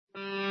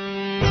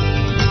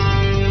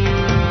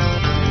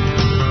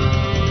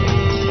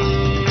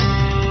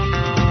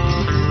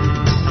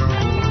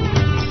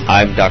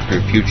I'm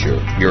Dr.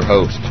 Future, your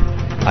host.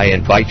 I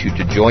invite you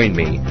to join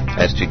me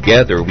as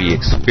together we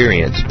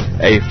experience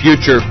a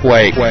future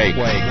quake.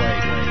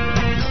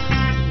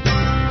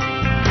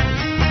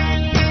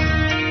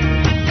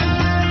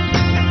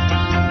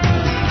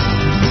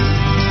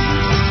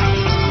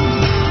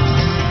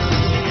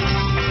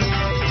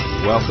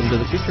 Welcome to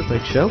the Future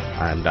Quake Show.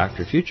 I'm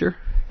Dr. Future.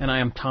 And I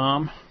am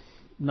Tom.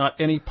 Not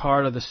any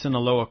part of the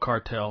Sinaloa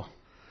cartel.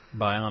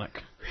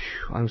 Bionic.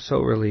 I'm so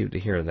relieved to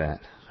hear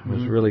that. I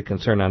was really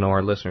concerned. I know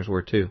our listeners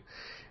were too.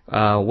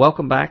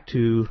 Welcome back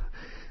to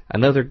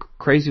another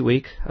crazy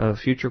week of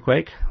Future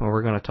Quake, where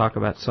we're going to talk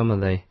about some of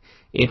the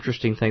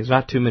interesting things.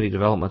 Not too many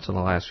developments in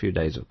the last few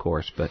days, of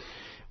course, but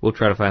we'll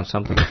try to find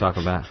something to talk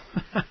about.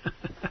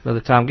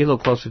 Brother Tom, get a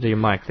little closer to your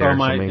mic there.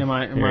 Am I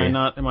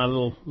a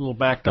little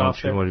backed off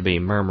there? Don't you want to be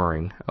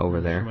murmuring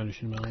over there?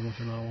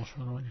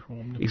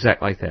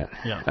 Exactly like that.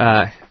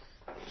 Yeah.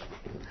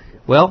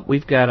 Well,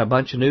 we've got a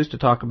bunch of news to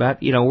talk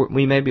about. You know,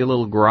 we may be a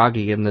little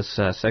groggy in this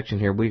section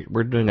here.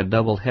 We're doing a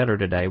double header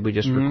today. We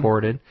just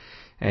recorded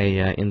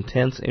a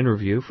intense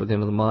interview for the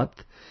end of the month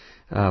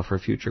for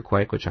Future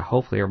Quake, which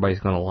hopefully everybody's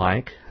going to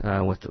like,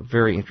 with a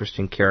very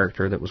interesting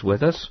character that was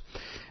with us.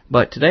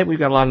 But today we've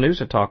got a lot of news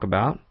to talk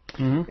about.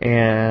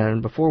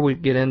 And before we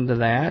get into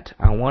that,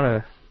 I want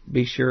to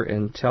be sure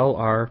and tell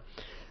our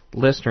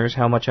listeners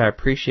how much I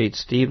appreciate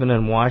Stephen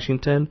in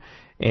Washington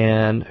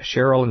and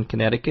Cheryl in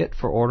Connecticut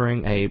for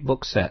ordering a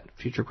book set,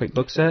 Future Quake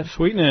book set.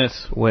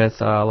 Sweetness. With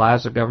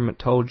Lies the Government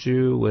Told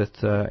You,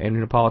 with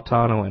Andrew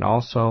Napolitano, and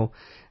also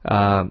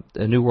The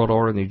New World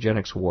Order and the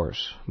Eugenics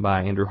Wars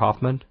by Andrew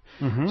Hoffman.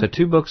 It's a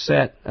 2-book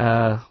set.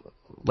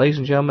 Ladies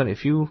and gentlemen,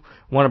 if you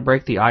want to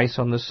break the ice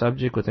on this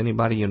subject with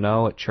anybody you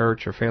know at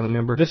church or family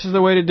member, this is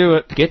the way to do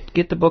it.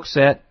 Get the book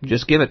set.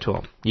 Just give it to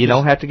them. You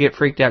don't have to get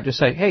freaked out. Just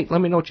say, hey, let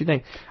me know what you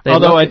think.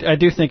 Although I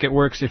do think it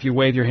works if you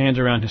wave your hands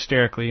around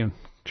hysterically and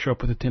show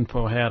up with a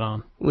tinfoil hat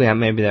on. Well, yeah,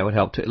 maybe that would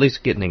help too, at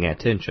least getting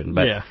attention.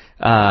 But yeah.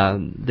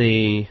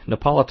 The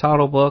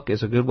Napolitano book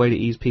is a good way to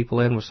ease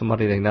people in with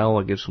somebody they know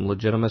and give some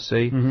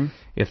legitimacy.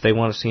 If they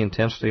want to see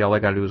intensity, all they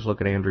got to do is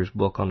look at Andrew's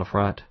book on the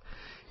front.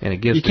 And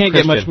it gives you can't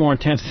get much more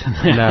intense than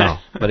that. No,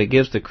 but it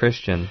gives the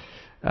Christian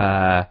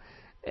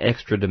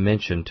extra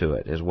dimension to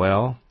it as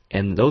well.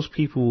 And those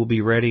people will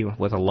be ready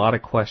with a lot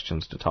of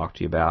questions to talk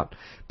to you about.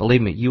 Believe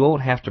me, you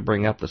won't have to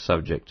bring up the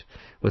subject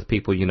with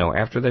people you know.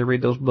 After they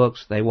read those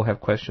books, they will have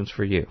questions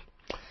for you.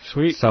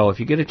 Sweet. So if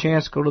you get a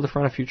chance, go to the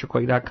front of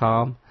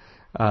FutureQuake.com,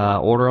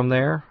 order them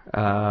there.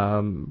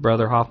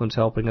 Brother Hoffman's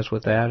helping us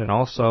with that. And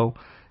also,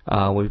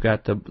 we've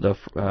got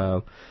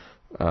the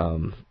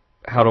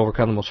How to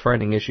Overcome the Most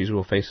Frightening Issues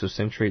We'll Face This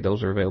Century.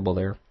 Those are available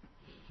there.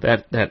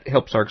 That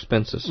helps our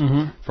expenses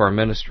for our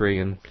ministry,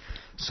 and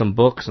some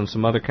books and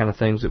some other kind of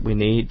things that we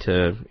need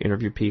to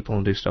interview people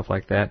and do stuff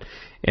like that.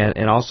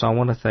 And also I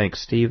want to thank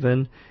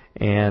Stephen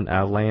and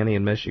Lanny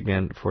in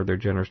Michigan for their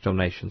generous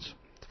donations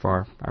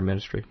for our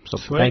ministry. So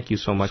thank you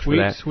so much for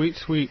that. Sweet.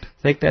 I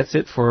think that's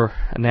it for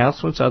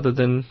announcements, other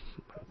than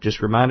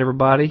just remind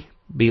everybody,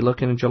 be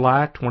looking in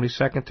July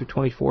 22nd through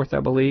 24th,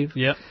 I believe.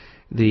 Yep.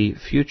 The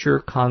Future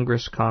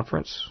Congress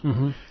Conference.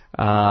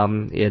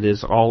 It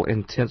is all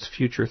intense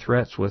future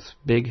threats with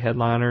big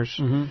headliners.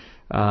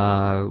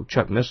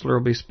 Chuck Missler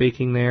will be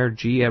speaking there.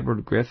 G.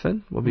 Edward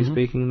Griffin will be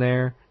speaking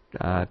there.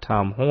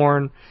 Tom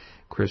Horn,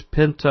 Chris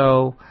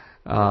Pinto,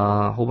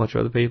 a whole bunch of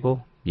other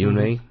people.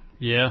 Uni.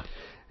 Yeah.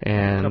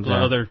 And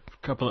a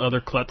couple of other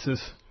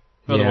klutzes,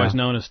 otherwise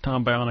known as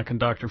Tom Bionic and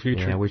Dr.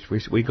 Future. Yeah,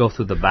 we go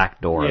through the back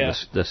door of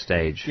the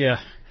stage. Yeah.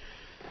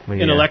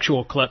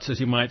 Intellectual klutz, as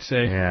you might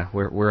say. Yeah,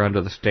 we're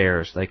under the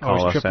stairs. They call us out.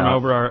 Always tripping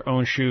over our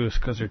own shoes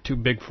because they're too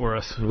big for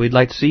us. We'd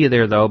like to see you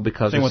there, though,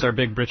 because same with our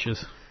big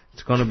britches.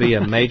 It's going to be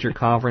a major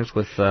conference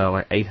with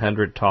like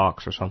 800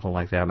 talks or something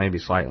like that, maybe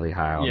slightly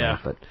higher on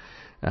that, but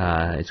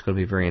it's going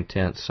to be very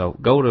intense. So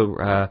go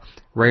to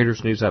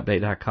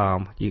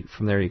RaidersNewsUpdate.com.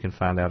 From there you can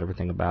find out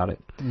everything about it.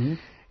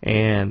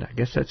 And I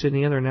guess that's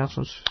any other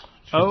announcements?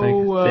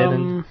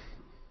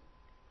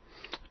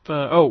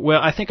 Well,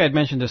 I think I'd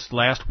mentioned this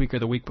last week or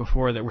the week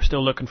before that we're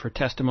still looking for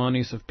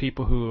testimonies of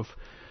people who have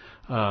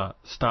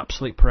stopped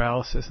sleep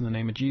paralysis in the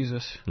name of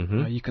Jesus.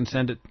 You can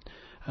send it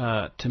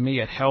to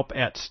me at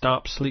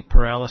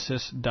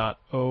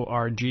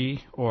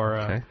help@stopsleepparalysis.org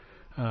or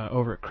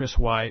over at Chris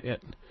White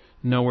at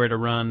Nowhere to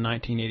Run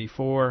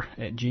 1984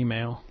 at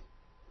Gmail.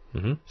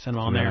 Send them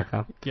on there.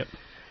 Yep.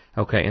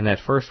 Okay, and that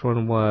first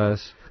one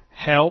was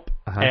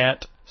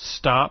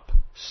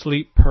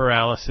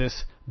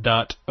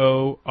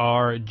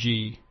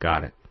help@stopsleepparalysis.org.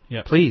 Got it.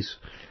 Yep. Please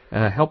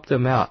help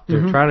them out.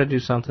 They're trying to do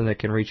something that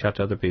can reach out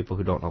to other people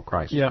who don't know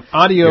Christ. Yeah,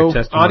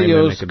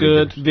 audio's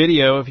good.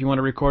 Video, if you want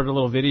to record a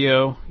little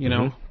video, you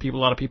know, a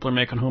lot of people are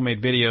making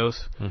homemade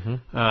videos. Mm-hmm.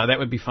 That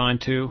would be fine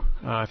too.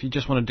 If you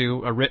just want to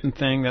do a written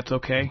thing, that's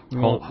okay.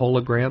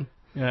 Hologram.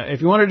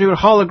 If you want to do a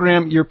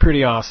hologram, you're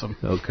pretty awesome.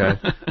 Okay.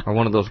 Or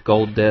one of those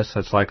gold discs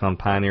that's like on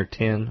Pioneer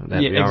 10.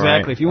 That'd be exactly.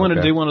 Right? If you want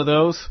to do one of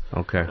those.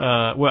 Okay.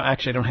 Well,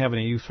 actually, I don't have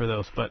any use for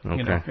those, but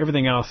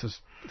everything else is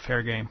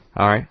fair game.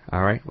 All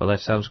right. Well,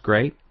 that sounds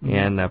great,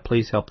 and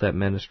please help that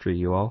ministry,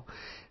 you all.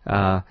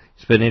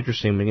 It's been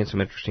interesting. We get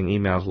some interesting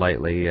emails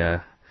lately.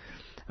 I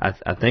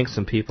think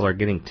some people are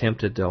getting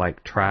tempted to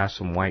try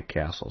some White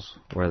Castles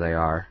where they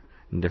are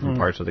in different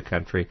parts of the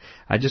country.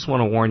 I just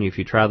want to warn you, if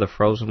you try the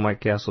frozen White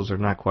Castles, they're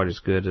not quite as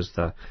good as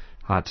the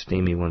hot,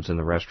 steamy ones in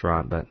the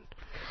restaurant.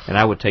 And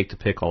I would take the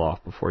pickle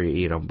off before you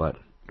eat them, but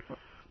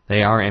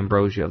they are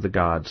ambrosia of the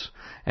gods.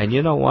 And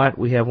you know what?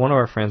 We have one of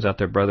our friends out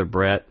there, Brother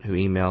Brett, who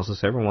emails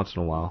us every once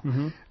in a while,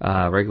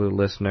 a regular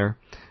listener,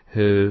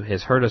 who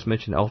has heard us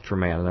mention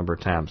Ultraman a number of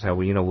times, how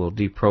we'll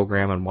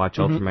deprogram and watch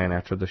Ultraman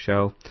after the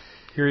show.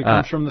 Here he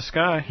comes from the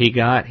sky. He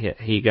got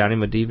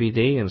him a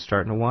DVD and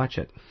starting to watch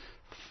it.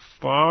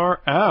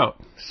 Far out.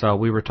 So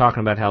we were talking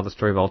about how the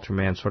story of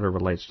Ultraman sort of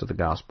relates to the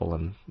gospel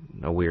in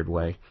a weird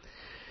way.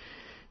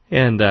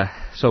 And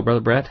so, Brother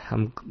Brett,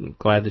 I'm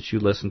glad that you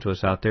listened to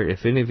us out there.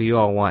 If any of you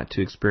all want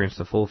to experience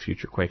the full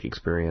Future Quake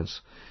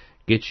experience,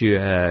 get you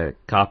a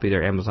copy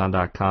there,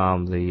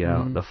 Amazon.com,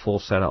 the full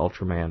set of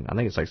Ultraman. I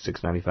think it's like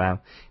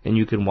 $6.95, and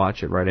you can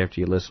watch it right after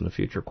you listen to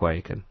Future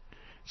Quake, and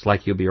it's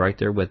like you'll be right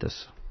there with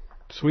us.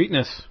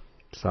 Sweetness.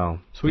 So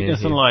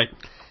sweetness and light.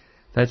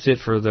 That's it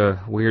for the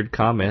weird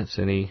comments.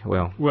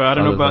 Well, I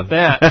don't know about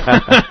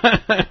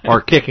that.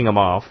 Or kicking them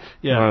off.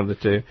 Yeah. One of the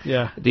two.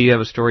 Yeah. Do you have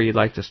a story you'd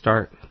like to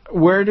start?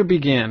 Where to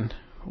begin?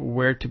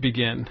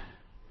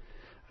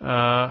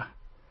 Let's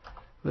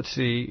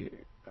see.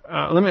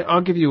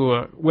 I'll give you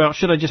a. Well,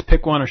 should I just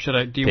pick one, or should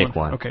I? Do you pick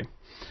one? Okay.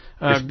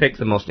 Just pick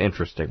the most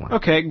interesting one.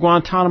 Okay.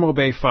 Guantanamo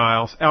Bay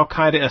files.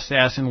 Al-Qaida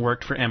assassin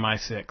worked for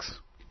MI6.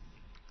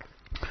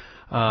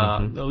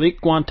 The leaked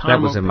Guantanamo...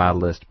 That was in my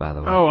list, by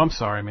the way. Oh, I'm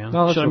sorry, man.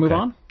 No, should I move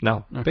on?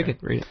 No. Okay. Pick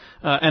it. Read it.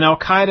 An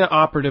Al-Qaida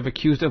operative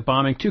accused of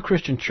bombing 2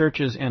 Christian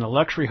churches and a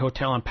luxury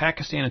hotel in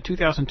Pakistan in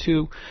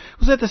 2002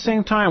 was at the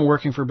same time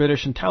working for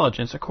British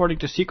intelligence, according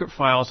to secret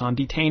files on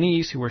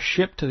detainees who were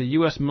shipped to the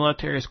U.S.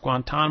 military's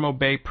Guantanamo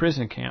Bay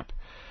prison camp.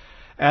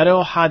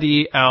 Adil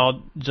Hadi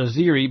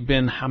al-Jaziri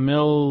bin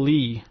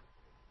Hamlil.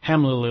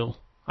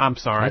 I'm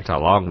sorry. That's a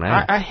long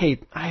name. I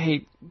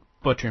hate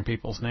butchering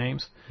people's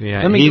names.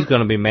 Yeah, he's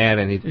going to be mad,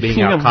 and he's being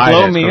Al-Qaida.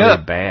 Blow me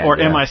up, bad. Or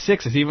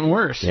MI6 is even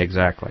worse.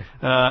 Exactly.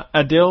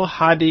 Adil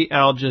Hadi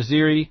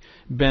al-Jaziri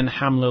bin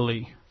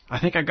Hamlili. I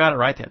think I got it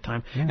right that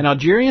time. Yeah. An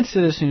Algerian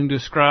citizen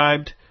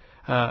described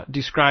as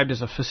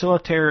a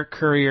facilitator,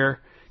 courier,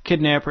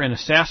 kidnapper, and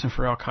assassin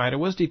for Al-Qaeda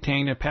was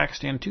detained in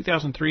Pakistan in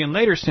 2003 and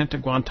later sent to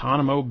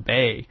Guantanamo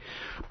Bay.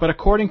 But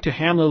according to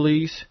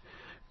Hamlili's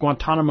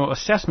Guantanamo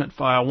assessment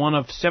file, one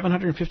of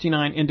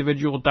 759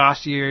 individual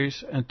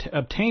dossiers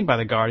obtained by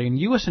The Guardian,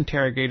 U.S.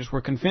 interrogators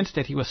were convinced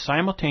that he was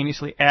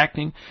simultaneously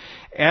acting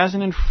as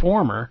an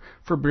informer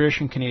for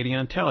British and Canadian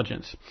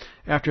intelligence.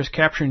 After his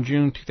capture in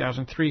June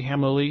 2003,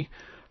 Hamlili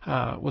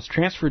was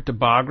transferred to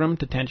Bagram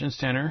Detention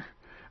Center,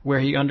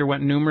 where he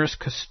underwent numerous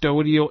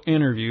custodial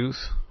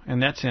interviews,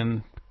 and that's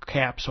in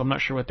caps, so I'm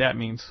not sure what that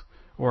means,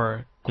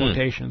 or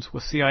quotations,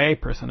 with CIA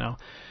personnel.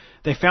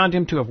 They found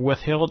him to have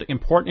withheld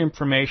important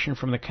information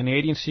from the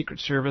Canadian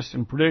Secret Service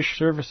and British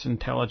Service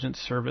Intelligence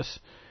Service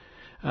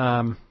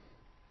to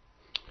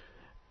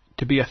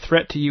be a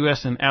threat to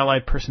U.S. and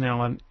Allied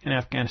personnel in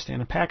Afghanistan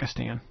and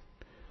Pakistan.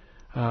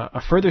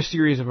 A further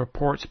series of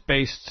reports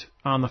based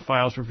on the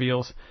files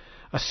reveals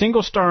a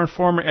single-star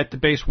informer at the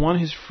base won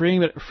his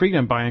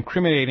freedom by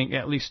incriminating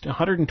at least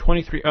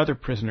 123 other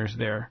prisoners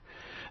there.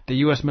 The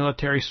U.S.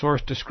 military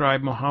source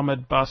described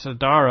Mohammed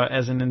Basadara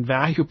as an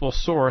invaluable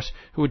source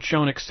who had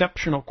shown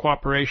exceptional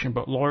cooperation,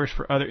 but lawyers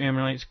for other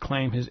inmates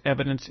claim his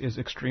evidence is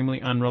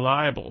extremely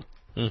unreliable.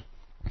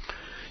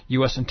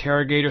 U.S.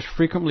 interrogators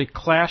frequently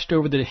clashed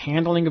over the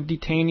handling of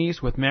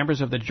detainees with members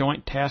of the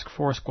Joint Task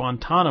Force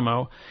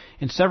Guantanamo,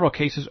 in several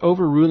cases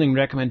overruling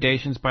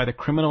recommendations by the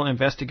Criminal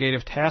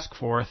Investigative Task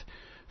Force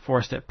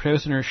that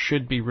prisoners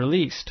should be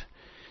released.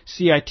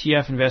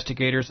 CITF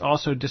investigators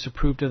also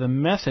disapproved of the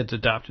methods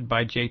adopted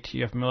by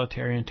JTF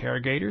military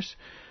interrogators.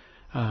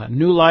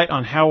 New light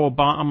on how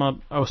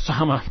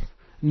Osama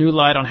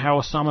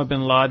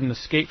bin Laden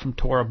escaped from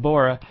Tora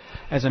Bora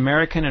as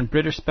American and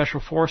British special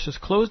forces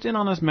closed in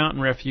on his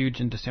mountain refuge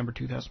in December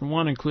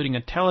 2001, including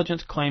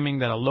intelligence claiming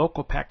that a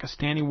local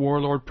Pakistani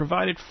warlord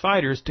provided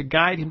fighters to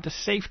guide him to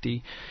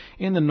safety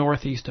in the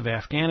northeast of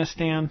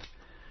Afghanistan.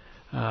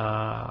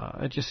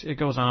 It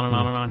goes on and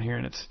on and on here,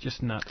 and it's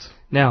just nuts.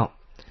 Now,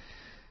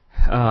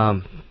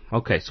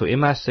 okay, so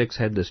MI6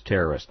 had this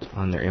terrorist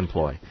on their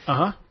employ.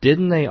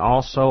 Didn't they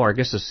also, or I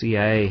guess the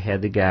CIA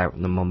had the guy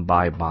in the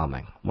Mumbai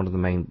bombing, one of the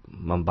main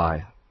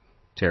Mumbai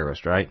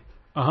terrorists, right?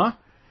 As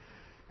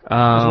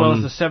well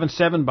as the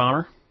 7/7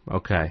 bomber.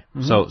 Okay,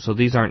 so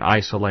these aren't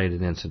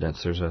isolated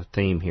incidents. There's a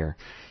theme here.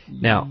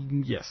 Now,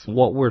 yes,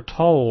 what we're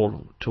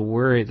told to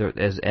worry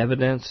as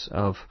evidence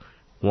of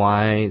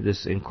why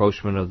this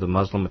encroachment of the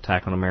Muslim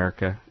attack on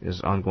America is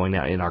ongoing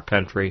now in our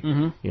country,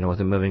 with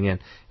them moving in,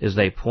 is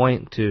they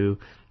point to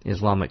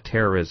Islamic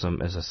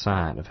terrorism as a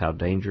sign of how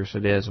dangerous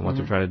it is and what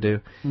they're trying to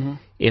do. Mm-hmm.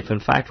 If, in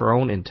fact, our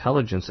own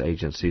intelligence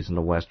agencies in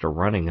the West are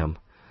running them,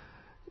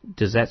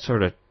 does that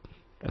sort of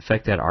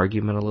affect that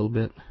argument a little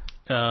bit?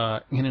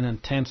 In an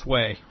intense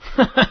way.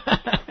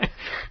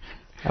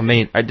 I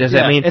mean, does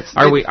that mean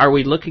are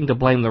we looking to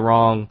blame the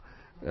wrong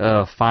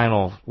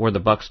final where the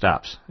buck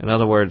stops? In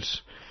other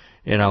words,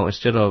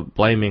 instead of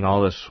blaming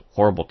all this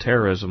horrible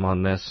terrorism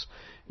on this,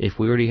 if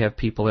we already have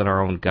people in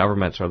our own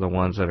governments are the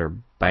ones that are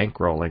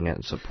bankrolling it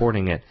and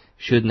supporting it,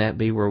 shouldn't that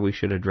be where we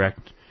should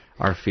direct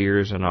our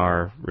fears and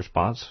our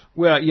response?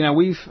 Well,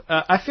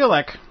 I feel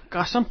like,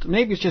 gosh,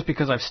 maybe it's just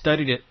because I've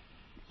studied it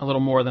a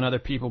little more than other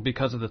people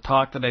because of the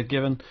talk that I've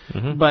given.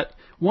 Mm-hmm. But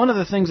one of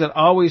the things that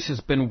always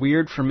has been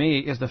weird for me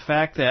is the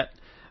fact that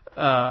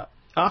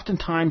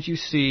oftentimes you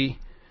see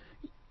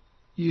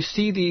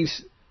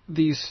these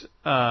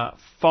I'll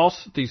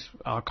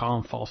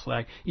call them false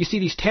flag. You see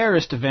these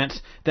terrorist events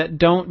that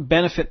don't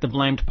benefit the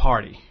blamed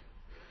party.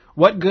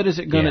 What good is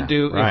it going to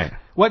do? Right.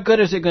 What good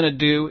is it going to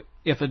do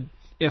if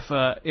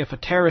a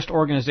terrorist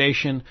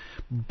organization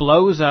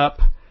blows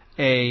up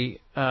a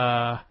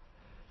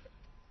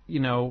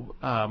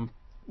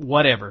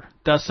whatever,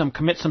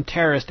 commits some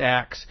terrorist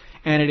acts,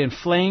 and it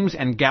inflames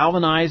and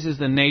galvanizes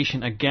the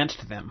nation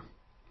against them?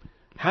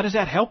 How does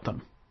that help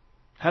them?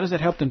 How does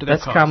that help them to their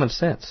cause? That's common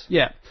sense.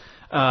 Yeah.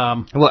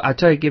 Well,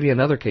 I'll give you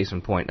another case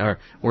in point,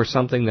 or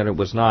something that it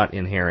was not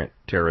inherent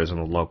terrorism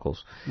of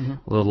locals.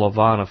 Mm-hmm. The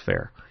Laden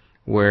affair,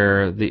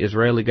 where the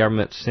Israeli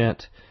government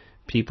sent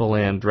people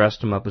in,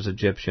 dressed them up as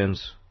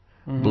Egyptians,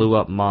 mm-hmm. blew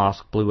up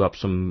mosques, blew up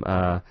some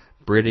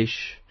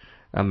British,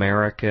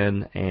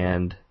 American,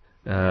 and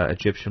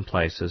Egyptian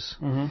places.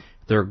 Mm-hmm.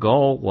 Their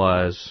goal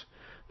was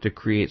to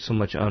create so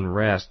much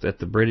unrest that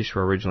the British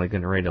were originally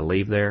getting ready to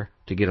leave there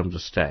to get them to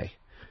stay,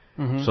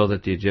 mm-hmm. so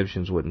that the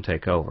Egyptians wouldn't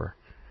take over.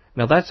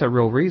 Now, that's a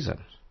real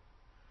reason.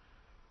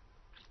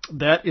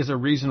 That is a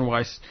reason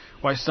why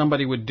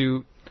somebody would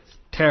do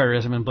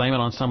terrorism and blame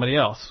it on somebody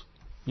else.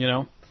 Here's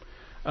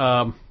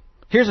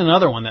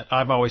another one that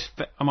I'm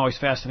always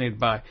fascinated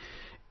by.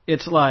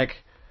 It's like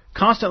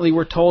constantly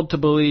we're told to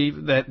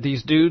believe that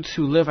these dudes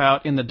who live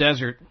out in the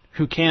desert,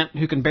 who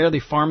can barely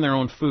farm their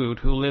own food,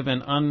 who live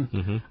in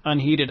mm-hmm.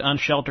 unheated,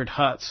 unsheltered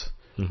huts,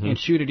 mm-hmm. and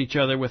shoot at each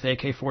other with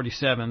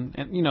AK-47,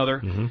 and they're,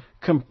 mm-hmm.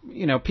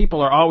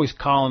 People are always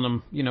calling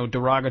them,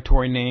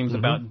 derogatory names mm-hmm.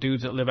 about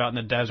dudes that live out in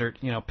the desert.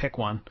 Pick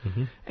one,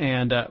 mm-hmm.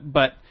 and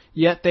but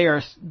yet they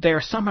are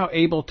somehow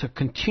able to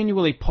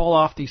continually pull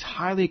off these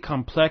highly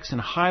complex and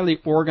highly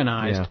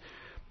organized,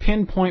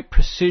 pinpoint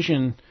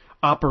precision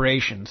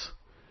operations.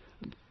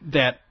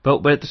 But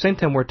at the same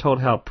time, we're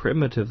told how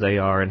primitive they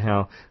are and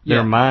how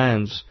their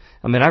minds.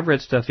 I mean, I've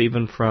read stuff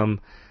even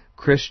from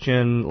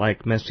Christian,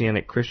 like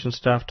Messianic Christian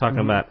stuff, talking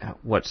mm-hmm.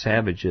 about what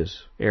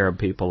savages Arab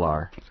people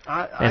are,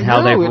 and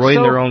how they've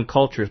ruined their own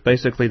cultures.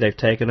 Basically, they've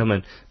taken them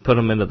and put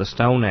them into the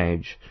Stone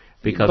Age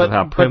because of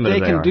how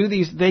primitive they are.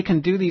 They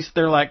can do these.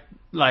 They're like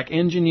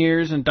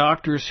engineers and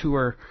doctors who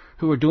are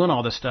doing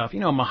all this stuff.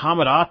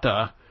 Muhammad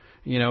Atta.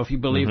 If you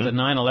believe mm-hmm.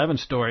 the 9/11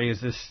 story,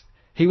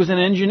 he was an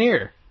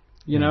engineer.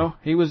 He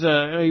was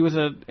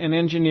an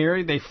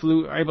engineer. They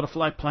are able to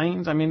fly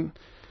planes. I mean.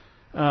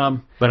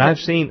 But I've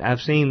seen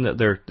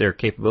their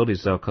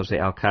capabilities though, because the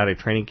Al-Qaida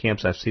training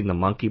camps. I've seen the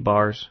monkey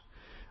bars,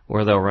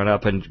 where they'll run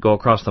up and go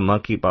across the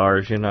monkey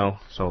bars.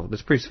 So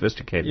it's pretty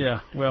sophisticated.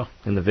 Yeah, well,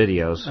 in the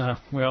videos.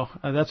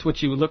 That's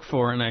what you would look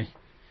for in a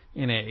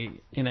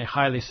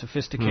highly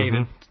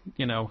sophisticated,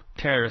 mm-hmm.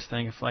 Terrorist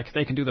thing. If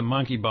they can do the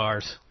monkey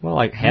bars, well,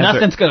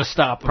 nothing's going to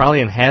stop them.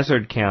 Probably in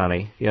Hazard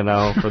County,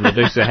 from the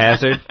Dukes of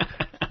Hazzard.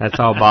 That's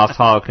all Boss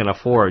Hogg can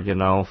afford,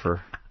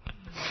 for.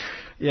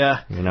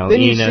 Yeah. Enos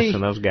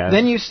and those guys.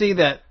 Then you see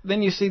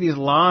these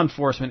law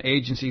enforcement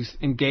agencies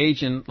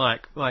engage in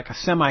like a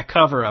semi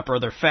cover up, or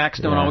their facts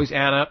don't always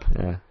add up.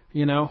 Yeah.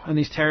 In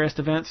these terrorist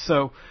events.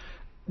 So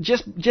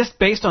just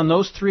based on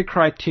those three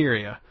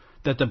criteria,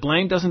 that the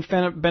blame doesn't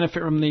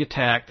benefit from the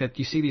attack, that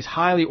you see these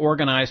highly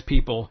organized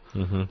people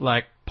mm-hmm.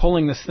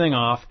 Pulling this thing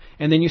off,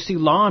 and then you see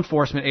law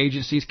enforcement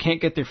agencies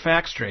can't get their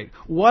facts straight.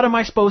 What am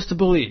I supposed to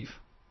believe?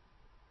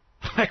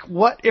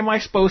 What am I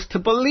supposed to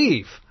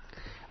believe?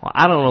 Well,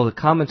 I don't know. The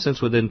common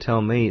sense would then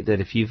tell me that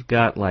if you've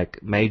got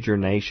major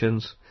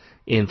nations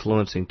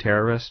influencing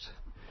terrorists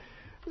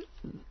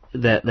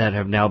that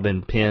have now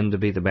been pinned to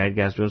be the bad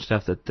guys doing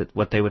stuff, that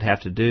what they would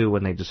have to do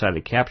when they decided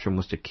to capture them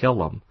was to kill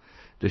them,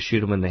 to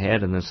shoot them in the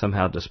head, and then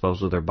somehow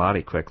dispose of their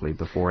body quickly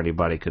before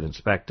anybody could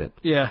inspect it.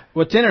 Yeah.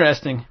 What's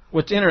interesting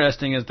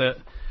is that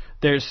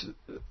there's,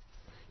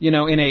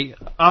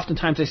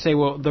 oftentimes they say,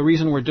 well, the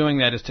reason we're doing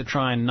that is to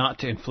try and not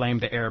to inflame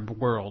the Arab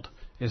world.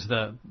 Is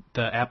the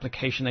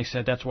application. They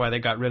said that's why they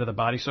got rid of the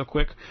body so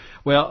quick.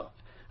 Well,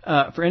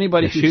 for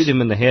anybody who shoot him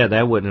in the head,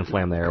 that wouldn't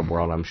inflame the Arab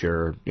world, I'm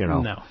sure.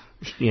 No.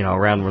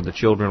 Around where the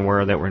children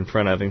were that were in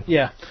front of him.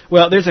 Yeah.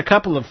 Well,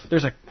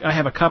 I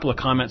have a couple of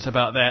comments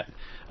about that.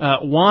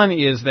 One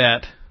is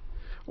that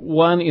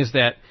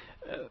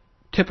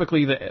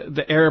typically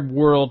the Arab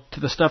world, to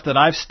the stuff that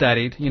I've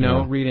studied,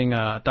 reading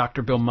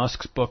Dr. Bill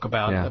Musk's book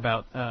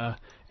about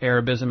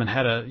Arabism and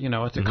had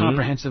it's a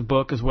comprehensive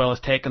book, as well as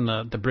taking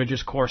the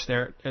Bridges course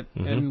there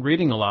and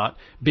reading a lot,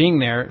 being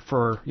there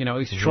for, at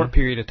least a short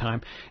period of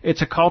time.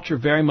 It's a culture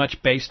very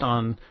much based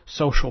on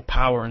social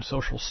power and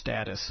social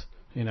status,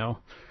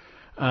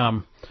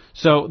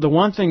 So the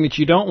one thing that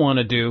you don't want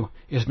to do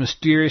is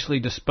mysteriously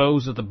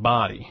dispose of the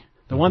body.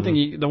 The one thing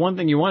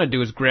you want to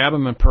do is grab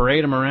him and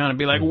parade him around and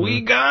be like,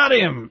 "We got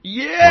him,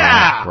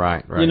 yeah!"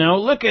 Right.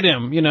 Look at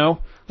him,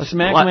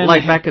 smack him in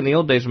like back in the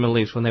old days of the Middle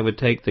East when they would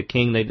take the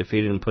king they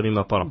defeated and put him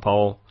up on a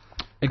pole,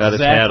 cut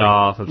his head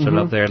off, and sit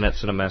up there, and that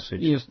sent a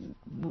message.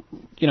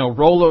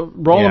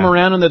 Roll him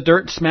around in the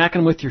dirt, smack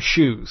him with your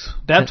shoes.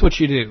 That's what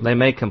you do. They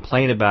may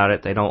complain about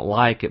it, they don't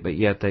like it, but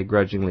yet they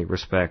grudgingly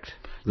respect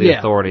the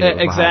authority that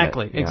was behind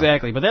it.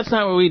 Exactly. But that's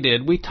not what we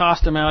did. We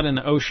tossed him out in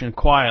the ocean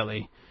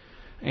quietly,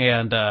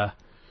 and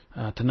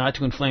not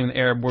to inflame the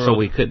Arab world. So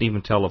we couldn't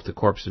even tell if the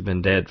corpse had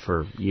been dead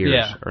for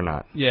years or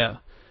not. Yeah.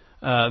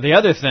 The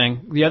other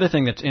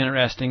thing that's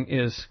interesting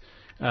is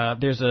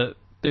there's a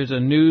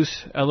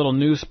little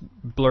news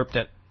blurb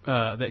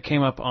that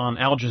came up on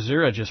Al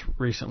Jazeera just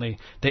recently.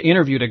 They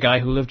interviewed a guy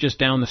who lived just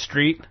down the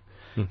street,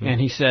 and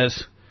he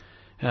says,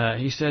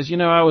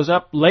 I was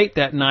up late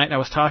that night. I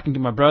was talking to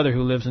my brother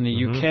who lives in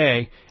the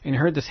UK, and I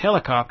heard this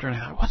helicopter, and I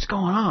thought, what's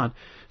going on?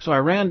 So I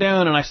ran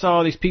down, and I saw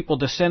all these people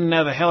descending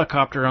out of the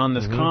helicopter on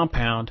this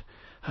compound,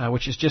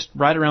 which is just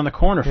right around the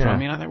corner from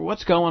me. And I thought,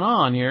 what's going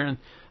on here? And,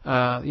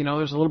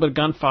 there's a little bit of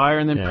gunfire,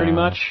 and then pretty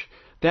much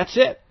that's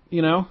it,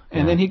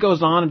 And then he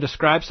goes on and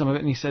describes some of it,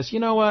 and he says, you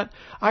know what?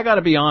 I got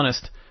to be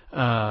honest.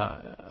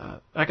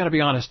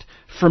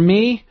 For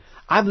me,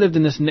 I've lived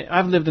in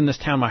this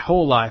town my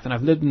whole life, and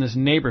I've lived in this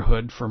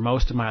neighborhood for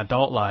most of my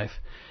adult life.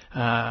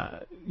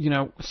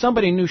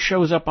 Somebody new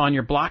shows up on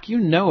your block, you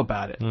know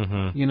about it.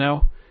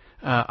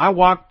 I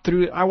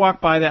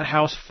walk by that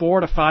house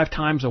 4 to 5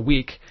 times a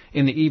week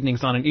in the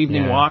evenings on an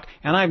evening walk,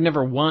 and I've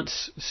never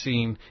once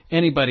seen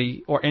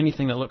anybody or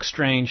anything that looks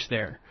strange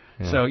there.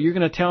 Yeah. So you're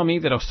going to tell me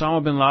that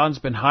Osama bin Laden's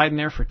been hiding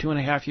there for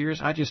 2.5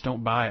 years? I just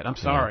don't buy it. I'm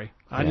sorry.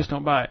 I just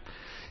don't buy it.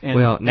 And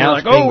well, now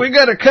they're like, we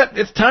got to cut.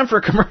 It's time for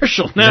a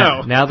commercial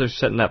now. Now they're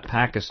setting up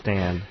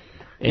Pakistan.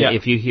 And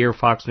if you hear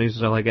Fox News and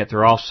stuff like that,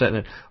 they're all setting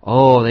it.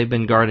 Oh, they've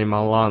been guarding him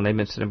all along. They've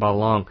been setting him all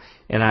along.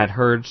 And I'd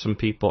heard some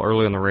people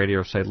early on the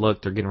radio say,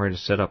 look, they're getting ready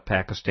to set up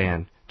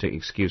Pakistan to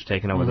excuse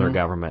taking over their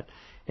government.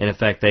 And in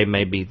fact, they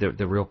may be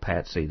the real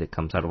patsy that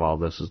comes out of all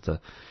this is the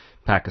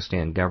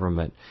Pakistan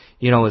government.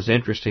 It's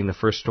interesting. The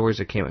first stories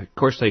that came, of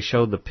course, they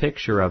showed the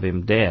picture of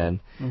him dead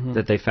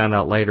that they found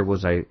out later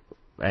was a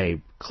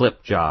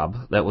clip job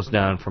that was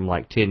done from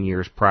like 10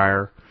 years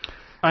prior.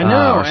 I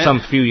know. Or some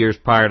few years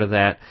prior to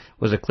that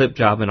was a clip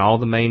job, and all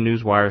the main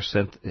news wires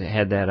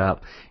had that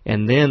up.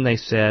 And then they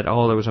said, there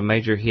was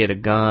he had a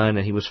gun,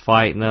 and he was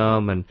fighting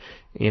them, and,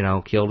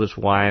 killed his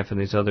wife and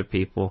these other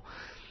people.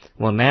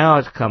 Well, now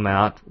it's come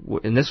out,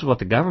 and this is what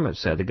the government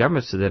said. The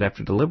government said that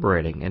after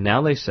deliberating, and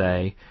now they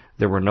say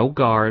there were no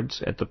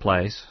guards at the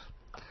place.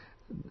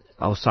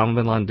 Osama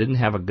bin Laden didn't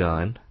have a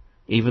gun.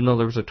 Even though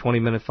there was a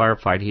 20-minute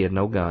firefight, he had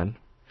no gun.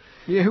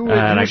 Yeah, who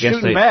was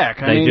shooting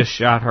back? They just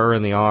shot her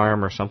in the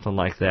arm or something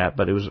like that,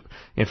 but it was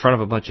in front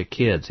of a bunch of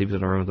kids. He was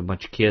in a room with a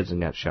bunch of kids and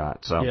got shot.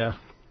 So, yeah.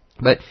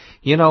 But,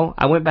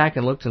 I went back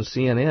and looked on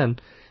CNN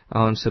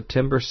on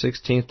September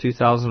 16th,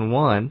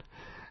 2001.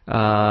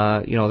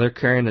 They're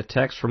carrying a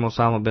text from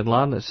Osama bin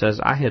Laden that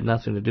says, I had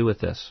nothing to do with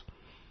this.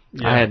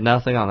 Yeah. I had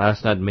nothing on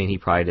us. That doesn't mean he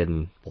probably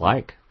didn't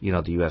like,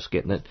 the U.S.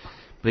 getting it.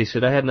 But he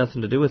said, I had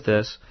nothing to do with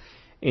this.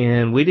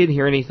 And we didn't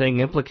hear anything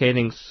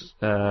implicating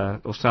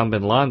Osama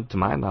bin Laden, to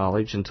my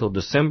knowledge, until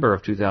December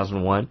of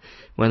 2001,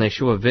 when they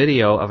show a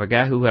video of a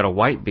guy who had a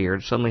white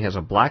beard suddenly has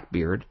a black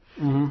beard,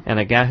 and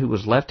a guy who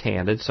was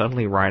left-handed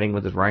suddenly writing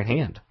with his right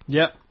hand.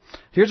 Yep.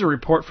 Here's a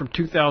report from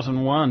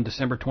 2001,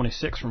 December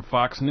 26, from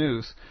Fox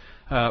News.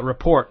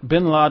 Report,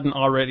 bin Laden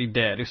already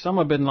dead.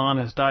 Osama bin Laden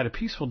has died a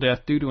peaceful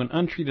death due to an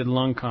untreated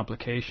lung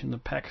complication. The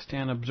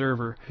Pakistan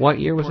Observer. What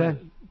year was that?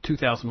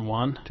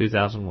 2001.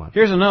 2001.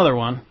 Here's another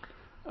one.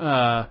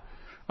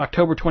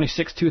 October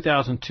 26,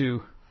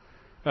 2002.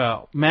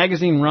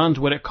 Magazine runs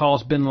what it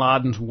calls bin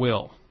Laden's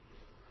will.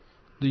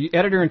 The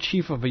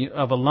editor-in-chief of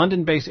a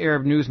London-based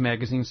Arab news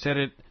magazine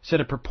said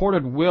a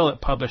purported will it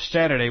published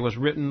Saturday was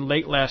written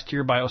late last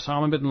year by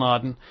Osama bin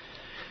Laden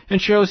and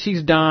shows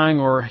he's dying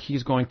or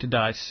he's going to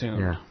die soon.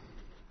 Yeah.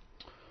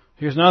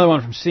 Here's another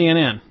one from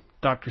CNN.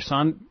 Dr.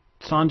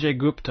 Sanjay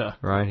Gupta.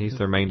 Right, he's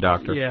their main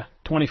doctor. Yeah,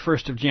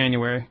 21st of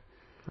January,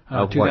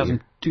 of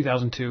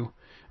 2002.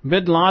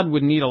 Bin Laden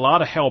would need a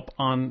lot of help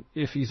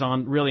if he's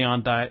really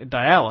on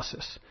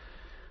dialysis.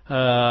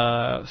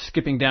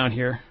 Skipping down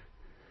here.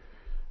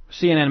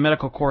 CNN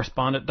medical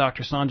correspondent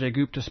Dr. Sanjay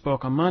Gupta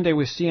spoke on Monday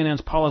with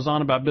CNN's Paul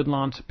Azan about bin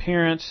Laden's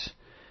appearance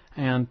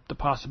and the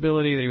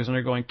possibility that he was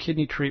undergoing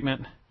kidney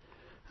treatment.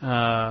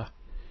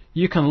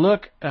 You can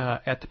look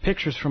at the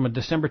pictures from a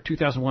December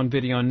 2001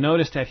 video and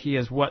notice that he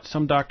has what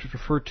some doctors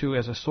refer to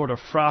as a sort of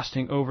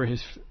frosting over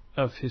his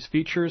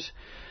features.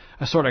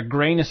 a sort of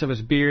grayness of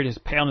his beard, his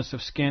paleness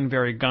of skin,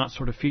 very gaunt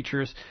sort of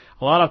features.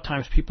 A lot of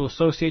times people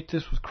associate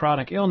this with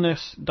chronic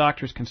illness.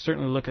 Doctors can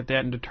certainly look at that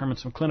and determine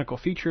some clinical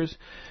features.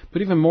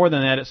 But even more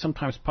than that, it's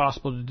sometimes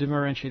possible to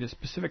differentiate a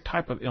specific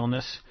type of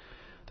illness.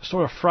 The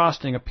sort of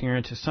frosting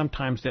appearance is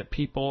sometimes that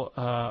people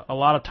a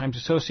lot of times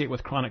associate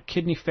with chronic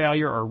kidney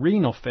failure or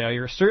renal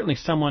failure. Certainly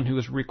someone who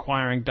is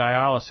requiring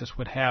dialysis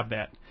would have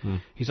that.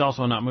 He's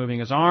also not moving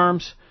his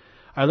arms.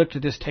 I looked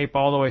at this tape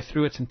all the way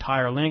through its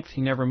entire length.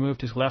 He never moved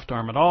his left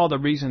arm at all. The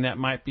reason that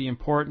might be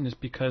important is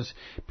because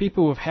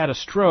people who have had a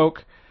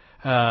stroke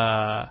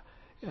are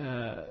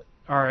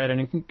at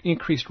an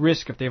increased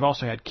risk if they've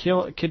also had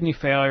kidney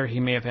failure. He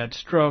may have had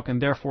stroke,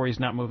 and therefore he's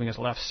not moving his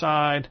left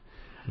side.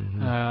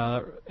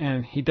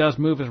 And he does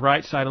move his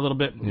right side a little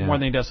bit more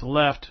than he does the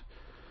left.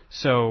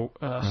 So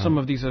some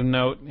of these of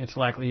note, it's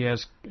likely he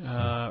has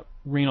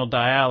renal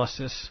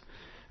dialysis.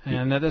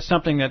 And that's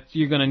something that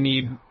you're going to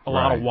need a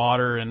lot of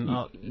water and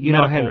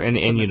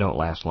Henry, and you don't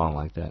last long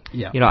like that.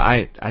 Yeah.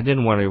 I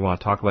didn't want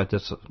to talk about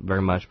this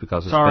very much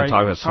because it's been talked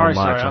about so much.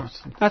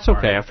 Sorry. That's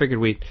okay. I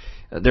figured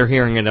they're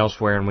hearing it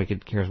elsewhere and we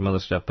could hear some other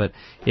stuff. But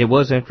it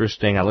was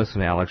interesting. I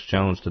listened to Alex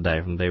Jones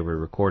today from the day we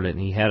recorded it,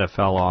 and he had a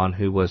fellow on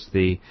who was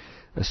the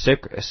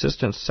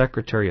Assistant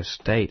Secretary of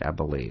State, I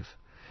believe.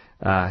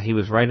 He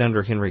was right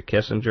under Henry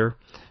Kissinger,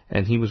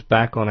 and he was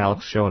back on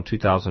Alex's show in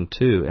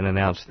 2002 and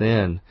announced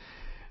then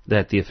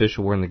that the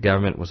official word in the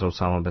government was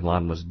Osama bin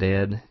Laden was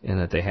dead and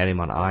that they had him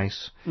on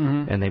ice,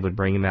 and they would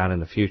bring him out in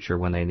the future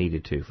when they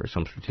needed to for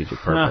some strategic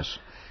purpose.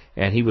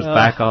 And he was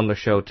back on the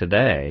show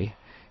today.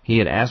 He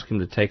had asked him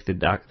to take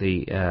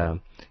the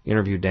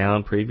interview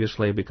down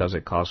previously because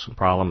it caused some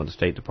problem at the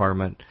State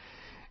Department.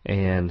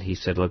 And he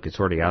said, look, it's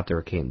already out there,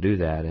 I can't do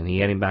that. And he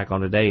had him back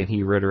on today, and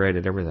he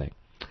reiterated everything.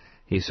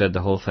 He said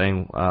the whole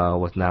thing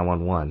with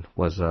 911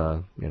 was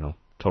a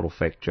total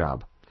fake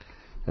job.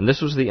 And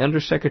this was the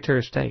Undersecretary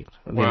of State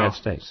of the United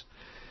States.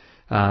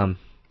 So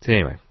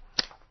anyway,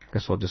 I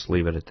guess we'll just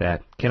leave it at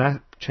that. Can I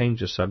change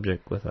the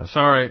subject with a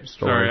story?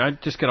 Sorry. I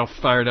just get all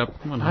fired up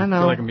when I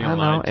feel like I'm being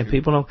lied to. And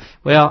people don't.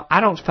 Well,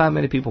 I don't find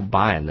many people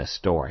buying this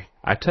story.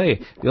 I tell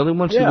you, the only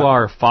ones who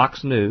are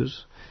Fox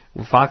News.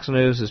 Well, Fox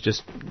News is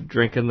just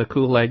drinking the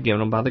Kool-Aid given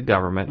them by the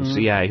government and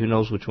CIA. Who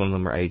knows which one of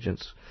them are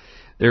agents?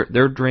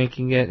 They're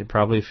drinking it, and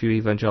probably a few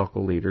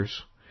evangelical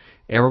leaders.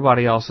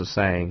 Everybody else is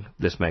saying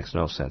this makes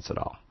no sense at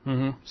all.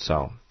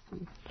 So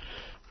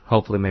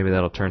hopefully maybe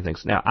that'll turn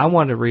things. Now, I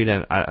wanted to read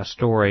a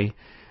story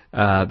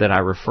that I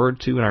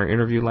referred to in our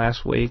interview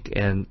last week,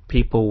 and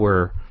people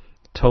were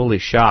totally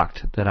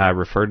shocked that I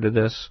referred to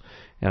this,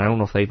 and I don't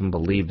know if they even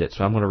believed it,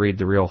 so I'm going to read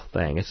the real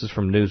thing. This is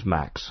from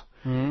Newsmax,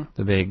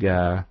 the big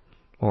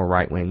more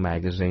right-wing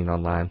magazine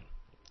online.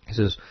 It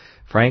says,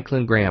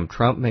 Franklin Graham,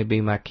 Trump may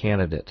be my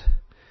candidate.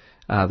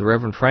 The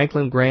Reverend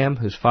Franklin Graham,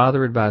 whose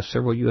father advised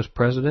several U.S.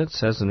 presidents,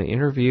 says in an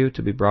interview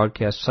to be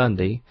broadcast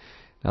Sunday,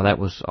 now that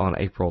was on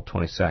April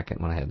 22nd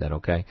when I had that,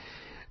 okay,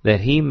 that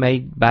he may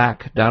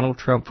back Donald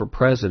Trump for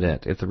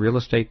president if the real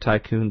estate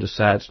tycoon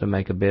decides to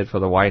make a bid for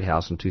the White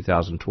House in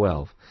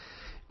 2012.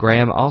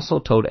 Graham also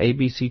told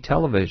ABC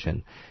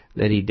Television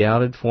that he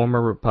doubted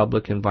former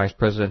Republican vice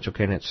presidential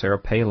candidate Sarah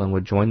Palin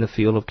would join the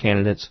field of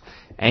candidates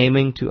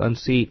aiming to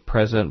unseat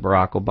President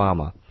Barack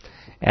Obama.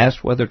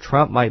 Asked whether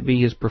Trump might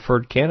be his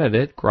preferred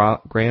candidate,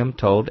 Graham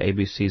told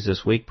ABC's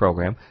This Week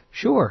program,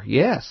 sure,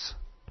 yes.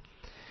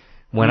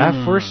 When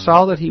I first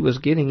saw that he was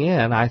getting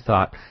in, I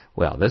thought,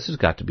 well, this has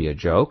got to be a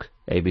joke,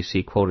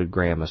 ABC quoted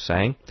Graham as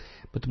saying.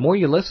 But the more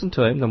you listen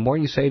to him, the more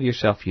you say to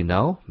yourself,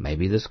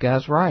 maybe this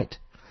guy's right.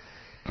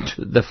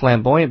 The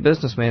flamboyant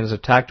businessman has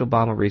attacked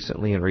Obama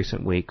recently in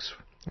recent weeks,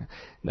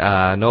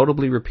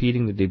 notably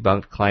repeating the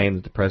debunked claim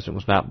that the president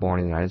was not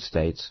born in the United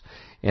States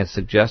and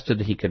suggested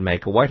that he could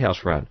make a White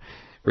House run.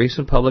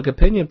 Recent public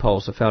opinion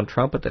polls have found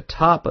Trump at the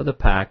top of the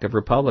pack of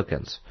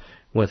Republicans,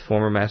 with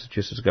former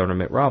Massachusetts Governor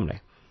Mitt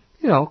Romney.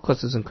 Because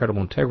his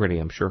incredible integrity,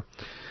 I'm sure.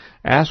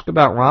 Asked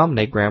about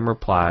Romney, Graham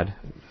replied,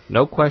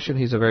 no question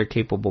he's a very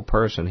capable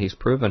person. He's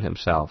proven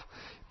himself,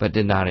 but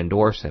did not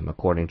endorse him,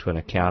 according to an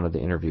account of the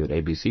interview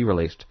that ABC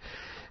released.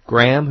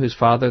 Graham, whose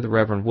father, the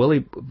Reverend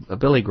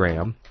Billy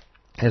Graham,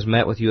 has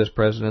met with U.S.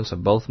 presidents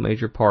of both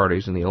major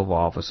parties in the Oval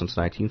Office since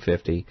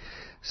 1950,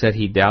 said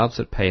he doubts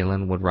that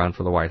Palin would run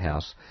for the White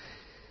House.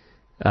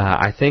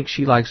 I think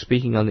she likes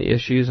speaking on the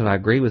issues, and I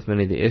agree with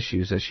many of the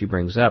issues that she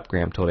brings up,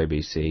 Graham told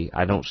ABC.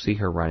 I don't see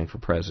her running for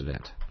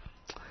president.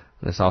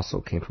 And this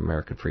also came from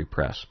American Free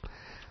Press.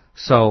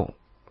 So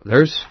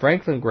there's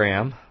Franklin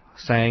Graham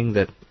saying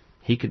that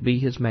he could be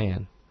his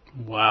man.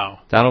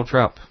 Wow. Donald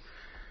Trump.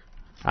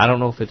 I don't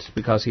know if it's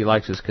because he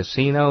likes his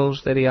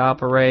casinos that he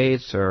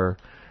operates or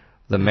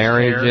the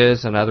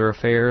marriages and other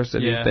affairs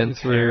that he's been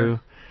through.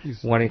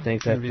 When he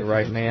thinks that's the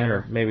right man,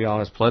 or maybe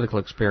all his political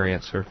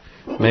experience, or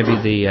maybe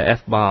the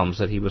F-bombs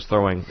that he was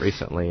throwing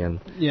recently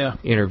in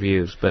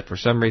interviews. But for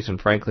some reason,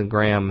 Franklin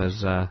Graham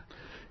and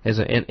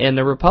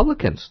the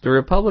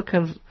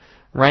Republican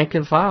rank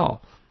and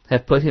file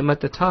have put him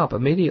at the top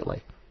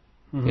immediately.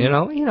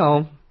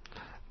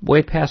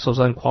 Way past those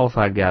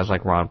unqualified guys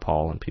like Ron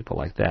Paul and people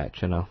like that,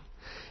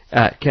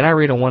 Can I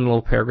read a one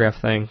little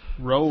paragraph thing?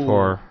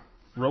 Roll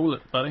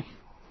it, buddy.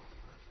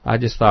 I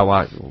just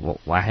thought,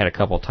 I had a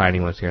couple tiny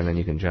ones here, and then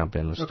you can jump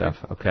in with stuff.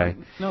 Okay.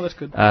 No, that's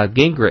good.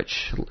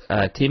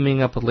 Gingrich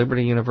teaming up with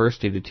Liberty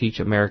University to teach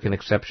American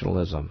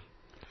exceptionalism.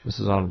 This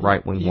is on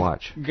Right Wing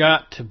Watch.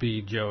 Got to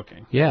be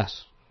joking.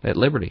 Yes, at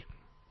Liberty.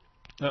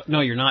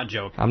 No, you're not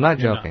joking. I'm not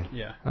joking.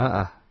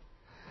 Not,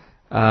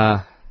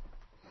 yeah.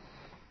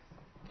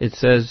 It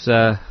says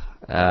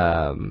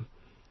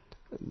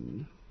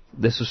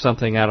this is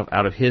something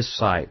out of his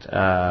site,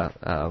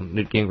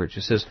 Newt Gingrich.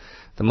 It says,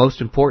 the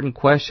most important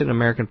question in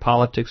American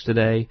politics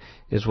today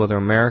is whether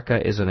America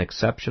is an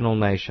exceptional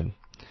nation.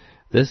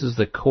 This is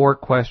the core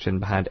question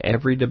behind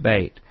every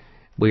debate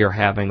we are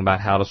having about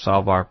how to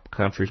solve our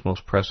country's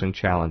most pressing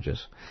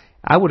challenges.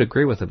 I would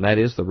agree with him. That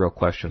is the real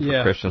question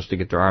for Christians to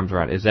get their arms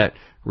around. Is that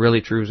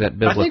really true? Is that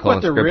biblical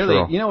and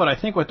scriptural? You know what? I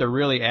think what they're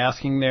really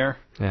asking there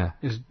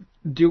is,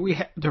 do we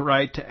have the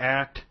right to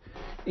act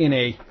in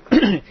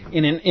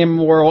an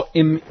immoral,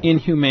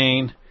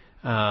 inhumane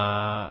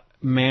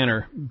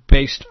manner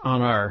based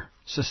on our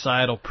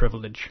societal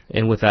privilege?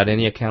 And without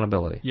any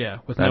accountability. Yeah,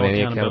 without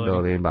any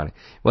accountability to anybody.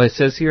 Well, it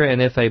says here,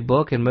 and if a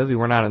book and movie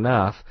were not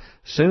enough,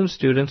 soon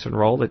students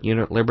enrolled at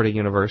Liberty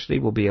University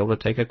will be able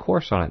to take a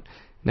course on it.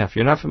 Now, if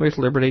you're not familiar with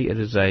Liberty, it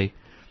is a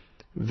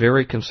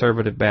very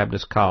conservative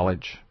Baptist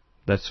college.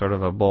 That's sort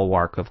of a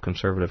bulwark of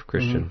conservative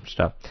Christian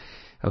stuff.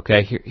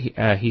 Okay,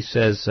 he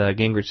says,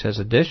 Gingrich says,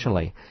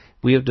 additionally,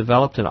 we have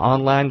developed an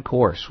online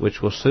course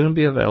which will soon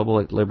be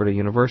available at Liberty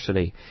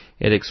University.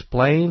 It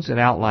explains and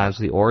outlines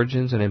the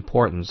origins and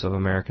importance of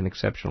American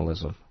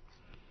exceptionalism.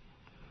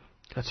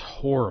 That's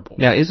horrible.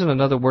 Now, isn't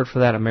another word for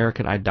that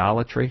American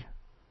idolatry?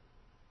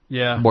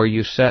 Yeah. Where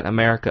you set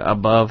America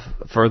above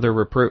further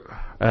reproof,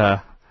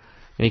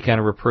 any kind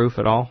of reproof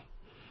at all?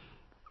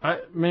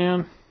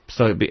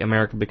 So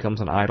America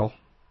becomes an idol?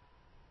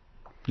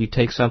 You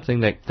take something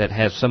that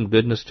has some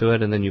goodness to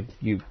it, and then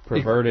you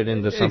pervert it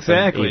into something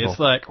evil. It's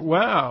like,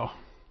 wow,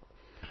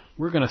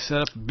 we're going to set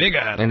up a big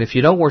idol. And if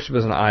you don't worship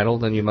as an idol,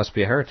 then you must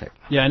be a heretic.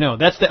 Yeah, I know.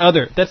 That's the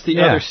other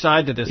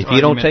side to this If argument.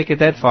 you don't take it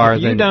that far,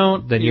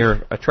 then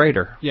you're a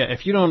traitor. Yeah,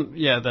 if you don't,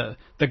 the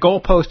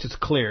goalpost is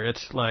clear.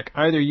 It's like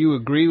either you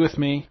agree with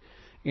me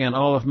and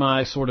all of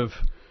my sort of,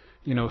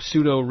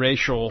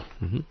 pseudo-racial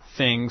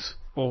things,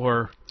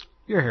 or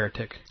you're a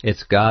heretic.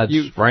 It's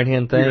God's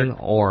right-hand thing,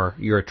 or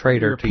you're a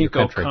traitor to your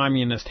country. You're a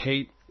communist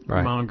hate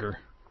monger,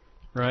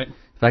 right?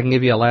 If I can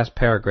give you a last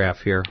paragraph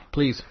here.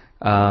 Please.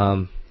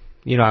 I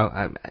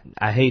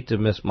hate to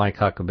miss Mike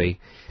Huckabee.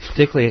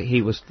 Particularly,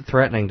 he was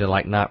threatening to,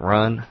 not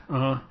run.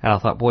 And I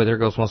thought, boy, there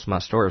goes most of my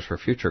stories for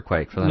future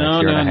Quake for the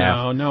next year and a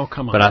half. No,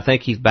 come on. But I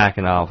think he's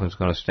backing off and is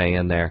going to stay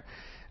in there.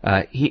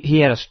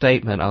 He had a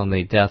statement on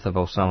the death of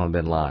Osama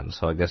bin Laden,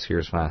 so I guess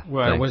here's my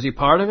thing. Was he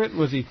part of it?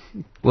 Was he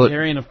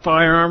carrying a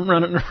firearm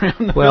running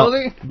around the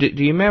building?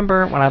 Do you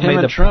remember when I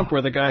made Trump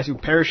were the guys who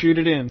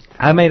parachuted in?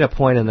 I made a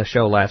point in the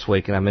show last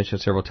week, and I mentioned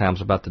several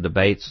times about the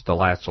debates, the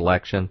last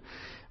election,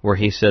 where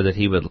he said that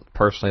he would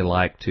personally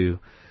like to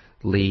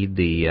lead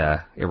the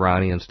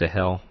Iranians to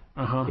hell,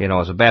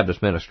 as a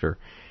Baptist minister.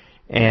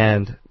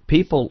 And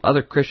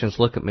other Christians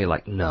look at me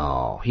like,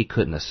 no, he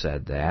couldn't have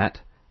said that.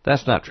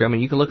 That's not true. I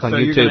mean, you can look on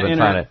YouTube and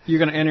find it. You're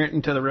going to enter it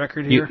into the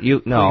record here?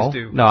 No, Please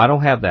do. No, I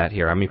don't have that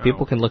here. I mean,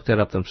 people can look that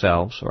up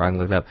themselves, or I can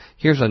look it up.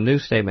 Here's a new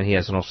statement he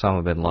has on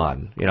Osama bin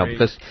Laden.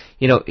 Because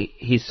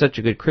he's such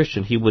a good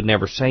Christian, he would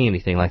never say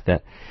anything like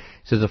that.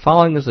 It says the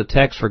following is the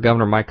text for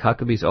Governor Mike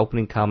Huckabee's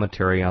opening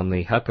commentary on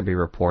the Huckabee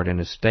report and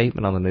his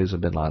statement on the news of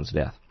bin Laden's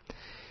death.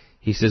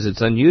 He says it's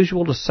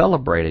unusual to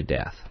celebrate a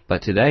death,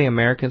 but today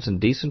Americans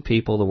and decent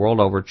people the world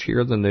over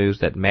cheer the news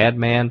that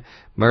madman,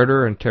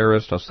 murderer, and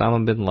terrorist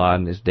Osama bin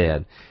Laden is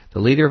dead,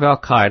 the leader of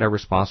Al-Qaida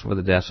responsible for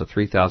the deaths of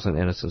 3,000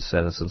 innocent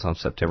citizens on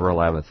September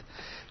 11th,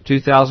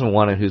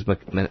 2001, and whose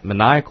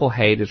maniacal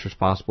hate is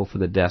responsible for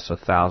the deaths of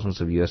thousands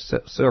of U.S.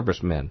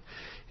 servicemen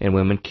and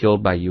women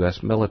killed by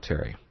U.S.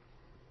 military.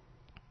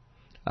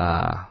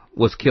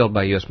 Was killed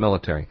by U.S.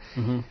 military.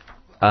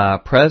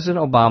 President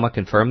Obama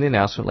confirmed the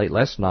announcement late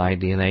last night.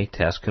 DNA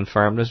tests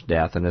confirmed his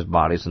death and his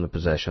body's in the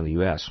possession of the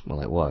U.S.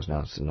 Well, it was. Now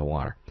it's in the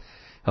water.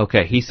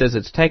 Okay, he says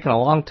it's taken a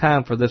long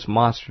time for this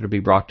monster to be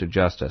brought to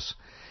justice.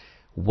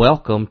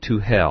 Welcome to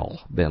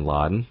hell, bin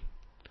Laden.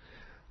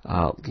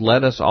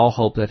 Let us all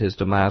hope that his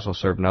demise will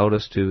serve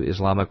notice to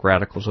Islamic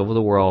radicals over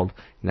the world,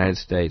 United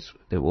States,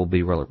 that will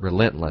be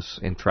relentless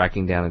in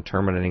tracking down and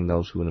terminating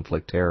those who would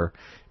inflict terror,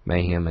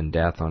 mayhem, and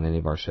death on any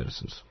of our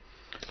citizens.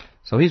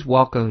 So he's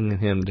welcoming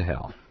him to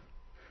hell.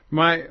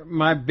 My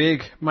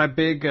big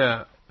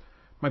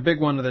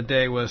one of the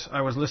day was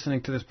I was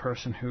listening to this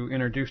person who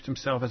introduced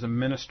himself as a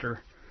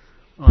minister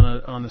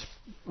on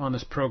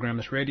this program,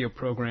 this radio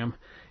program,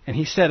 and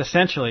he said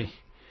essentially,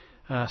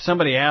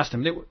 somebody asked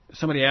him.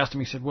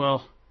 He said,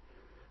 "Well,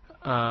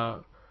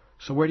 so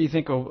where do you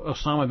think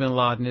Osama bin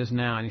Laden is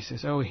now?" And he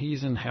says, "Oh,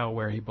 he's in hell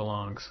where he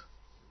belongs."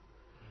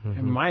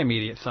 And my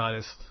immediate thought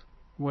is,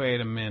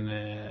 wait a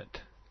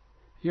minute.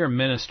 You're a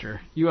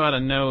minister. You ought to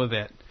know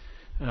that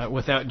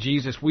without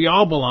Jesus, we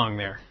all belong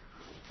there.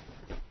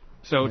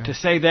 So to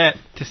say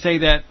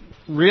that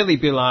really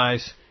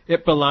belies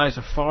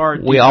a far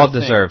deeper We all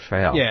thing. deserve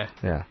hell. Yeah.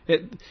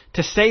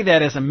 To say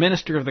that as a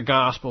minister of the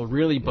gospel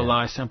really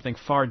belies something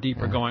far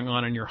deeper going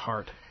on in your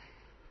heart.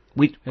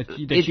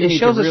 It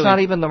shows us not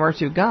even the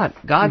mercy of God.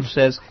 God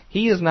says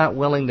He is not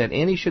willing that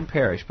any should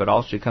perish, but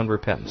all should come to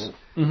repentance.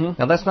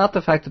 Now, that's not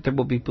the fact that there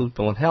will be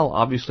people in hell.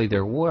 Obviously,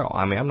 there will.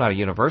 I mean, I'm not a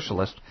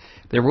universalist.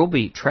 There will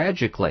be,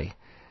 tragically.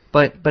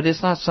 But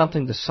it's not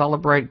something to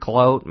celebrate,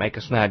 gloat, make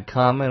a snide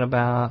comment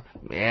about.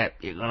 Yeah,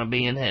 you're going to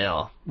be in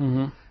hell.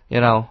 You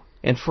know,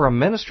 and for a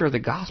minister of the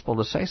gospel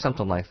to say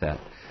something like that,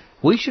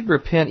 we should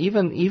repent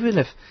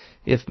even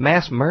if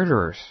mass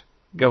murderers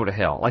go to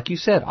hell. Like you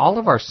said, all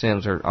of our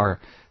sins are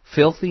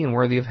filthy and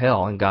worthy of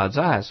hell in God's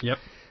eyes. Yep.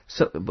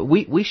 So, but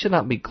we should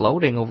not be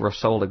gloating over a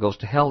soul that goes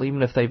to hell,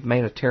 even if they've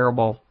made a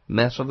terrible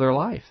mess of their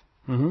life.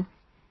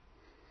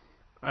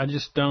 I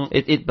just don't.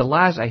 It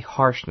belies a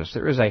harshness.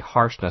 There is a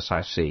harshness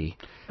I see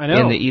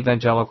in the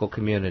evangelical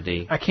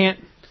community. I can't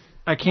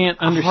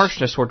understand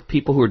harshness toward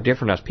people who are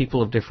different than us,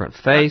 people of different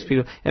faiths.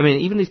 I mean,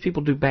 even these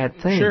people do bad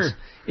things. Sure.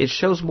 It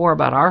shows more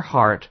about our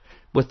heart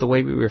with the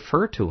way we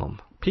refer to them.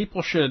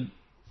 People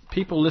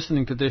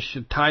listening to this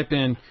should type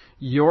in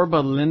Yorba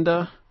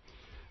Linda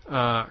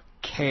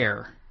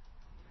Care,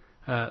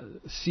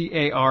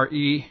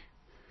 C-A-R-E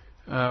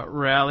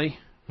rally.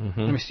 Let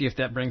me see if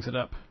that brings it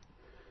up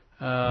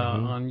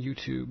on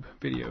YouTube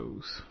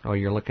videos. Oh,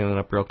 you're looking it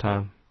up real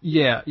time?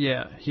 Yeah.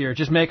 Here,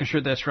 just making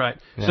sure that's right.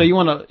 Yeah. So you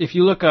want to, if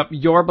you look up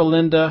Yorba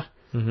Linda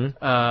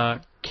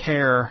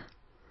Care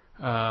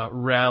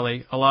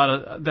rally, a lot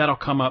of that'll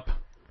come up.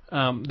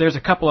 There's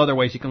a couple other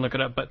ways you can look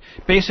it up, but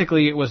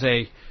basically it was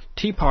a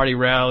Tea Party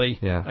rally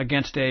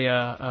against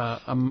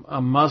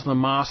a Muslim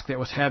mosque that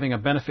was having a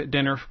benefit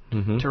dinner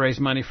to raise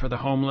money for the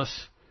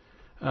homeless.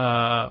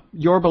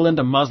 Yorba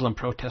Linda Muslim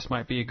protest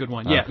might be a good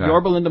one. Yeah,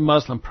 Yorba Linda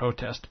Muslim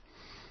protest.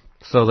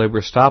 So they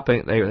were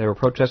stopping. They were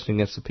protesting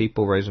against the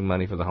people raising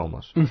money for the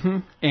homeless.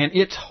 And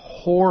it's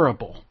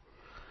horrible.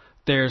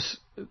 There's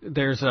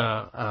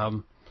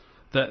the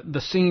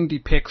scene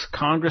depicts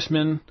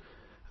Congressman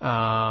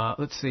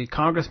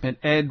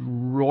Ed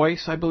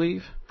Royce, I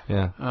believe.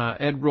 Yeah.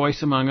 Ed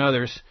Royce, among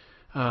others,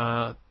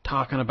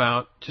 talking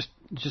about just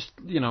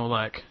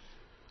like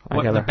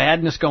the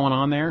badness going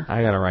on there.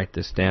 I got to write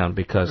this down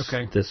because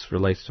this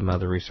relates to some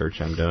other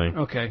research I'm doing.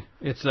 Okay.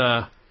 It's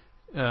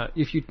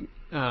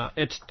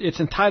it's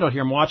entitled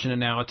here. I'm watching it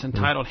now. It's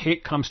entitled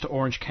 "Hate Comes to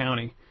Orange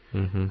County."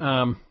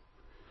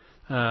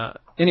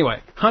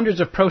 Anyway, hundreds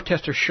of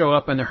protesters show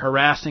up and they're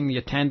harassing the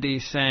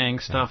attendees, saying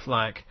stuff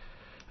like,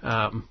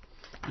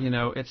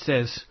 it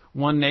says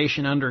 "one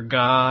nation under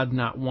God,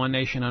 not one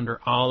nation under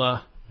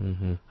Allah,"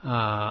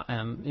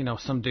 and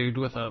some dude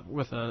with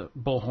a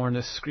bullhorn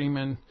is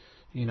screaming,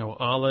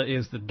 "Allah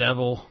is the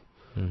devil."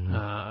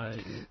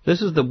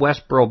 This is the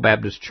Westboro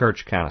Baptist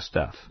Church kind of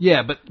stuff.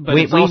 Yeah, but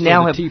it's also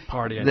now the Tea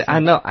Party.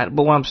 I know,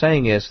 but what I'm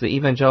saying is the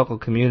evangelical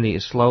community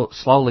is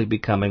slowly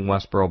becoming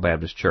Westboro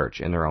Baptist Church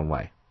in their own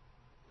way.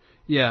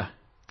 Yeah.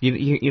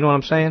 You know what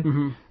I'm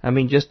saying? I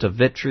mean, just a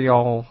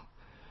vitriol,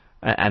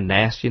 a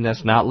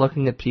nastiness, not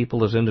looking at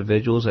people as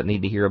individuals that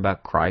need to hear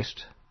about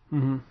Christ.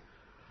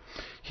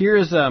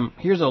 Here's a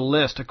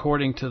list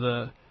according to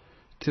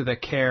the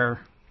CARE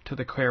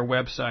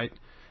website.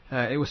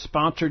 It was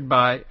sponsored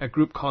by a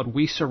group called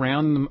We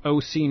Surround Them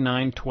OC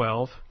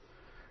 912,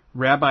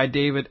 Rabbi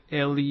David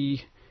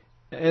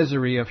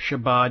Eliezer of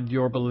Shabbat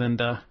Yorba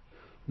Linda,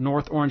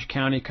 North Orange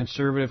County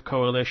Conservative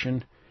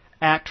Coalition,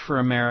 Act for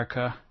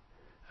America,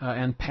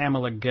 and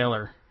Pamela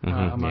Geller,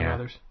 among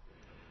others.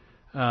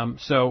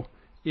 So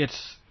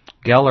it's...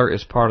 Geller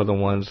is part of the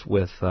ones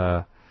with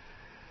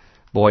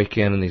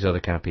Boykin and these other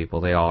kind of people.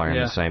 They all are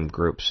in the same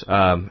groups.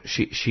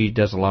 She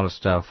does a lot of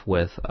stuff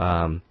with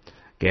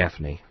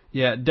Gaffney.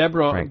 Yeah,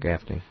 Frank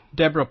Gaffney.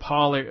 Deborah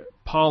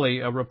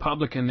Pauley, a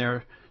Republican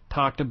there,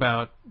 talked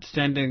about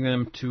sending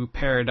them to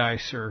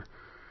paradise or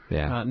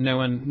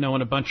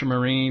knowing a bunch of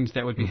Marines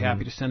that would be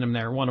happy to send them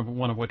there. One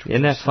of which.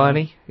 Isn't that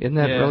funny? Isn't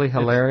that really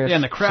hilarious? Yeah,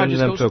 and the crowd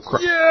just goes,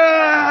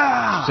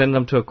 send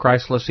them to a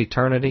Christless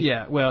eternity.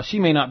 Yeah, well, she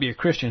may not be a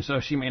Christian, so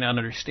she may not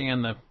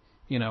understand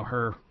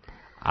her.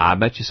 I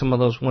bet you some of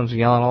those ones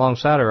yelling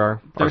alongside her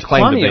are There's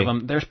claim plenty to be. of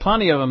them. There's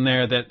plenty of them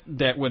there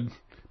that would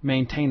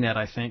maintain that,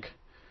 I think.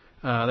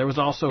 There was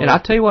also... And I'll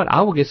tell you what,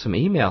 I will get some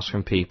emails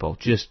from people,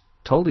 just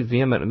totally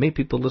vehement. Me,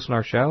 people listen to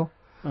our show.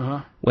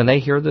 When they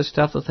hear this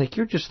stuff, they'll think,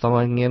 you're just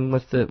throwing in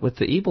with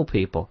the evil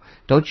people.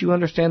 Don't you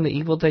understand the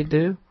evil they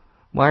do?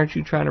 Why aren't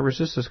you trying to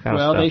resist this kind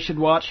of stuff? Well, they should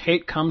watch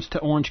Hate Comes to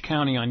Orange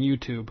County on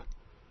YouTube.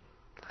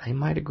 They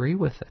might agree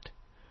with it.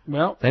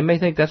 Well... They may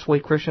think that's the way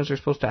Christians are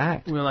supposed to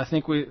act. Well, I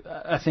think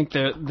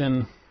that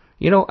then...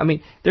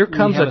 there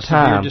comes a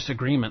time...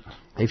 disagreement.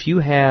 If you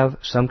have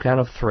some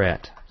kind of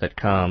threat that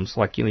comes,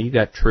 like, you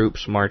got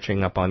troops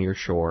marching up on your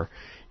shore.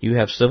 You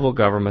have civil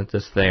government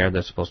that's there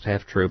that's supposed to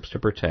have troops to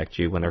protect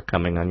you when they're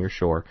coming on your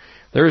shore.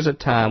 There is a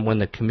time when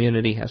the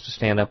community has to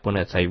stand up when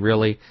it's a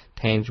really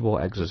tangible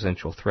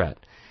existential threat.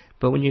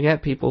 But when you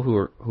got people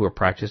who are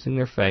practicing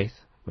their faith,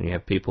 when you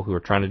have people who are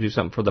trying to do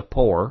something for the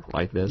poor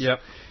like this,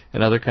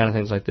 and other kind of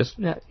things like this.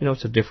 You know,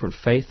 it's a different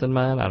faith than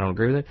mine. I don't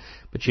agree with it.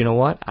 But you know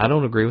what? I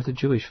don't agree with the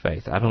Jewish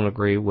faith. I don't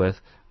agree with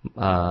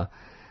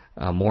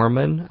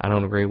Mormon. I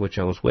don't agree with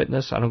Jehovah's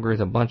Witness. I don't agree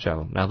with a bunch of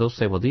them. Now, they'll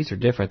say, well, these are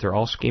different. They're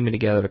all scheming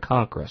together to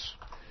conquer us.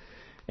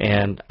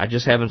 And I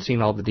just haven't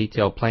seen all the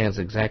detailed plans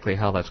exactly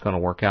how that's going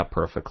to work out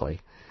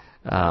perfectly.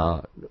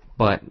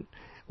 But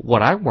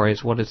what I worry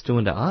is what it's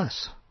doing to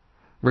us,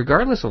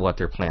 regardless of what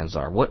their plans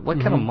are. What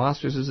kind of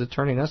monsters is it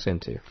turning us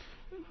into?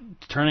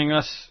 Turning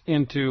us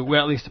into,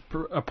 well, at least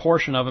a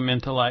portion of them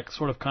into like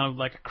sort of kind of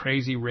like a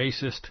crazy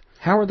racist.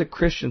 How are the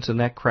Christians in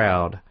that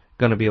crowd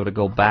going to be able to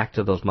go back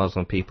to those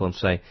Muslim people and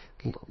say,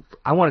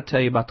 I want to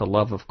tell you about the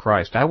love of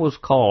Christ. I was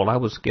called, I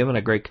was given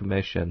a great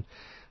commission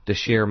to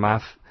share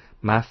my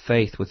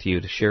faith with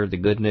you, to share the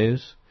good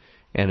news.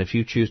 And if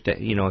you choose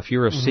to, you know, if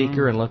you're a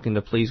seeker and looking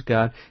to please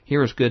God,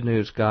 here is good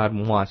news. God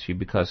wants you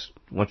because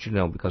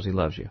He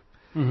loves you.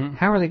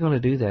 How are they going to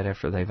do that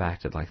after they've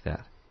acted like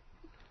that?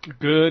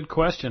 Good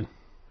question.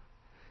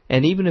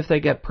 And even if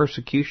they get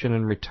persecution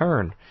in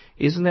return,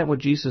 isn't that what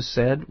Jesus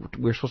said?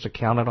 We're supposed to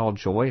count it all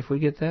joy if we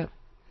get that?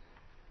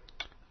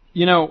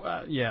 You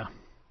know, yeah.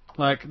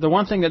 Like, the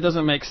one thing that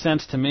doesn't make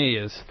sense to me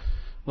is,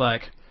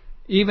 like,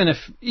 even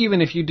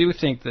if you do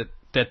think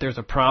that there's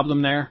a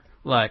problem there,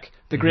 like,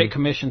 the Great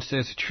Commission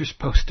says that you're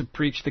supposed to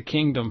preach the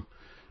kingdom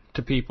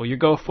to people. You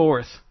go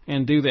forth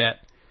and do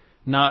that.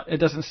 It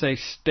doesn't say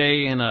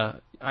stay in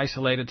a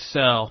isolated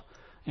cell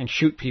and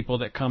shoot people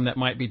that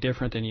might be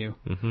different than you.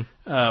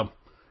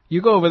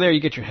 You go over there,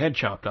 you get your head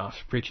chopped off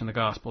preaching the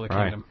gospel of the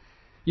kingdom.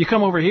 You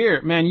come over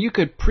here, man, you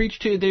could preach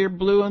to their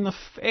blue in the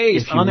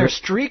face on their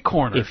street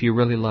corner. If you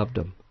really loved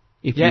them.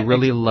 If you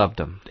really loved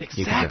them.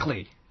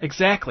 Exactly.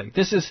 Exactly.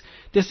 This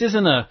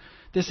isn't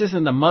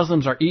the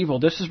Muslims are evil.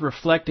 This is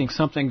reflecting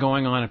something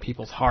going on in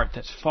people's heart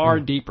that's far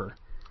deeper.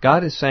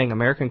 God is saying,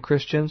 American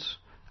Christians,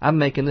 I'm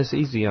making this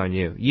easy on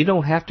you. You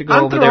don't have to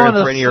go over there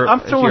and bring your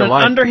life. I'm throwing an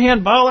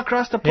underhand ball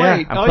across the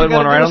plate. I'm putting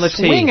one right on the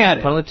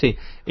tee.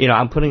 You know,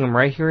 I'm putting them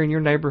right here in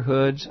your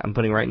neighborhoods. I'm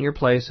putting right in your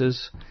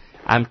places.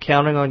 I'm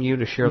counting on you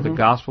to share the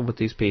gospel with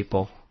these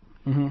people.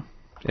 And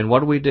what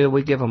do?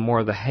 We give them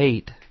more of the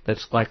hate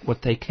that's like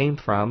what they came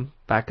from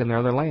back in their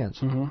other lands.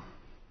 I don't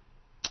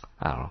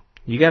know.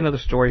 You got another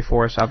story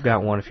for us? I've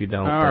got one if you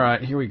don't. All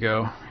right, here we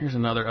go. Here's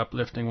another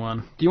uplifting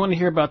one. Do you want to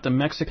hear about the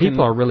Mexican...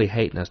 People are really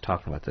hating us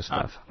talking about this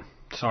stuff.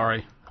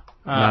 Sorry.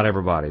 Not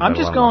everybody. I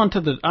just go to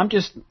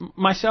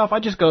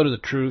the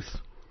truth,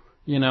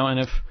 you know, and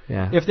if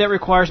that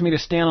requires me to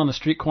stand on the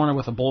street corner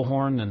with a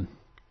bullhorn, then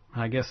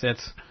I guess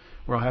that's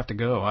where I'll have to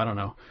go. I don't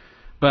know.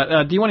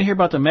 But do you want to hear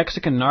about the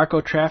Mexican narco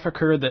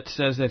trafficker that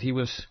says that he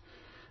was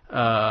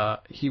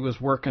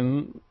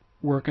working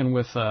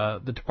with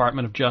the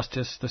Department of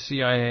Justice, the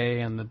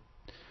CIA, and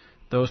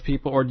those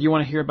people? Or do you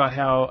want to hear about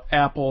how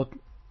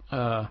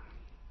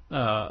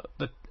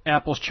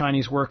Apple's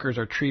Chinese workers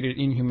are treated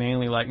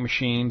inhumanely like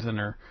machines and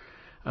are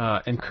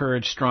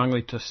encouraged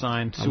strongly to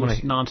sign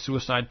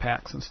non-suicide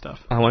pacts and stuff?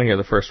 I want to hear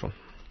the first one.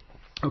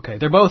 Okay,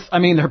 they're both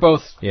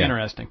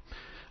interesting.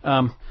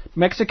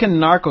 Mexican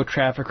narco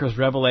traffickers'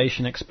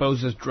 revelation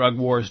exposes drug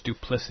war's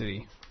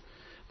duplicity.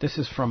 This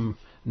is from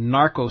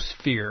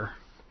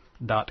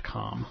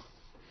narcosphere.com.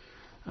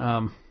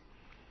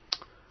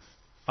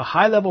 A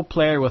high-level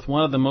player with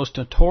one of the most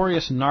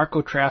notorious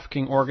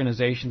narco-trafficking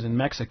organizations in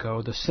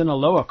Mexico, the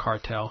Sinaloa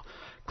cartel,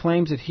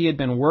 claims that he had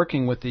been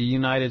working with the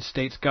United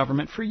States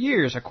government for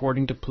years,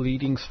 according to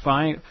pleadings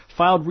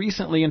filed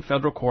recently in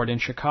federal court in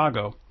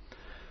Chicago.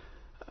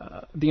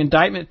 The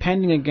indictment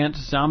pending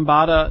against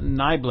Zambada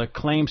Nibla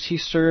claims he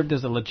served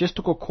as a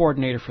logistical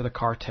coordinator for the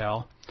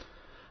cartel,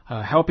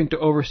 helping to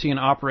oversee an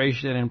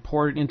operation that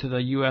imported into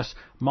the U.S.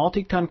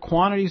 multi-ton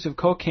quantities of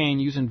cocaine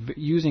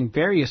using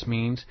various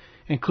means,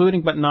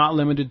 including but not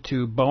limited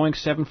to Boeing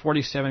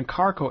 747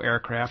 cargo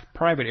aircraft,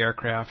 private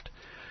aircraft,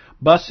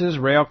 buses,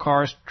 rail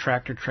cars,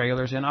 tractor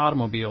trailers, and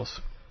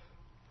automobiles.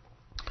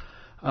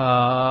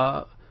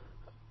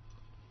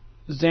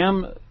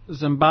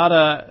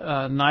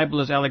 Zambada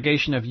Nibla's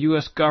allegation of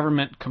U.S.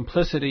 government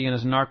complicity in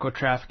his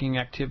narco-trafficking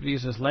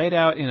activities is laid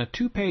out in a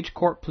 2-page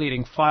court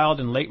pleading filed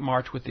in late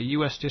March with the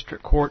U.S.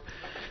 District Court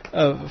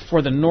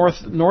for the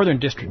Northern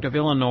District of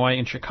Illinois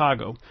in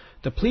Chicago.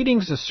 The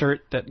pleadings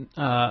assert that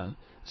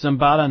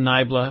Zambada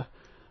Nibla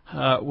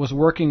was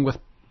working with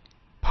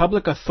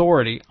public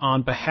authority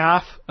on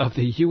behalf of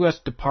the U.S.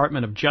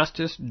 Department of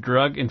Justice,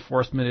 Drug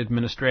Enforcement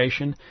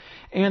Administration,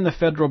 and the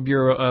Federal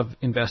Bureau of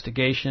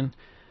Investigation,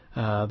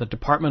 the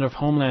Department of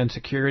Homeland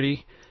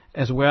Security,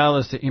 as well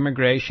as the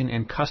Immigration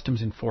and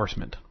Customs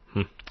Enforcement.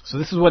 So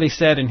this is what he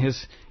said in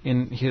his.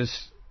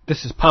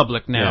 This is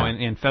public now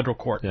in federal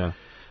court.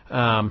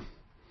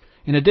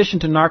 In addition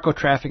to narco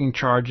trafficking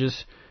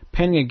charges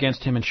pending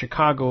against him in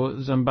Chicago,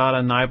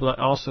 Zambada Nibla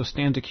also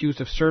stands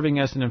accused of serving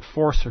as an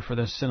enforcer for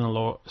the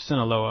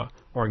Sinaloa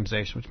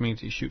organization, which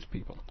means he shoots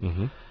people.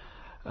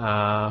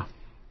 Scrolling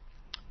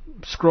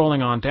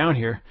on down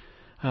here.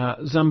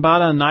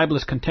 Zambada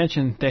Nibla's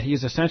contention that he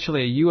is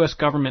essentially a U.S.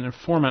 government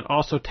informant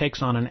also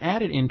takes on an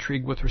added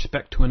intrigue with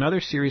respect to another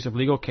series of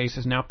legal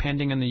cases now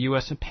pending in the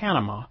U.S. and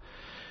Panama.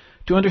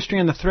 To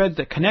understand the threads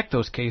that connect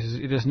those cases,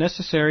 it is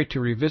necessary to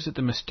revisit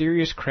the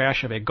mysterious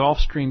crash of a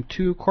Gulfstream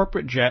II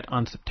corporate jet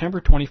on September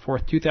 24,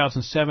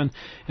 2007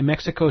 in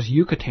Mexico's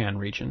Yucatan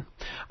region.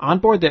 On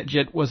board that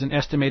jet was an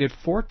estimated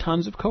 4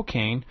 tons of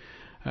cocaine,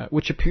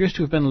 which appears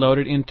to have been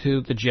loaded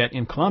into the jet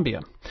in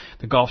Colombia.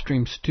 The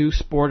Gulfstream II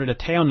sported a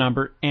tail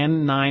number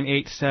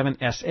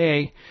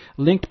N987SA,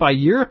 linked by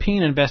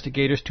European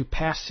investigators to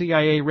past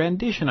CIA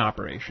rendition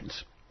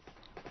operations.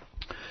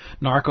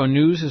 Narco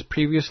News has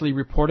previously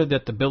reported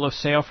that the bill of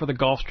sale for the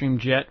Gulfstream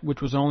jet,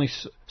 which was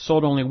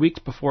sold only weeks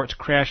before its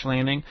crash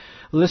landing,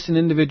 lists an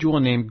individual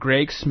named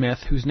Grigg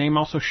Smith, whose name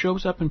also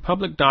shows up in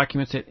public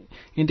documents that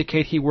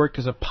indicate he worked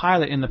as a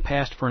pilot in the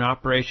past for an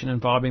operation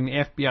involving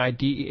the FBI,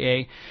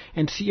 DEA,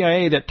 and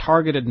CIA that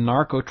targeted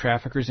narco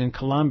traffickers in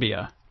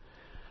Colombia.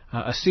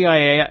 A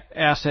CIA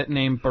asset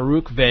named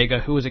Baruch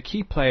Vega, who was a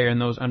key player in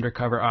those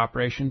undercover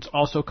operations,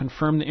 also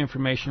confirmed the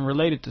information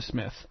related to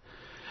Smith.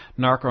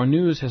 Narco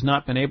News has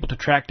not been able to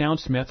track down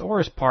Smith or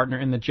his partner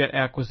in the jet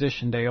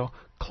acquisition deal,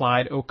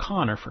 Clyde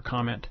O'Connor, for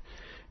comment.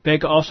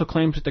 Vega also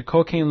claims that the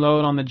cocaine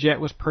load on the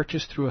jet was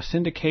purchased through a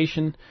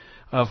syndication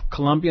of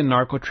Colombian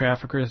narco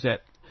traffickers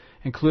that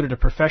included a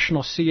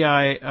professional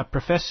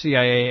professed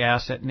CIA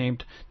asset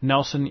named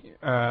Nelson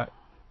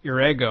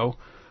Urego,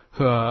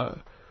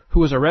 who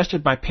was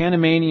arrested by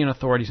Panamanian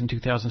authorities in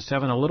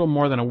 2007, a little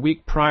more than a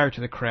week prior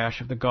to the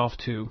crash of the Gulf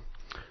II.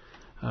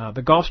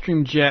 The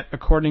Gulfstream jet,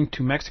 according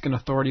to Mexican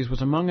authorities,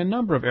 was among a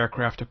number of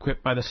aircraft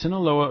equipped by the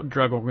Sinaloa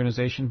drug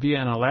organization via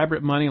an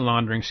elaborate money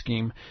laundering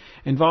scheme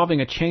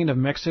involving a chain of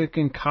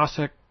Mexican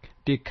Casa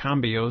de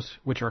Cambios,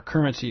 which are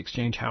currency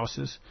exchange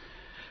houses,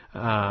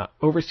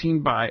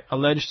 overseen by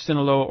alleged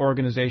Sinaloa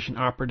organization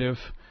operative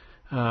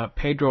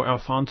Pedro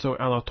Alfonso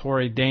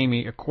Alatorre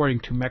Dami, according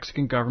to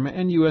Mexican government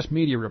and U.S.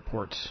 media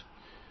reports.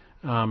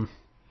 And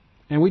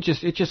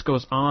it just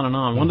goes on and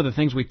on. One of the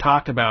things we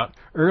talked about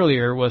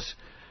earlier was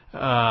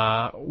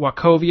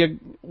Wachovia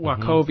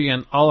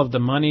and all of the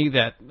money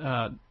that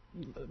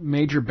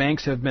major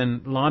banks have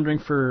been laundering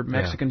for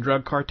Mexican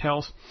drug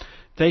cartels.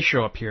 They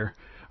show up here.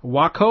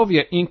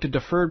 Wachovia inked a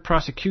deferred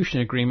prosecution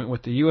agreement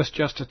with the U.S.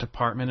 Justice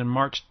Department in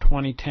March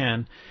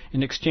 2010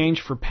 in exchange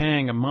for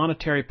paying a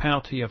monetary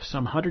penalty of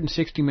some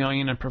 $160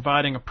 million and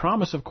providing a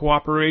promise of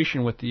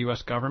cooperation with the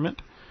U.S.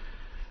 government.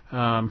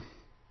 And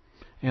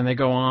they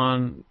go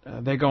on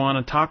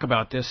and talk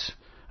about this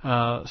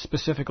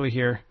specifically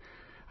here.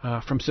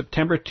 From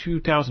September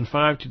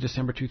 2005 to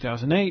December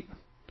 2008,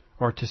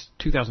 or to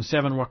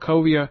 2007,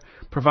 Wachovia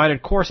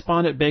provided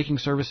correspondent banking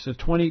services to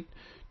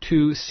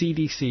 22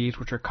 CDCs,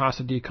 which are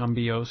Casa de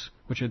Cambios,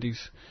 which are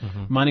these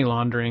money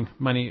laundering,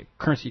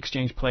 currency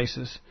exchange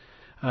places,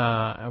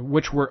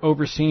 which were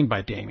overseen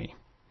by Dami.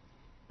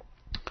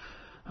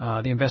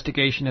 The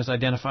investigation has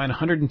identified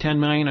 $110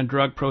 million in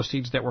drug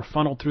proceeds that were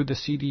funneled through the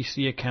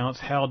CDC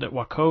accounts held at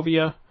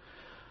Wachovia.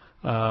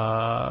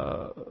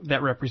 That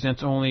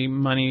represents only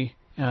money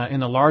in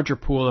the larger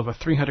pool of a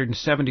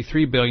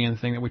 $373 billion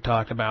thing that we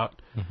talked about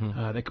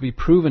that could be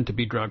proven to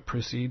be drug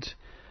proceeds.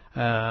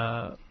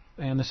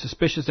 And the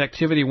suspicious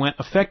activity went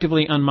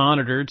effectively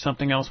unmonitored,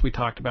 something else we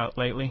talked about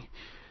lately.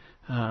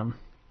 And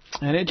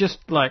it just,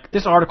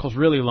 this article's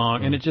really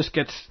long, and it just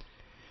gets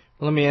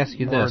let me ask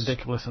you more this.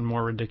 ridiculous and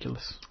more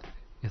ridiculous.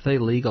 If they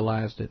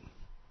legalized it,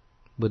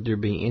 would there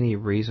be any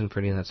reason for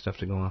any of that stuff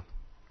to go on?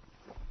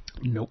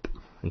 Nope.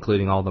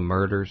 Including all the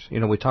murders.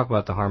 We talk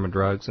about the harm of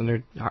drugs,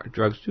 and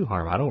drugs do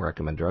harm. I don't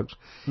recommend drugs.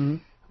 Mm-hmm.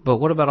 But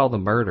what about all the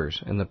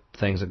murders and the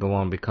things that go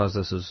on because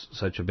this is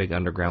such a big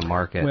underground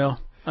market? Well,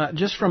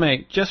 just from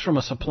a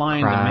supply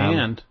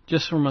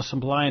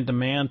and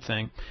demand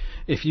thing,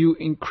 if you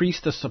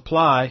increase the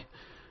supply,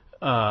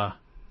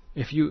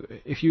 if you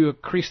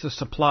increase the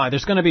supply,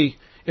 there's going to be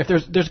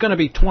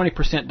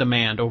 20%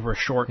 demand over a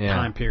short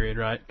time period,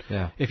 right?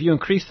 Yeah. If you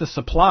increase the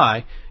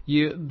supply,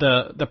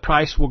 the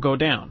price will go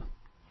down.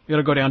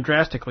 It'll go down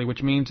drastically,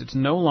 which means it's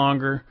no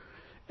longer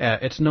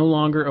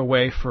a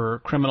way for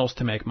criminals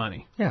to make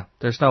money. Yeah,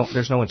 there's no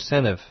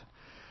incentive.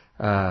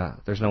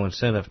 There's no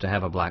incentive to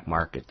have a black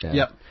market.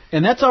 Yep,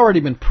 and that's already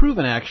been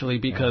proven actually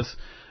because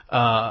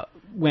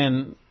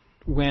when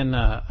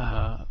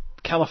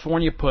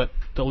California put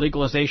the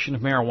legalization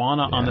of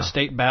marijuana on the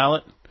state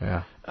ballot,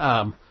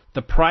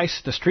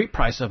 the street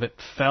price of it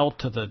fell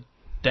to the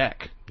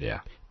deck.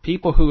 Yeah,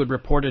 people who had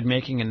reported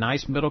making a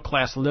nice middle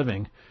class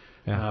living.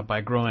 By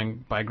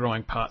growing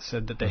pot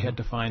said that they had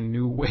to find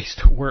new ways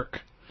to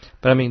work.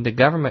 But the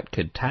government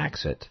could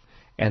tax it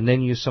and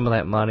then use some of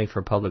that money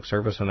for public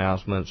service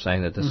announcements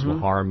saying that this will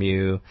harm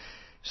you.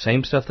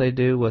 Same stuff they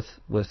do with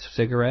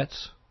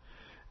cigarettes.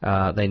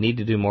 They need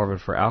to do more of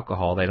it for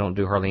alcohol. They don't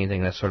do hardly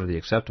anything that's sort of the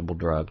acceptable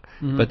drug.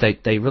 But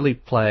they really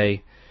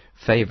play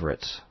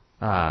favorites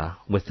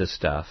with this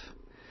stuff.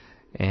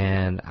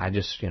 And I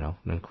just, and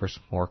of course,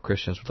 more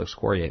Christians will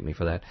excoriate me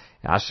for that.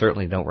 I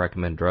certainly don't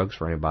recommend drugs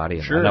for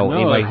anybody. Sure, I know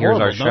anybody hears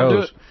our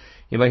shows.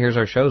 anybody hears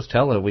our shows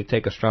tell it, we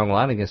take a strong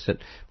line against it.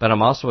 But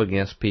I'm also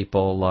against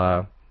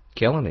people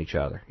killing each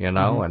other, you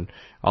know, and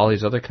all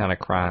these other kind of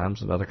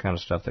crimes and other kind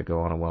of stuff that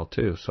go on as well,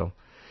 too. So,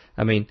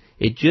 I mean,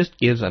 it just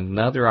gives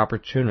another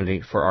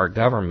opportunity for our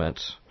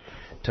governments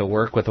to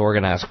work with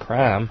organized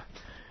crime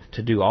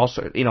to do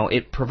also, you know,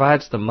 it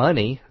provides the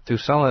money through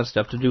selling that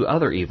stuff to do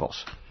other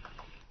evils,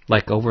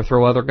 like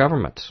overthrow other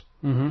governments.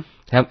 Mm-hmm.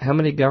 How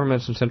many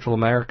governments in Central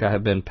America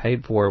have been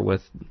paid for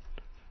with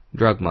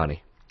drug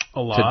money? A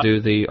lot. To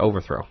do the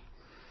overthrow.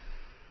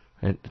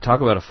 And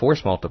talk about a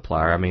force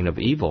multiplier, I mean, of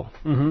evil.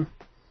 Mm-hmm.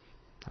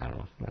 I don't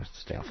know. That's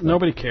stay off that.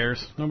 Nobody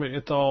cares. Nobody.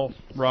 It's all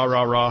rah,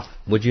 rah, rah.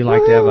 Would you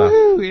like to have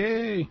a...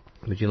 Yay.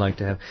 Would you like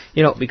to have...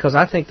 You know, because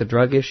I think the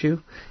drug issue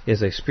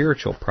is a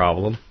spiritual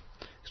problem.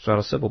 It's not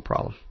a civil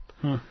problem.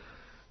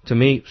 To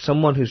me,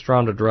 someone who's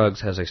drawn to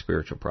drugs has a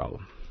spiritual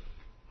problem.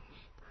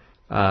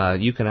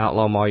 You can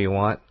outlaw them all you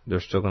want.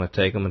 They're still going to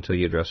take them until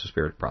you address the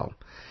spirit problem.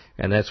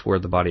 And that's where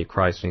the body of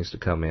Christ needs to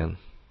come in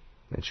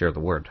and share the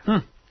word.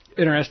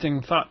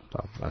 Interesting thought.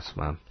 So that's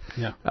mine.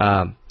 Yeah.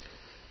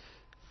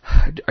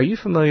 Are you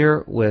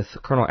familiar with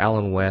Colonel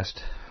Alan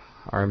West,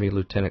 Army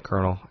Lieutenant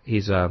Colonel?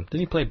 He's Didn't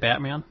he play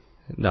Batman?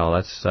 No,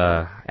 that's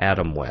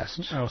Adam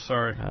West. Oh,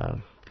 sorry.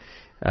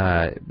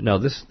 No,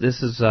 this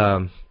is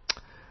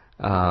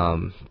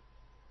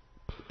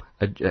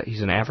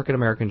he's an African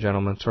American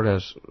gentleman, sort of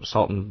has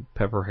salt and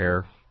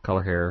pepper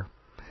color hair.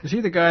 Is he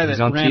the guy that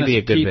he's on ran TV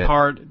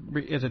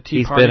as a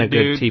Tea Party He's been a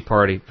good Tea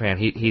Party fan.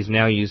 He's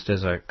now used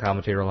as a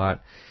commentator a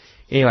lot.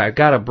 Anyway, I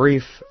got a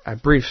brief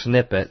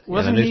snippet in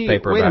a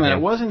newspaper wait about a minute,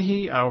 him. Wasn't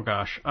he? Oh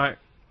gosh,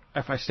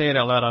 if I say it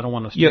out loud, I don't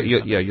want to.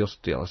 You'll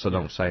steal it, so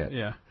don't say it.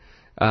 Yeah.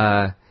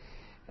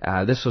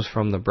 This was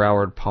from the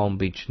Broward Palm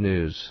Beach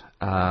News.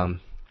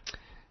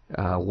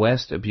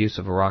 West abuse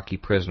of Iraqi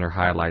prisoner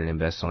highlighted in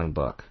best-selling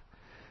book.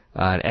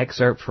 An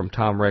excerpt from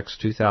Tom Rick's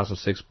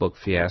 2006 book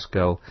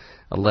Fiasco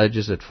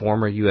alleges that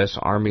former U.S.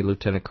 Army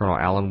Lieutenant Colonel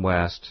Alan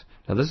West,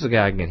 now this is a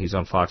guy, again, he's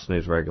on Fox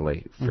News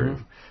regularly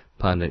for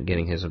pundit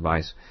getting his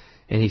advice,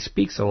 and he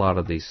speaks a lot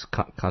of these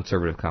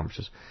conservative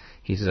conferences.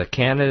 He's a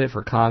candidate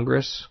for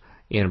Congress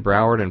in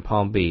Broward and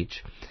Palm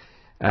Beach,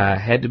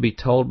 had to be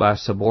told by a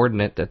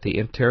subordinate that the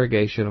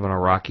interrogation of an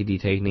Iraqi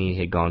detainee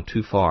had gone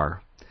too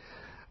far.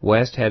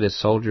 West had his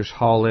soldiers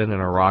haul in an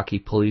Iraqi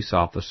police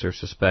officer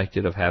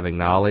suspected of having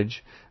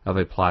knowledge of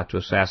a plot to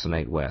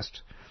assassinate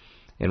West.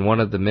 In one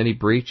of the many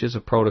breaches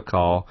of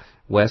protocol,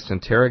 West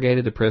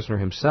interrogated the prisoner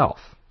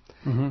himself.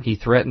 He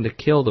threatened to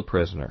kill the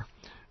prisoner.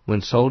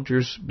 When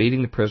soldiers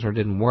beating the prisoner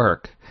didn't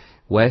work,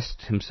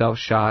 West himself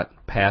shot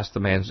past the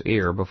man's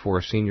ear before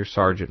a senior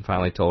sergeant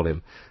finally told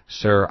him,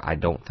 "Sir, I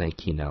don't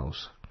think he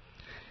knows."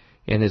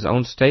 In his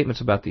own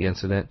statements about the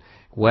incident,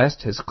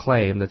 West has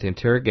claimed that the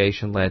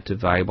interrogation led to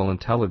valuable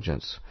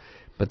intelligence,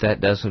 but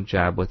that doesn't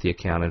jibe with the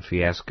account in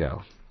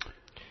Fiasco.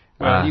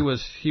 Well, he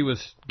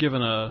was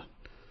given a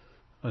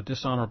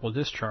dishonorable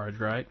discharge,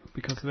 right?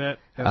 Because of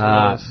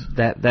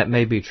that. That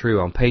may be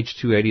true. On page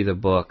 280 of the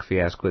book,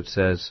 Fiasco, it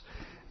says,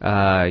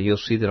 you'll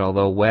see that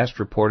although West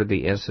reported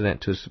the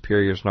incident to his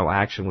superiors, no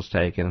action was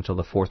taken until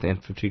the 4th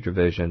Infantry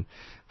Division,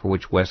 for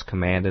which West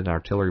commanded an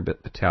artillery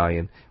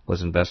battalion,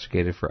 was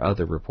investigated for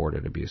other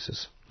reported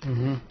abuses.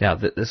 Now,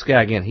 this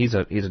guy, again, he's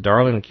a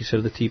darling, like you said,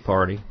 of the Tea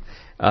Party.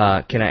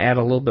 Can I add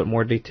a little bit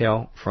more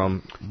detail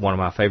from one of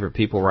my favorite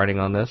people writing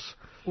on this?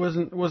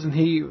 Wasn't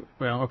he?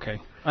 Well, okay.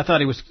 I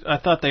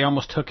thought they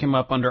almost took him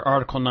up under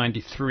Article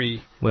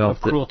 93 of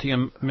cruelty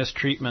and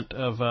mistreatment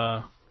of.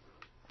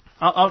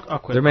 I'll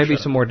quit. There may be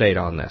some more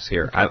data on this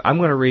here. I'm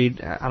going to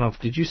read. I don't know.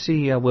 Did you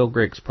see Will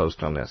Grigg's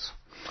post on this?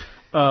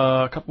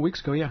 A couple weeks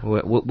ago, yeah.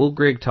 Will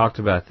Grigg talked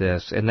about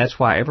this, and that's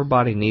why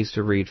everybody needs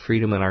to read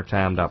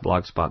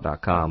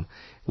freedominourtime.blogspot.com.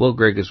 Will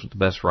Grigg is the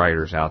best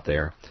writers out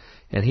there,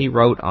 and he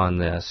wrote on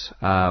this.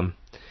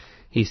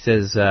 He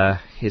says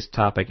his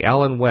topic: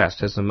 Alan West,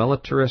 has the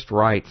militarist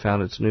right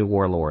found its new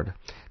warlord?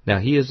 Now,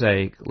 he is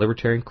a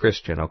libertarian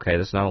Christian. Okay,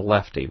 that's not a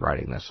lefty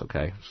writing this.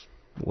 Okay,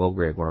 Will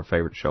Grigg, one of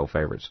our show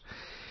favorites.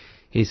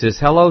 He says,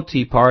 "Hello,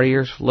 Tea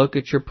Partiers. Look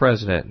at your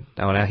president."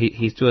 Now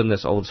he's doing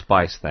this Old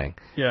Spice thing.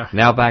 Yeah.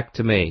 Now back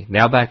to me.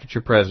 Now back at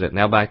your president.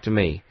 Now back to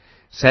me.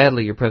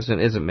 Sadly, your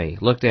president isn't me.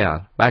 Look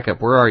down. Back up.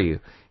 Where are you?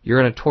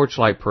 You're in a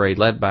torchlight parade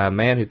led by a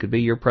man who could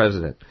be your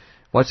president.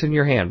 What's in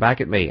your hand?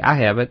 Back at me. I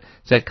have it.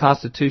 It's that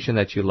Constitution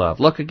that you love.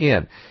 Look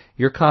again.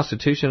 Your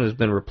Constitution has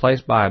been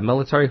replaced by a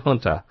military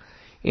junta.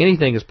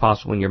 Anything is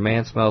possible when your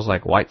man smells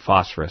like white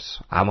phosphorus.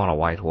 I'm on a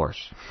white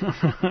horse.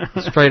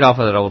 Straight off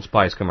of that Old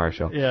Spice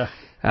commercial. Yeah.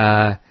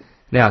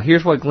 Now,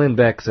 here's what Glenn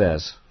Beck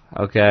says,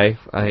 okay,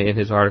 in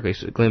his article.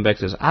 Glenn Beck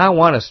says, "I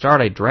want to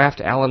start a draft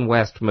Alan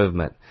West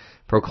movement,"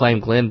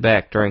 proclaimed Glenn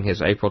Beck during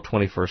his April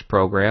 21st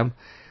program.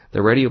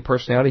 The radio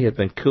personality had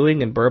been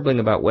cooing and burbling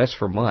about West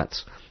for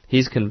months.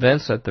 He's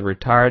convinced that the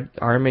retired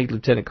Army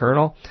Lieutenant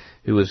Colonel,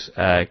 who was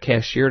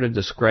cashiered in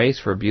disgrace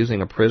for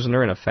abusing a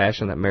prisoner in a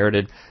fashion that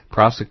merited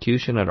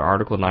prosecution under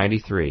Article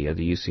 93 of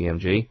the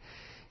UCMG,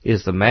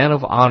 is the man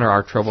of honor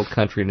our troubled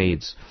country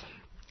needs.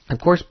 Of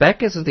course,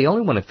 Beck isn't the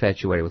only one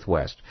infatuated with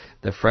West.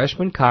 The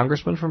freshman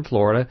congressman from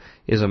Florida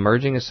is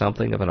emerging as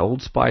something of an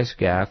Old Spice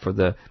guy for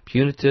the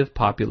punitive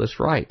populist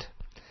right.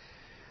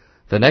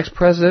 The next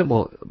president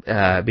will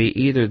be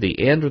either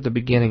the end or the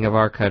beginning of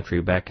our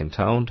country, Beck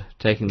intoned,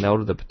 taking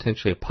note of the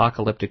potentially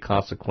apocalyptic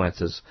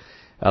consequences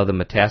of the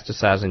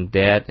metastasizing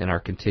debt and our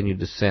continued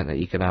descent in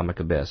the economic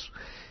abyss.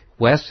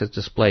 West has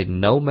displayed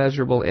no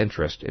measurable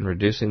interest in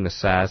reducing the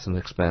size and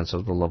expense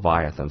of the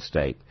Leviathan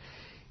state.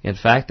 In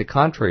fact, the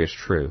contrary is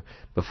true.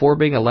 Before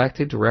being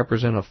elected to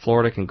represent a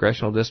Florida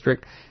congressional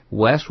district,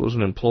 West was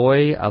an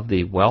employee of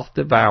the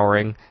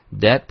wealth-devouring,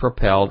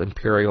 debt-propelled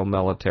imperial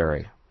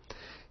military.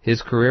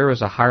 His career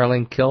as a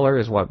hireling killer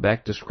is what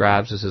Beck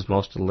describes as his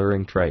most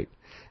alluring trait.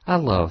 I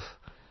love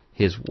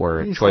his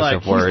choice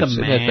of words. He's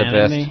the man,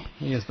 isn't he?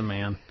 He is the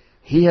man.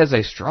 He has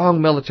a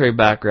strong military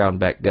background,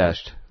 Beck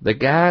gushed. The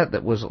guy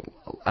that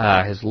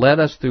has led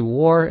us through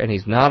war, and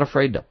he's not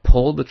afraid to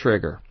pull the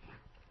trigger.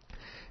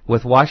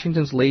 With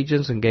Washington's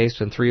legions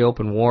engaged in 3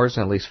 open wars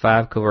and at least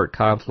 5 covert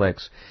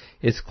conflicts,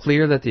 it's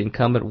clear that the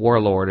incumbent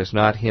warlord is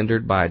not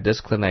hindered by a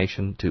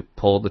disinclination to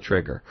pull the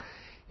trigger.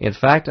 In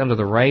fact, under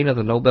the reign of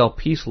the Nobel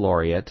Peace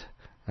Laureate,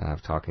 I'm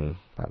talking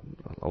about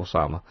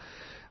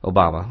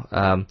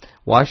Obama,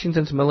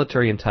 Washington's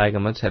military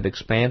entanglements have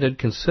expanded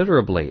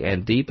considerably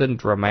and deepened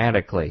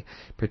dramatically,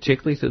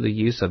 particularly through the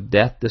use of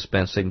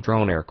death-dispensing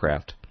drone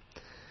aircraft.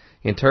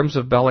 In terms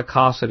of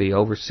bellicosity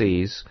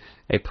overseas,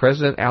 a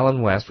President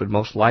Allen West would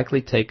most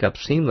likely take up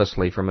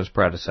seamlessly from his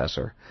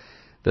predecessor.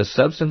 The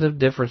substantive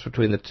difference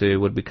between the two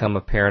would become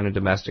apparent in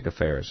domestic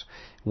affairs.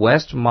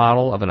 West's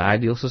model of an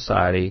ideal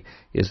society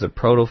is the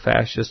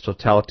proto-fascist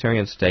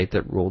totalitarian state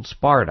that ruled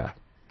Sparta.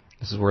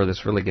 This is where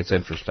this really gets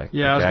interesting.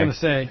 Yeah, okay? I was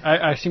going to say,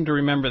 I seem to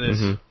remember this.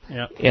 Mm-hmm.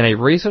 Yeah. In a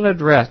recent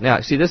address,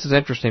 now, see, this is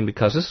interesting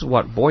because this is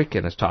what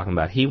Boykin is talking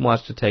about. He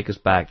wants to take us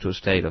back to a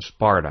state of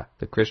Sparta,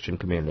 the Christian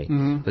community,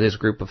 with his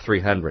group of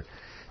 300.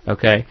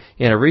 Okay?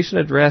 In a recent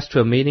address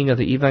to a meeting of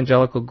the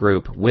evangelical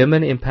group,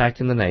 Women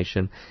Impacting the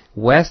Nation,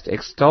 West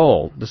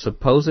extolled the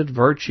supposed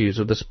virtues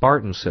of the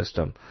Spartan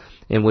system,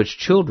 in which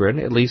children,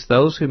 at least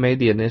those who made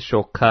the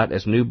initial cut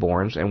as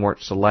newborns and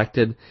weren't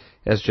selected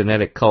as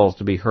genetic culls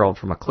to be hurled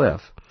from a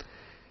cliff,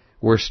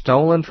 were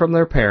stolen from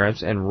their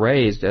parents and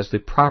raised as the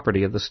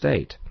property of the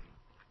state.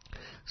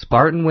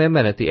 Spartan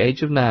women at the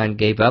age of 9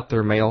 gave up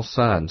their male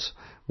sons,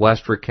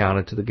 West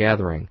recounted to the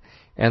gathering,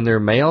 and their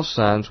male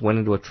sons went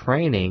into a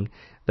training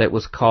that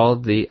was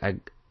called the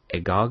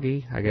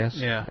Agoge, I guess?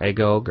 Yeah.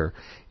 Agoge.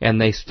 And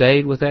they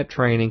stayed with that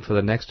training for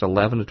the next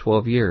 11 to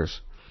 12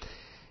 years.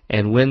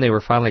 And when they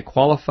were finally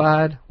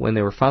qualified, when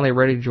they were finally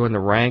ready to join the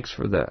ranks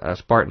for the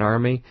Spartan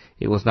army,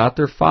 it was not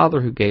their father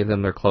who gave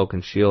them their cloak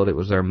and shield, it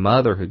was their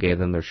mother who gave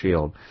them their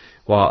shield,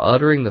 while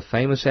uttering the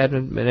famous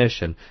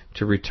admonition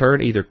to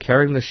return either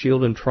carrying the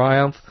shield in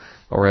triumph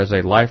or as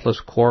a lifeless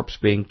corpse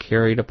being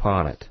carried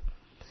upon it.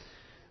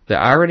 The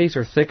ironies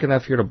are thick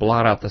enough here to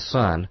blot out the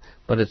sun,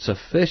 but it's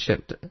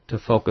sufficient to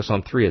focus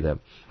on 3 of them.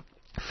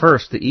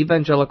 First, the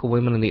evangelical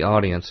women in the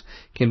audience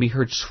can be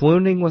heard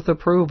swooning with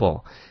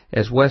approval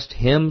as West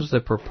hymns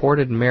the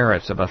purported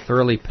merits of a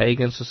thoroughly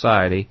pagan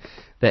society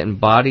that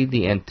embodied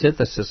the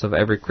antithesis of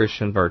every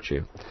Christian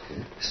virtue.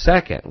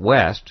 Second,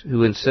 West,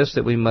 who insists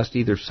that we must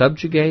either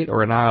subjugate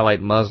or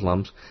annihilate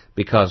Muslims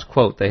because,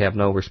 quote, they have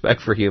no respect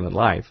for human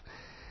life,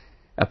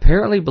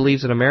 apparently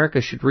believes that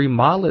America should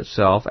remodel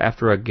itself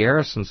after a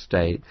garrison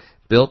state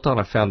built on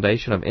a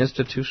foundation of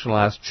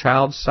institutionalized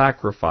child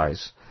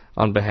sacrifice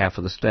on behalf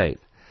of the state.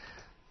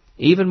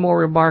 Even more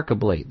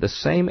remarkably, the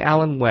same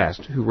Allen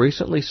West, who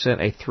recently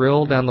sent a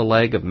thrill down the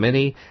leg of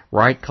many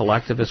right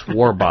collectivist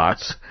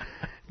warbots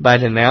by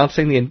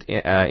denouncing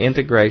the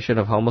integration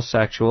of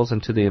homosexuals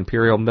into the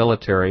imperial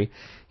military,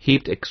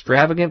 heaped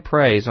extravagant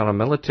praise on a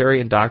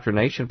military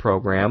indoctrination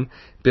program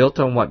built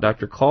on what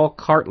Dr. Carl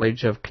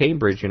Cartledge of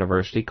Cambridge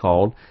University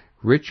called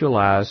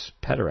ritualized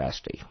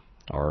pederasty,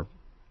 or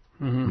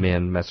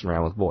men messing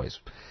around with boys.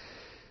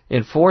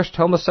 Enforced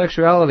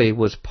homosexuality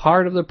was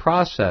part of the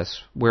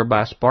process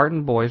whereby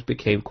Spartan boys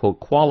became,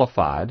 quote,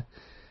 qualified,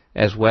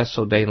 as West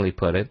so daintily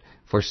put it,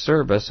 for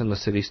service in the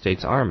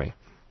city-state's army.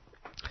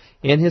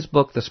 In his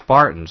book, The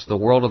Spartans, The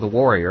World of the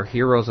Warrior,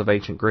 Heroes of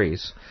Ancient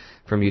Greece,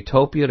 From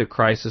Utopia to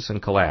Crisis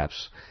and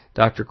Collapse,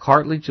 Dr.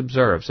 Cartledge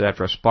observes that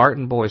after a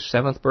Spartan boy's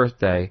 7th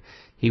birthday,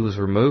 he was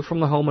removed from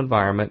the home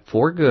environment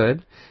for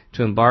good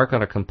to embark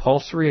on a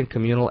compulsory and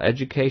communal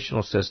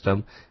educational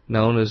system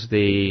known as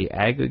the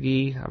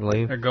Agoge, I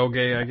believe.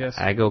 Agoge, I guess.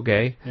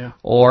 Agoge, yeah.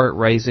 Or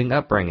raising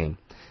upbringing.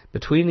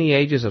 Between the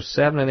ages of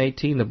 7 and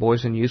 18, the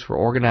boys and youths were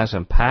organized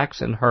in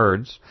packs and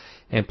herds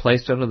and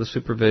placed under the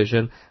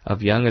supervision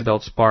of young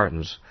adult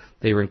Spartans.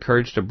 They were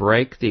encouraged to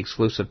break the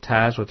exclusive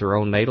ties with their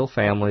own natal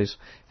families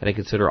and to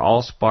consider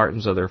all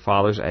Spartans of their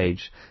father's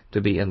age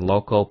to be in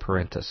loco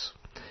parentis.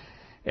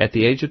 At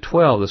the age of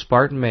 12, the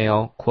Spartan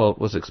male, quote,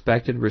 was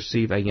expected to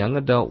receive a young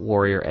adult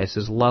warrior as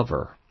his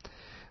lover.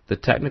 The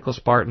technical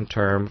Spartan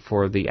term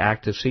for the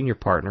active senior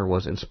partner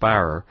was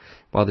inspirer,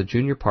 while the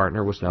junior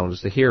partner was known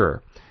as the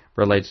hearer,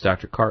 relates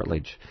Dr.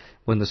 Cartledge.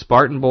 When the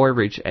Spartan boy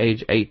reached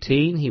age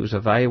 18, he was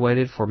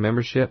evaluated for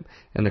membership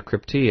in the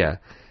Krypteia,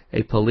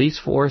 a police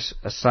force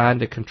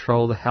assigned to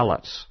control the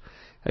Helots,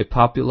 a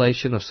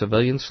population of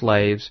civilian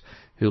slaves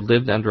who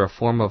lived under a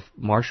form of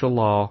martial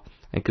law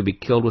and could be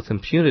killed with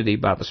impunity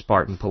by the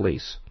Spartan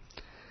police.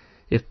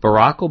 If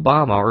Barack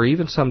Obama, or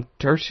even some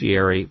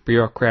tertiary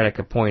bureaucratic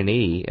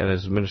appointee in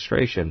his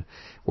administration,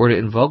 were to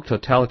invoke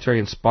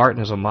totalitarian Spartan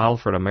as a model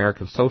for an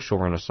American social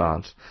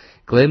renaissance,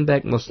 Glenn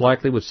Beck most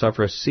likely would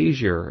suffer a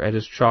seizure at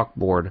his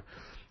chalkboard,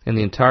 and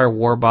the entire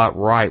war-bought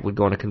right would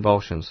go into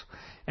convulsions.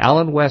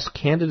 Alan West's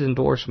candid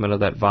endorsement of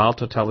that vile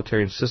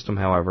totalitarian system,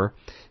 however,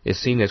 is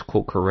seen as,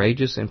 quote,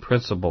 courageous and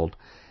principled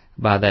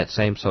by that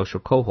same social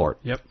cohort.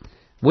 Yep.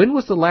 When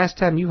was the last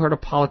time you heard a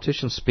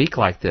politician speak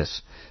like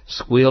this?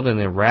 Squealed an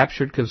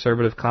enraptured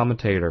conservative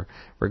commentator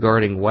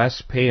regarding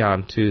West's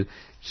paean to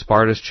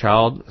Sparta's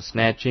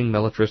child-snatching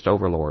militarist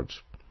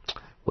overlords.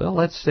 Well,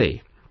 let's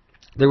see.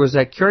 There was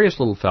that curious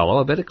little fellow,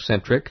 a bit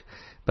eccentric,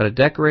 but a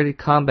decorated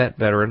combat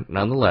veteran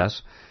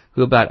nonetheless,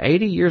 who about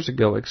 80 years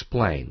ago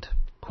explained,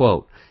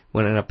 quote,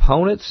 when an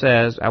opponent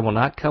says, I will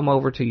not come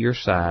over to your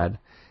side,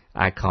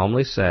 I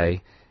calmly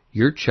say,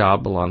 your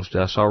child belongs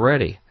to us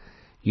already.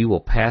 You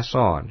will pass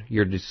on.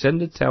 Your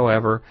descendants,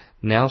 however,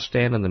 now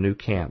stand in the new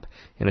camp.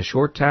 In a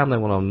short time they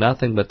will know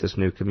nothing but this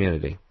new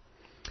community.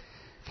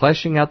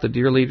 Fleshing out the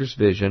dear leader's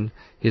vision,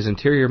 his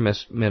Interior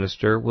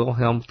Minister,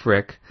 Wilhelm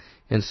Frick,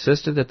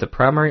 insisted that the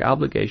primary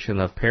obligation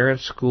of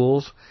parents,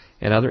 schools,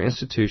 and other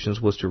institutions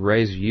was to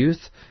raise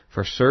youth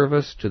for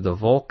service to the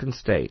Vulcan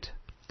state.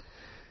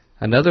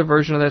 Another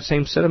version of that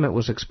same sentiment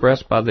was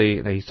expressed by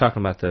he's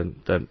talking about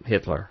the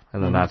Hitler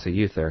and the Nazi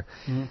youth there.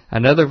 Mm-hmm.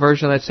 Another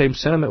version of that same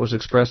sentiment was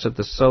expressed at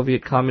the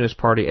Soviet Communist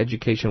Party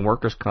Education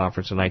Workers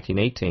Conference in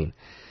 1918.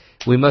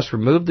 We must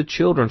remove the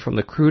children from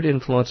the crude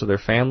influence of their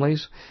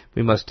families.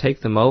 We must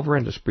take them over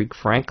and, to speak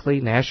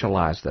frankly,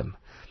 nationalize them.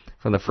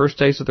 From the first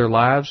days of their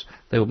lives,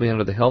 they will be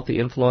under the healthy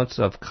influence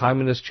of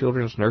communist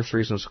children's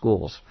nurseries and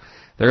schools.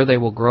 There they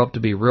will grow up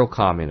to be real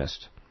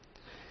communists.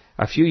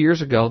 A few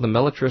years ago, the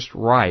militarist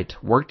right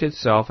worked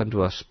itself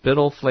into a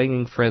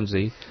spittle-flinging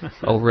frenzy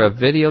over a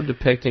video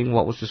depicting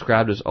what was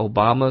described as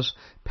Obama's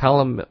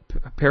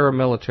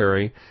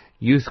paramilitary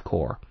youth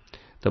corps.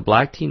 The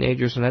black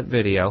teenagers in that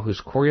video,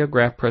 whose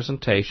choreographed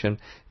presentation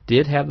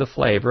did have the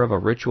flavor of a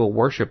ritual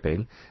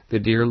worshipping the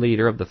dear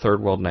leader of a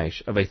third world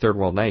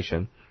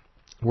nation,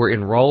 were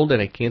enrolled in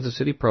a Kansas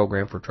City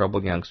program for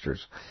troubled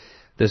youngsters.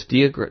 This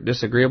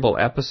disagreeable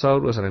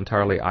episode was an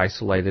entirely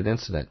isolated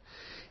incident.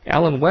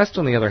 Alan West,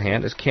 on the other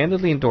hand, has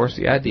candidly endorsed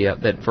the idea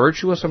that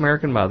virtuous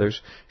American mothers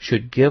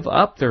should give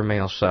up their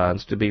male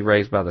sons to be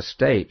raised by the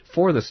state,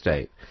 for the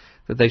state,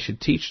 that they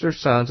should teach their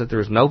sons that there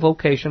is no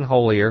vocation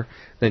holier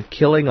than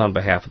killing on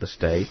behalf of the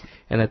state,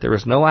 and that there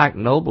is no act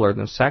nobler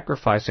than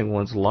sacrificing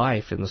one's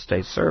life in the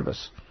state's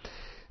service.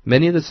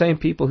 Many of the same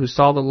people who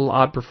saw the little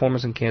odd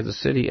performance in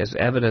Kansas City as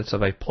evidence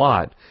of a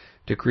plot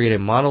to create a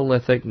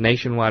monolithic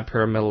nationwide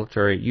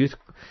paramilitary youth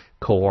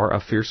corps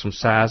of fearsome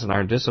size and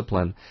iron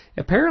discipline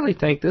apparently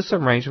think this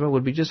arrangement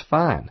would be just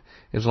fine,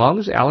 as long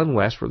as Alan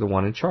West were the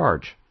one in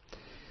charge.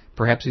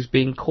 Perhaps he's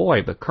being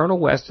coy, but Colonel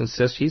West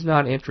insists he's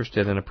not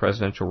interested in a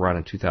presidential run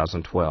in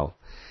 2012.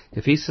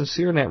 If he's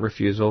sincere in that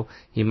refusal,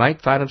 he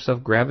might find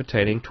himself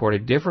gravitating toward a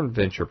different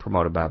venture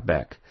promoted by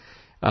Beck.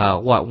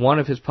 What one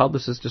of his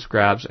publicists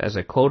describes as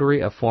a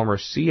coterie of former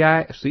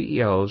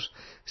CEOs,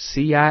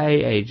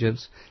 CIA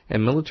agents,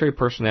 and military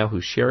personnel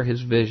who share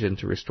his vision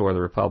to restore the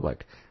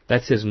Republic.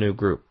 That's his new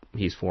group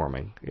he's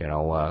forming,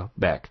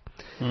 Beck.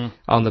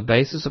 On the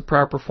basis of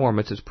prior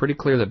performance, it's pretty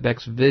clear that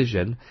Beck's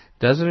vision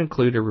doesn't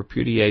include a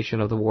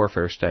repudiation of the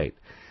warfare state.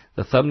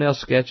 The thumbnail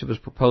sketch of his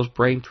proposed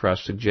brain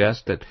trust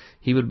suggests that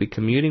he would be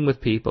communing with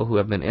people who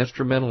have been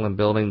instrumental in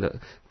building the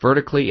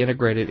vertically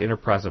integrated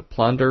enterprise of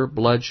plunder,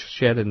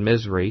 bloodshed, and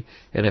misery,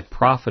 and have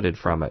profited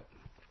from it.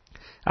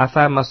 I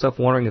find myself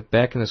wondering if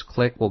Beck and his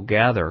clique will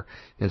gather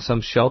in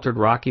some sheltered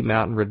Rocky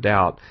Mountain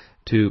redoubt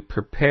to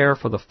prepare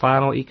for the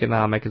final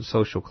economic and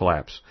social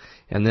collapse,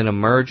 and then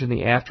emerge in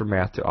the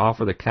aftermath to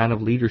offer the kind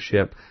of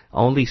leadership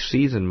only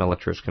seasoned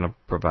militarists can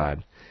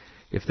provide.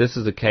 If this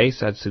is the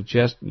case, I'd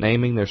suggest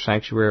naming their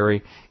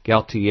sanctuary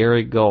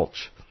Galtieri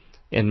Gulch,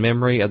 in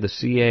memory of the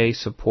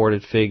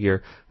CIA-supported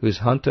figure whose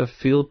junta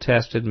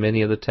field-tested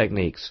many of the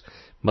techniques,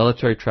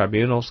 military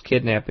tribunals,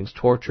 kidnappings,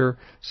 torture,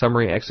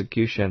 summary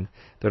execution,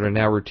 that are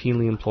now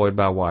routinely employed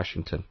by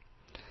Washington.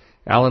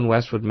 Alan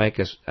West would make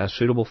a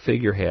suitable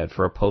figurehead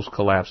for a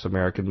post-collapse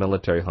American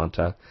military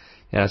junta,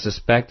 and I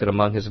suspect that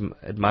among his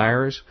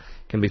admirers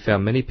can be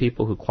found many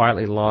people who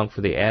quietly long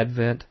for the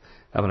advent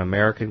of an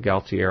American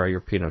Galtieri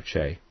or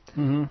Pinochet.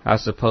 Mm-hmm. I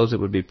suppose it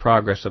would be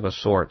progress of a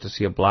sort to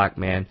see a black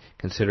man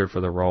considered for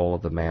the role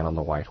of the man on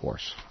the white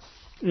horse.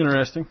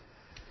 Interesting.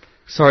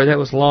 Sorry, that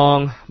was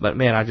long, but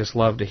man, I just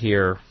love to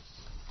hear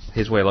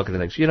his way of looking at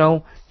things.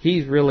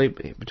 He's really,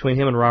 between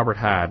him and Robert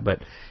Hyde,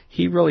 but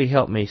he really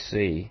helped me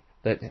see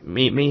that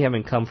me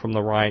having come from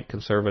the right,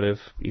 conservative,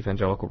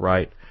 evangelical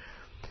right,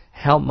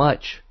 how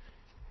much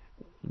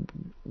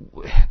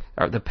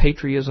the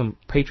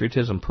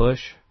patriotism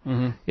push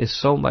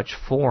is so much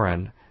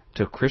foreign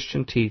to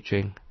Christian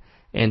teaching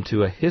and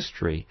to a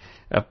history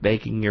of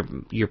making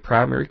your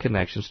primary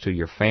connections to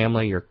your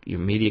family, your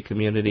immediate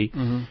community,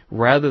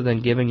 rather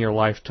than giving your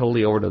life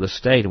totally over to the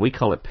state. We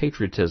call it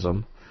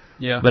patriotism,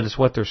 but it's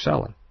what they're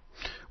selling.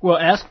 Well,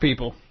 ask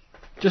people.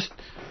 Just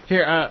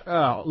here,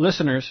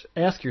 listeners,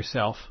 ask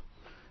yourself,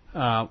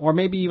 or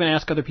maybe even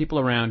ask other people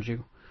around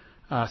you.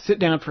 Sit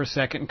down for a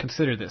second and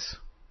consider this.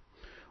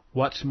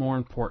 What's more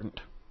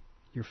important,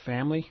 your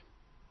family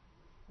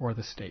or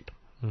the state?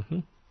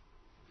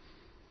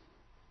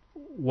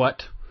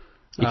 What?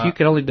 If you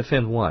could only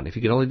defend one, if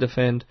you could only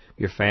defend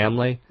your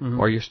family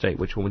or your state,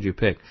 which one would you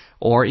pick?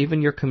 Or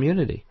even your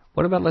community.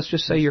 What about, let's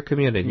just say your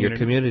community,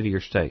 your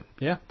state?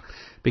 Yeah.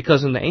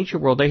 Because in the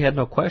ancient world, they had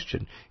no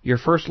question. Your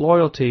first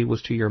loyalty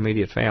was to your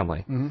immediate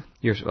family.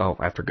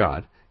 After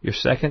God. Your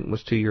second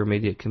was to your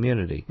immediate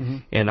community,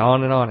 and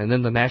on and on. And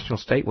then the national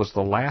state was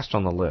the last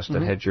on the list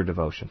that had your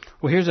devotion.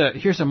 Well,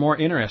 here's a more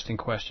interesting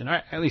question,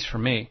 at least for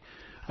me.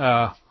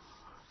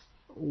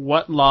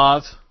 What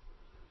laws?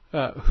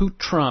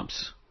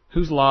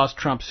 Whose laws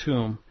trumps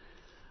whom?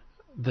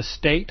 The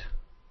state,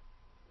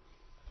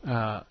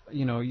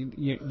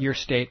 your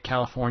state,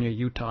 California,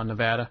 Utah,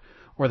 Nevada,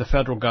 or the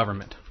federal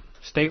government?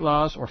 State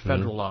laws or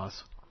federal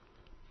laws?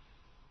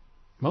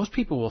 Most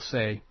people will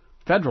say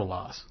federal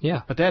laws.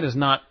 Yeah. But that's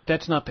not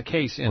the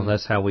case in... Well,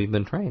 that's how we've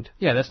been trained.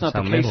 Yeah, that's not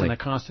the case in the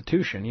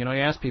Constitution. You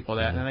ask people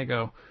that, and they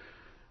go...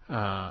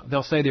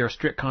 they'll say they're a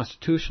strict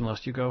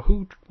constitutionalist. You go,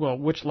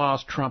 which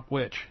laws trump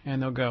which?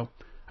 And they'll go,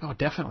 oh,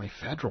 definitely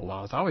federal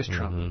laws always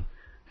trump.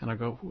 And I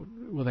go,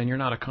 well, then you're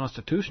not a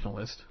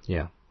constitutionalist.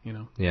 Yeah.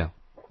 Yeah.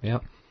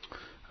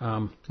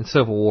 And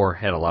Civil War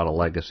had a lot of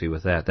legacy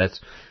with that.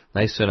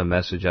 They sent a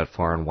message out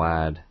far and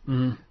wide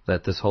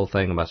that this whole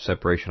thing about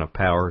separation of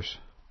powers,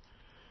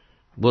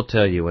 we'll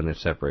tell you when there's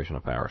separation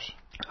of powers.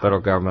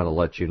 Federal government will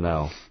let you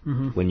know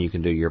when you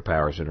can do your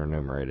powers that are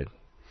enumerated.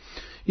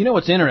 You know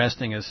what's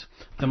interesting is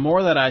the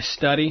more that I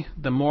study,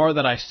 the more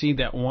that I see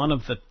that one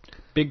of the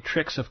big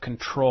tricks of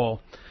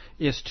control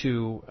is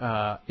to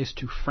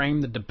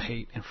frame the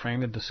debate and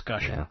frame the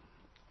discussion.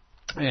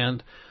 Yeah.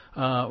 And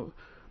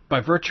by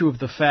virtue of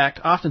the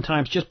fact,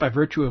 oftentimes just by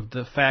virtue of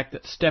the fact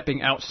that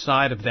stepping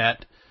outside of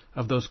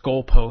those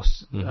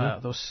goalposts,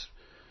 those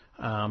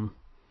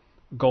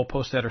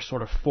goalposts that are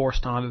sort of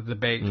forced onto the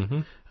debate,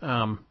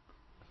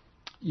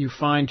 you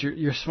find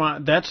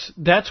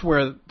that's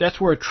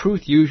where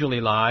truth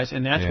usually lies,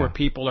 and that's where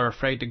people are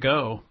afraid to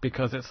go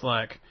because it's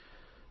like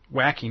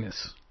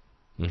wackiness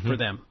for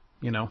them,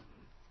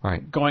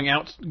 Right. Going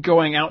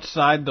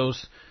outside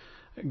those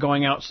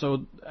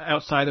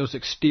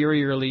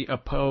exteriorly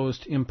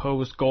imposed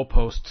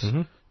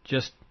goalposts.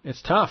 Just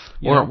it's tough.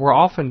 We're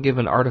often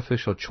given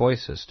artificial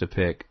choices to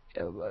pick,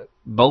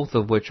 both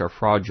of which are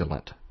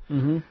fraudulent.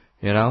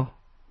 Yeah.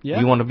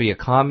 You want to be a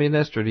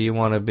communist or do you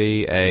want to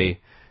be a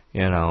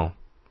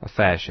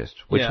fascist?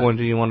 Which one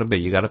do you want to be?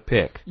 You got to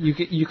pick.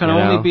 You can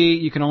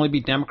only be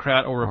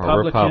Democrat or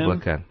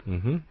Republican.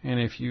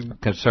 And if you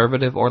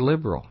conservative or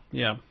liberal.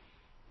 Yeah.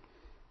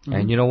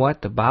 And you know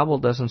what? The Bible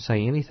doesn't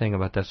say anything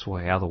about that's the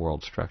way how the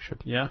world's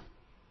structured. Yeah.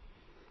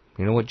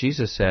 You know what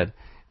Jesus said?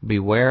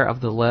 Beware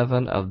of the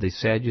leaven of the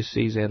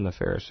Sadducees and the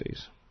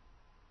Pharisees.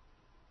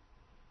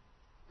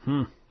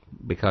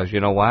 Because you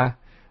know why?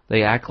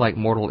 They act like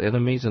mortal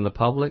enemies in the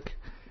public,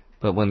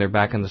 but when they're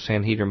back in the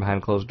Sanhedrin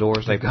behind closed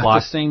doors, they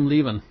plot the same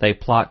leaven. They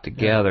plot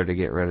together to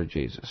get rid of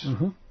Jesus.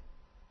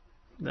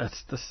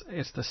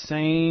 It's the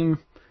same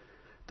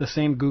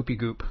goopy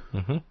goop.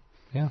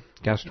 Yeah.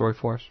 Got a story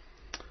for us?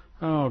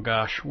 Oh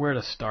gosh, where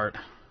to start?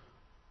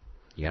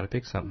 You got to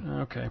pick something.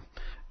 Okay.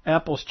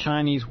 Apple's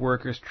Chinese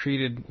workers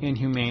treated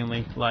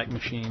inhumanely like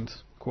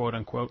machines, quote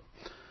unquote.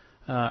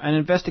 An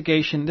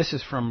investigation, this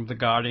is from The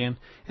Guardian,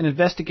 an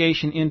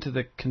investigation into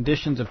the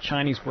conditions of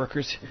Chinese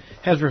workers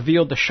has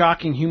revealed the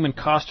shocking human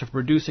cost of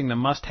producing the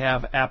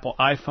must-have Apple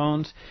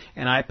iPhones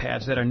and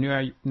iPads that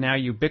are now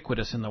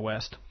ubiquitous in the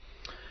West.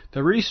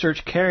 The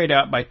research carried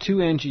out by two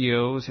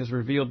NGOs has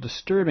revealed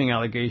disturbing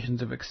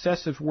allegations of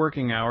excessive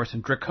working hours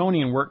and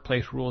draconian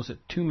workplace rules at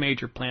two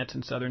major plants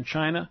in southern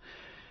China.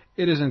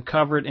 It has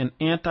uncovered an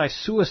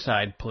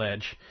anti-suicide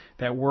pledge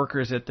that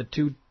workers at the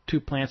two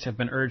plants have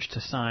been urged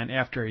to sign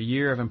after a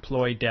year of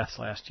employee deaths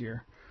last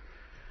year.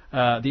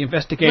 The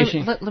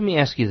investigation... Let me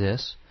ask you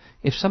this.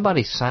 If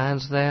somebody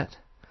signs that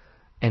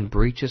and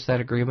breaches that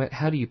agreement,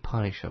 how do you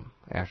punish them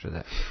after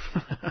that?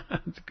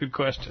 That's a good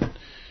question.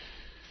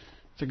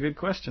 It's a good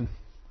question.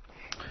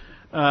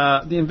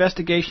 The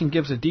investigation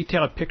gives a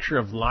detailed picture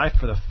of life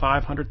for the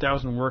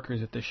 500,000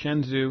 workers at the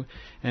Shenzhou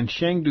and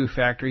Chengdu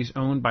factories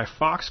owned by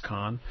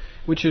Foxconn,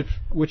 which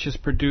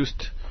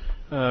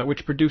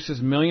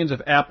produces millions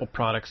of Apple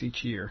products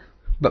each year.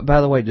 But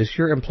by the way, does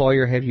your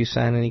employer have you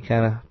sign any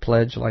kind of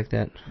pledge like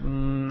that?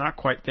 Not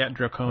quite that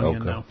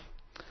draconian, no.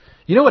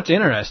 You know what's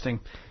interesting?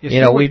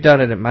 We've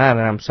done it at mine,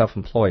 and I'm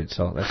self-employed,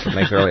 so that's what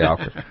makes it really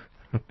awkward.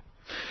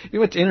 You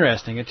know what's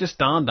interesting? It just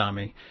dawned on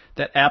me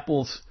that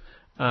Apple's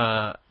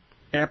like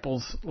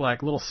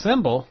little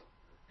symbol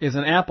is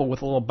an apple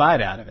with a little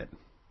bite out of it.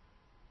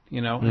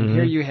 you know. And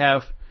here you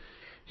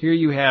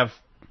have,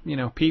 you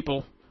know,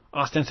 people,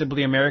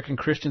 ostensibly American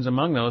Christians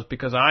among those,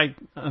 because I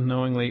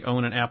unknowingly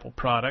own an Apple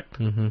product.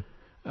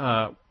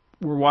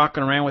 We're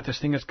walking around with this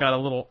thing that's got a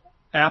little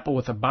apple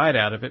with a bite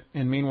out of it,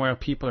 and meanwhile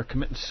people are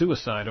committing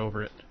suicide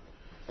over it.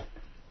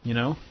 You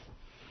know?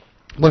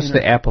 What's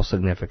the apple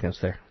significance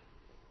there?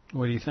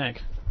 What do you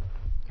think?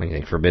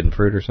 Anything forbidden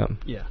fruit or something?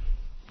 Yeah.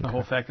 The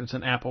whole fact that it's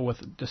an apple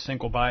with a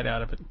single bite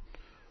out of it,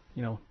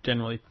 you know,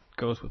 generally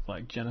goes with,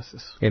 like,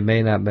 Genesis. It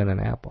may not have been an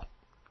apple.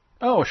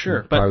 Oh,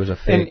 sure. But it was a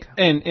fig.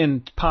 And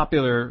in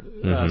popular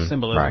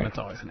symbolism, it's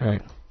always an apple.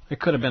 Right. It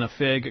could have been a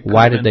fig.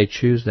 Why did they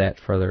choose that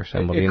for their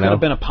symbol? It could have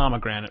been a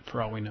pomegranate,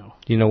 for all we know.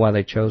 Do you know why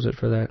they chose it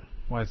for that?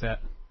 Why is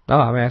that? Oh,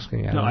 I'm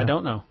asking you. I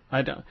don't know.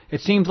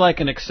 It seems like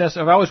an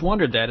excessive... I've always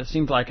wondered that. It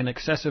seems like an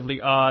excessively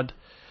odd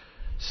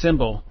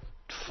symbol,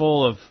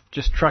 full of...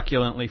 just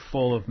truculently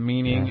full of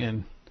meaning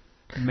and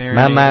marinating.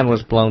 My mind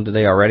was blown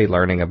today already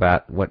learning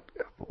about what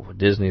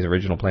Disney's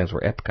original plans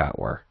for Epcot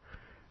were.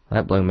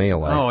 That blew me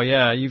away. Oh,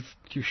 yeah. You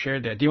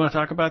shared that. Do you want to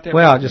talk about that?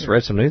 Well, I just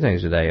read some new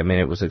things today. I mean,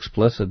 it was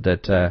explicit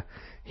that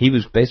he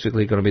was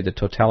basically going to be the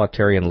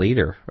totalitarian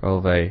leader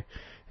of a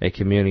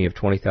community of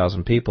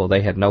 20,000 people.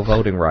 They had no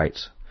voting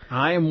rights.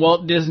 I am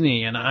Walt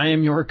Disney, and I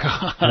am your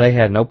God. They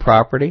had no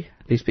property.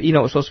 These, you know,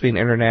 it was supposed to be an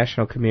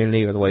international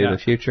community or the way of the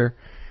future,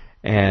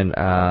 and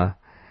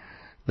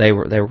they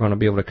were going to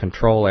be able to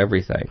control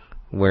everything,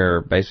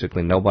 where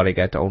basically nobody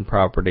got to own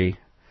property.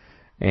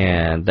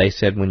 And they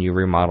said when you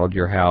remodeled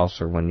your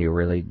house or when you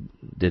really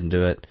didn't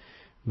do it,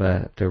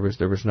 but there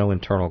was no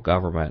internal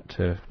government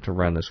to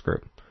run this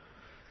group.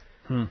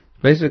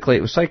 Basically,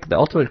 it was like the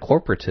ultimate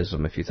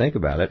corporatism, if you think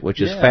about it, which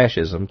is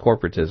fascism,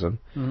 corporatism,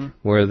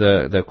 where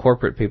the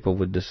corporate people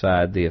would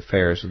decide the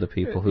affairs of the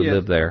people who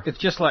live there. It's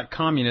just like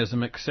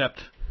communism,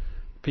 except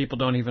people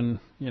don't even,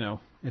 you know,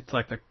 it's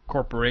like the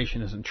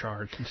corporation is in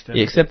charge instead.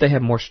 Yeah, except they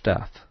have more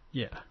stuff.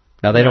 Yeah.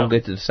 Now, they don't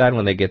get to decide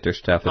when they get their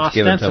stuff. It's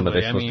given to them, but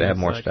they're supposed to have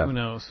more stuff. Who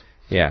knows?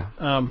 Yeah.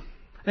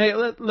 Hey,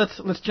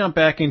 let's jump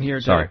back in here.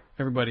 Sorry.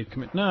 Everybody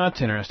commit. No,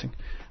 that's interesting.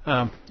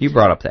 You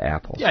brought up the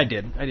apples. Yeah, I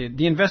did.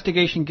 The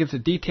investigation gives a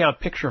detailed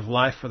picture of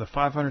life for the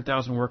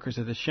 500,000 workers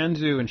at the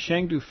Shenzhou and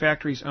Chengdu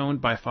factories owned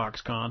by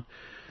Foxconn,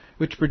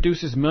 which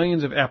produces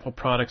millions of Apple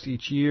products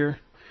each year.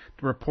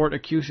 The report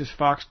accuses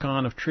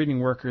Foxconn of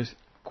treating workers,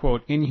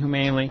 quote,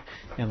 inhumanely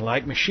and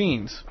like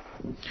machines.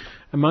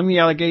 Among the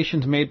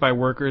allegations made by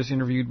workers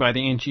interviewed by the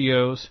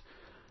NGOs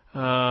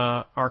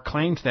are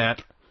claims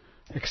that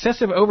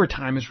excessive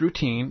overtime is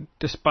routine,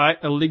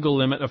 despite a legal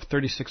limit of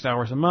 36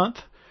 hours a month.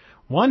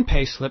 One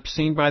payslip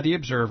seen by the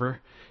Observer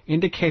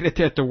indicated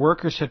that the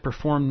workers had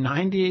performed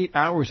 98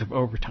 hours of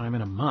overtime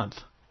in a month.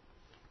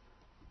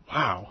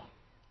 Wow.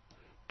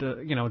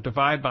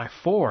 Divide by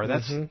 4.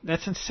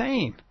 That's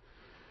insane.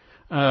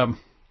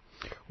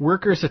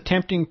 Workers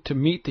attempting to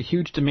meet the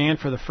huge demand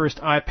for the first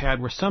iPad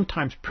were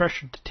sometimes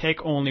pressured to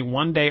take only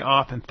 1 day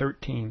off in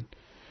 13.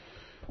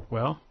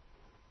 Well,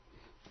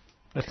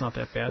 that's not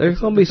that bad. There's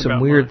going to be some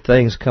weird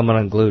things coming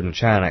unglued in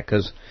China,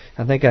 because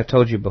I think I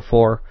told you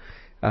before,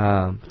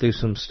 through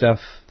some stuff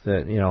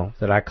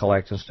that I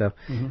collect and stuff,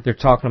 they're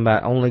talking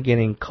about only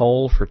getting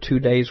coal for 2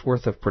 days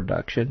worth of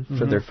production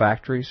for their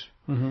factories.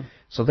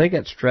 So they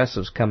got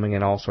stresses coming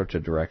in all sorts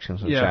of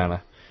directions in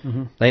China.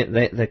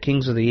 The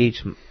kings of the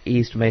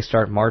East may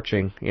start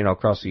marching,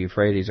 across the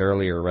Euphrates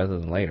earlier rather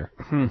than later.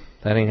 They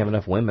didn't have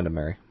enough women to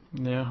marry.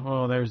 Yeah,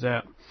 well, there's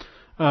that.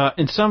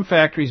 In some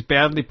factories,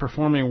 badly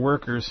performing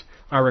workers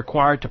are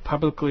required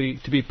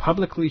to be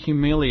publicly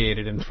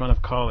humiliated in front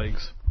of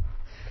colleagues.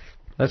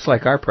 That's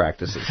like our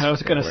practices. I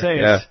was going to say,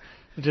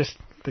 it's just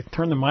they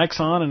turn the mics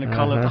on and they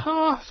call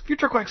it,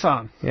 Future Quake's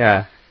on.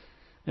 Yeah.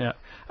 Yeah.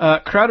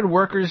 Crowded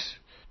workers'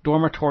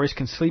 dormitories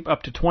can sleep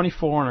up to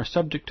 24 and are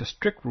subject to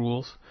strict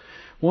rules.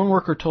 One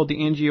worker told the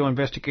NGO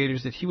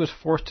investigators that he was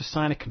forced to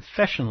sign a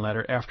confession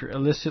letter after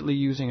illicitly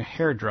using a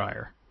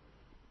hairdryer.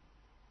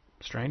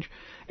 Strange.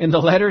 In the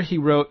letter, he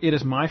wrote, "It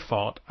is my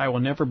fault. I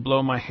will never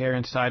blow my hair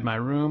inside my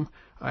room.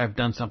 I have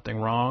done something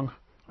wrong.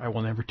 I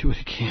will never do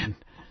it again."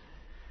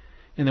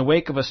 In the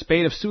wake of a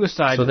spate of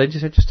suicides... So they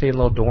just have to stay in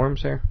little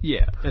dorms there?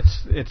 Yeah.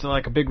 It's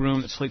like a big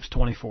room that sleeps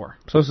 24.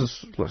 So this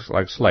is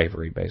like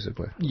slavery,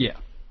 basically. Yeah.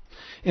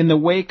 In the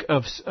wake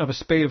of a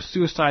spate of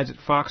suicides at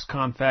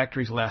Foxconn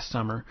factories last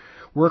summer,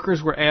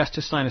 workers were asked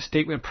to sign a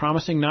statement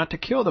promising not to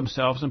kill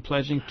themselves and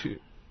pledging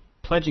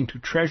to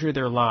treasure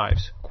their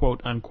lives,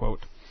 quote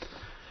unquote.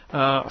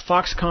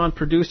 Foxconn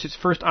produced its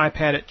first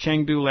iPad at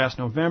Chengdu last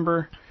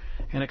November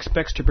and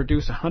expects to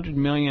produce 100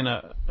 million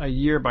a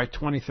year by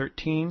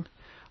 2013.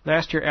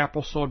 Last year,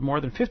 Apple sold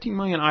more than 50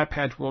 million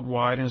iPads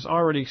worldwide and has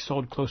already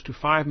sold close to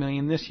 5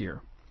 million this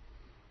year.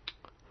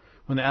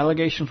 When the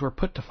allegations were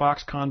put to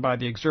Foxconn by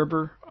the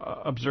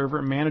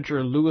Observer,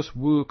 manager Louis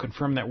Wu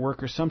confirmed that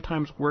workers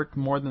sometimes worked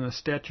more than the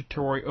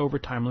statutory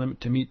overtime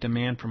limit to meet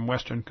demand from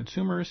Western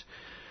consumers,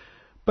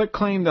 but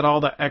claimed that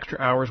all the extra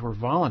hours were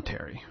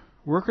voluntary.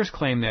 Workers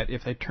claim that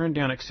if they turn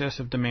down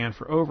excessive demand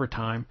for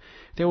overtime,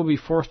 they will be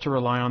forced to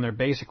rely on their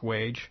basic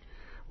wage.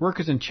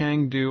 Workers in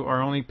Chengdu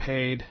are only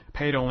paid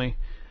only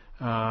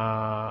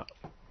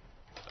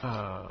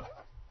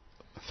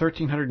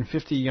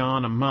 1,350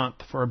 yuan a month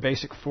for a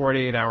basic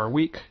 48-hour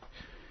week,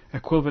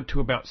 equivalent to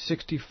about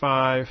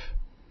 65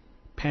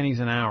 pennies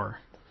an hour.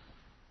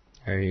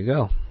 There you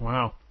go.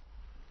 Wow.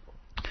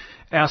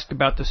 Asked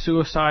about the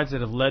suicides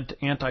that have led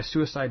to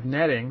anti-suicide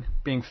netting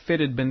being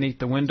fitted beneath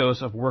the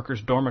windows of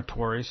workers'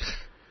 dormitories,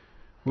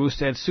 Wu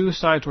said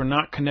suicides were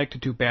not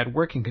connected to bad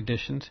working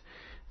conditions.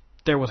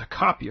 There was a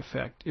copy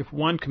effect. If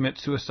one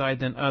commits suicide,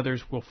 then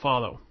others will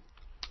follow.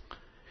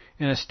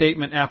 In a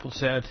statement, Apple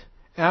said,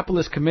 Apple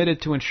is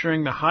committed to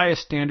ensuring the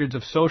highest standards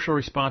of social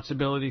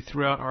responsibility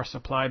throughout our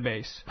supply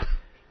base.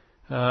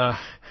 Apple...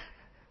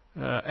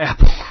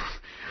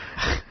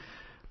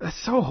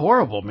 That's so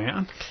horrible,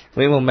 man.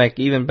 We will make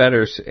even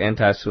better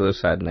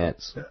anti-suicide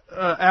nets.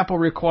 Apple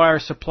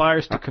requires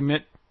suppliers to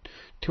commit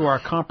to our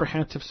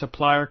comprehensive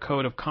supplier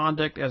code of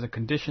conduct as a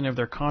condition of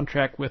their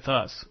contract with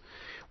us.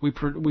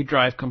 We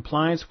drive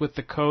compliance with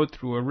the code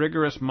through a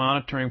rigorous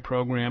monitoring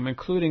program,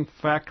 including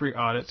factory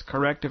audits,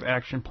 corrective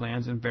action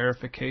plans, and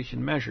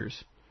verification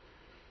measures.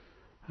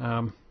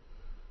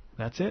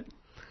 That's it.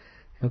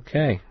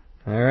 Okay.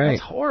 All right.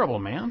 That's horrible,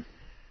 man.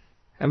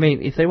 I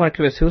mean, if they want to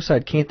commit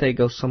suicide, can't they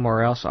go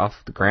somewhere else off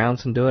the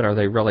grounds and do it? Or are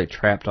they really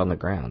trapped on the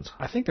grounds?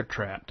 I think they're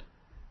trapped.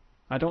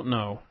 I don't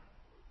know,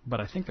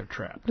 but I think they're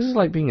trapped. This is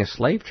like being a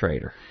slave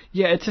trader.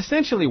 Yeah, it's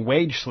essentially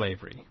wage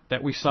slavery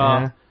that we saw.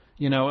 Yeah.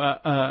 You know,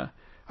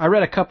 I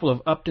read a couple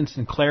of Upton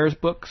Sinclair's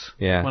books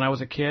when I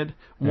was a kid.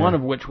 One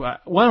of which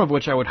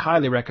I would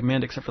highly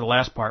recommend, except for the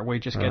last part where he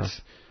just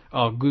gets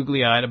all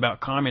googly-eyed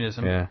about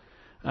communism. Is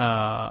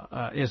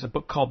a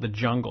book called The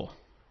Jungle.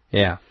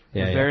 Yeah.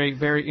 Very,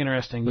 very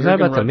interesting. Was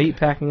that about the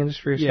meatpacking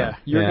industry or something?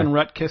 Yeah, Jürgen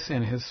Rutgers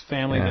and his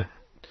family that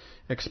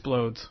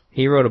explodes.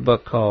 He wrote a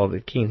book called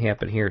It Can't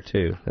Happen Here,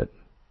 too, that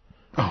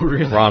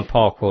really? Ron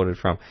Paul quoted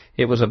from.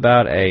 It was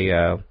about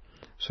a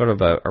sort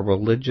of a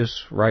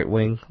religious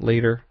right-wing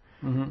leader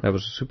that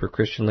was a super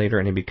Christian leader,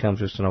 and he becomes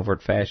just an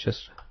overt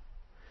fascist.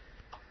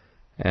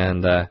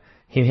 And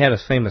he had a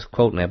famous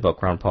quote in that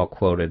book Ron Paul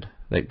quoted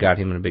that got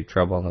him in big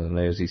trouble on the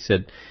news. He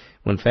said,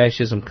 when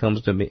fascism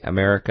comes to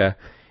America,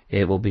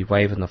 it will be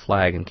waving the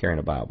flag and carrying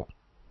a Bible.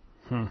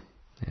 And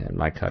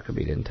Mike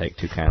Huckabee didn't take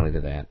too kindly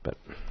to that, but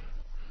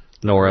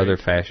nor other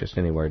fascists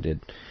anywhere did.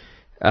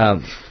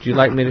 Would you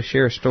like me to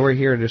share a story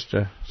here just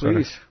to sort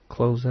of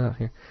close out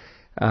here?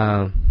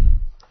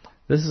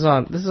 This is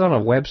on a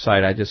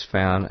website I just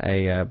found,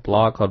 a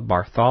blog called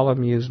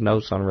Bartholomew's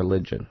Notes on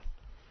Religion.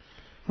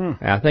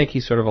 I think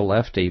he's sort of a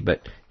lefty,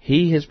 but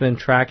he has been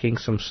tracking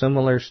some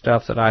similar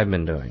stuff that I've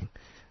been doing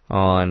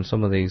on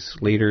some of these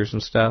leaders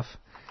and stuff.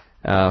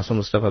 Some of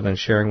the stuff I've been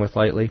sharing with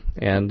lately,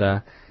 and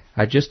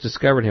I just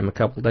discovered him a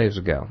couple of days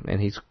ago, and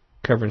he's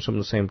covering some of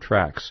the same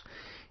tracks.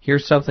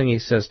 Here's something he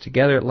says: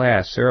 together at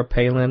last, Sarah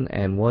Palin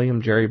and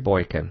William Jerry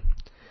Boykin.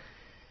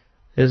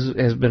 As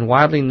has been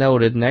widely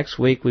noted, next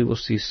week we will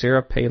see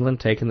Sarah Palin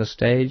taking the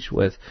stage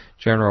with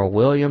General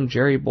William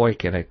Jerry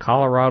Boykin at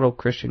Colorado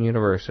Christian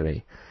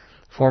University.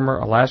 Former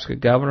Alaska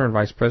Governor and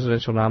Vice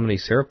Presidential nominee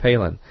Sarah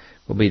Palin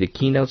will be the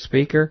keynote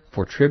speaker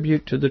for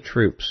Tribute to the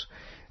Troops,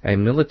 a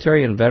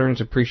military and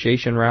veterans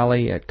appreciation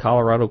rally at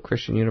Colorado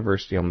Christian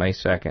University on May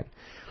 2nd.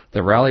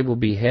 The rally will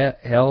be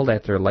held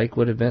at their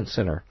Lakewood Event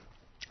Center.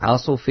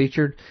 Also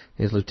featured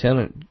is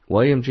Lieutenant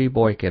William G.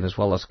 Boykin, as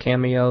well as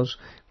cameos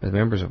with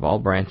members of all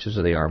branches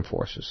of the armed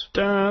forces.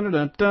 Dun,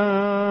 dun,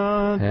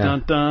 dun,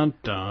 dun, dun,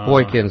 dun.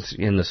 Boykin's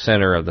in the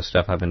center of the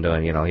stuff I've been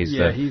doing. You know,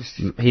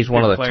 he's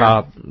one of the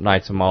top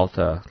Knights of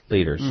Malta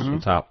leaders.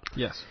 Top.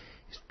 Yes.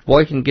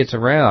 Boykin gets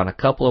around. A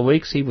couple of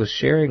weeks he was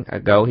sharing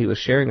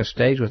a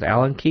stage with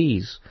Alan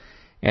Keyes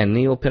and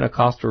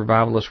neo-Pentecostal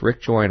revivalist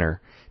Rick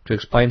Joyner to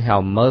explain how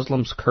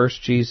Muslims curse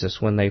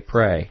Jesus when they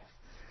pray.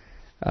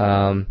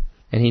 And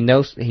he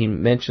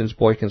mentions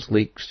Boykin's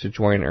leaks to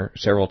Joyner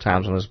several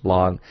times on his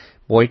blog.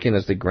 Boykin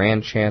is the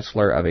Grand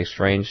Chancellor of a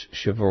strange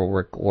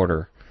chivalric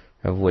order,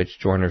 of which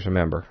Joyner's a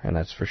member, and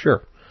that's for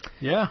sure.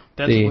 Yeah,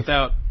 that's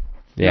without...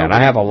 Yeah, and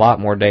I have a lot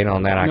more data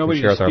on that I can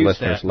share with our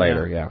listeners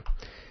later, yeah.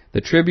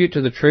 The Tribute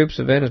to the Troops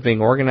event is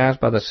being organized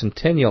by the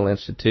Centennial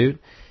Institute,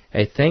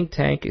 a think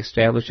tank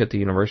established at the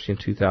university in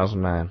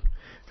 2009.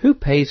 Who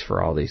pays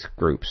for all these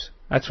groups?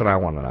 That's what I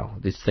want to know.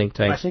 These think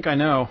tanks. I think I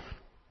know.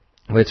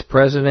 Its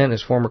president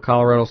is former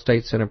Colorado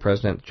State Senate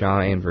President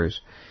John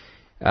Andrews.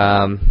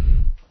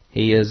 John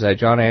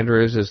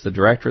Andrews is the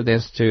director of the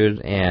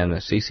Institute and a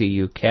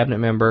CCU cabinet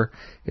member,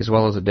 as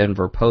well as a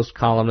Denver Post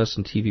columnist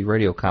and TV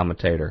radio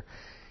commentator.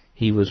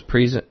 He was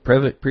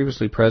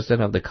previously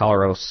president of the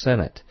Colorado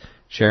Senate,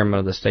 chairman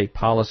of the State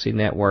Policy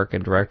Network,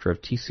 and director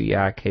of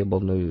TCI Cable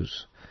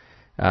News.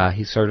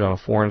 He served on a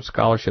Foreign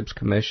Scholarships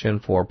Commission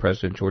for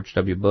President George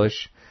W.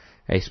 Bush,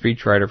 a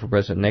speechwriter for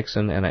President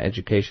Nixon, and an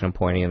education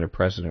appointee under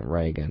President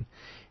Reagan,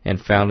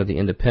 and founded the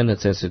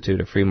Independence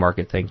Institute, a free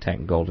market think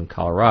tank in Golden,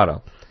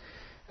 Colorado.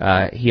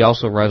 He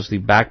also runs the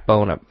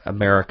Backbone of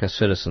America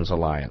Citizens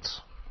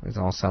Alliance. They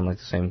all sound like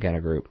the same kind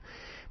of group.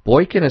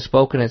 Boykin has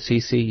spoken at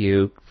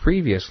CCU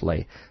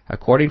previously.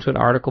 According to an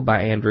article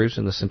by Andrews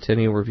in the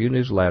Centennial Review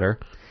newsletter,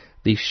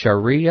 The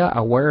Sharia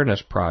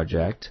Awareness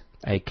Project,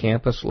 a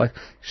campus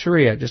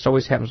Sharia just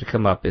always happens to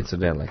come up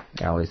incidentally.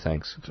 Allie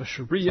thinks it's a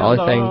Sharia only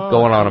thing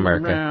going on in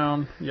America.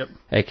 Around. Yep.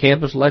 A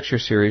campus lecture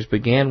series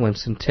began when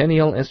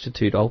Centennial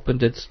Institute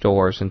opened its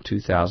doors in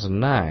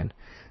 2009.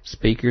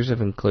 Speakers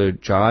have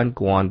included John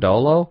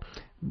Guandolo,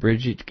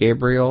 Brigitte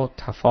Gabriel,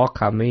 Tafal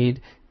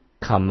Hamid,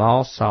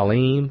 Kamal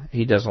Salim.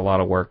 He does a lot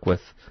of work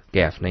with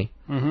Gaffney.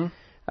 Mm-hmm.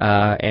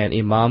 And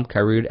Imam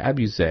Karud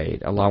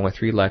Abuzaid, along with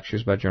 3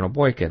 lectures by General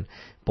Boykin.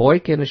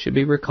 Boykin, it should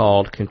be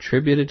recalled,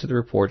 contributed to the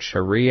report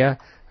Sharia,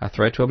 A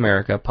Threat to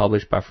America,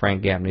 published by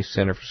Frank Gaffney's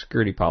Center for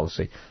Security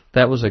Policy.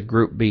 That was a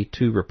Group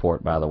B2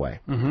 report, by the way.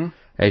 Mm-hmm.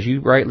 As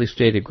you rightly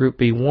stated, Group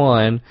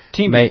B1...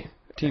 Team B.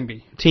 Team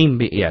B, Team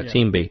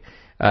B.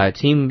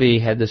 Team B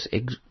had this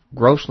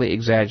grossly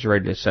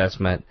exaggerated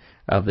assessment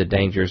of the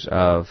dangers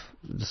of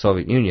the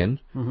Soviet Union,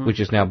 which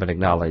has now been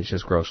acknowledged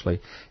as grossly.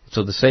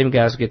 So the same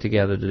guys get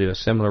together to do a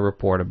similar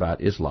report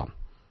about Islam,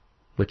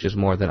 which is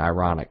more than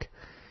ironic.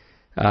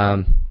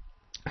 It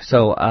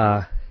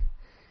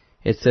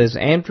says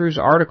Andrews'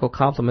 article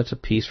complements a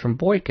piece from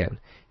Boykin,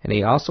 and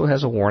he also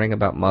has a warning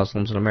about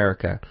Muslims in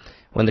America.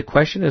 When the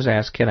question is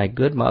asked, can a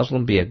good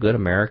Muslim be a good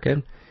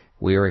American,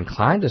 we are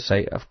inclined to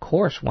say, of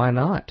course, why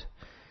not?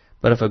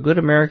 But if a good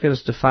American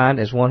is defined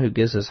as one who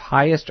gives his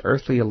highest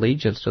earthly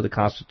allegiance to the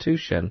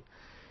Constitution,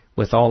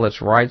 with all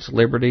its rights,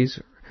 liberties,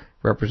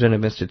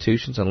 representative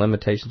institutions, and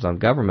limitations on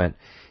government,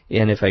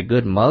 and if a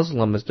good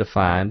Muslim is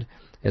defined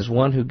as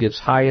one who gives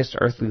highest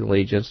earthly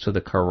allegiance to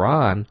the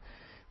Quran,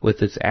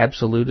 with its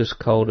absolutist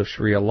code of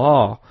Sharia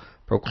law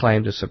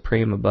proclaimed as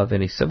supreme above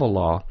any civil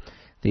law,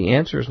 the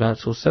answer is not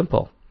so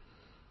simple.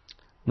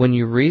 When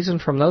you reason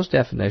from those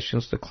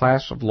definitions, the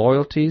class of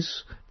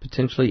loyalties,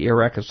 potentially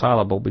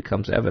irreconcilable,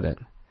 becomes evident.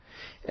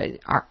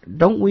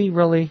 Don't we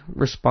really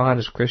respond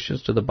as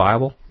Christians to the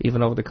Bible,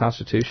 even over the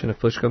Constitution, if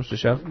push comes to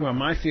shove? Well,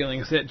 my feeling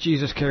is that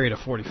Jesus carried a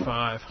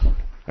 .45.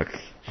 Okay.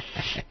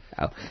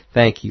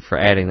 Thank you for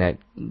adding that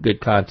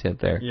good content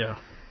there. Yeah.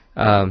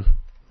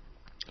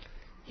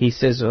 He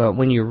says,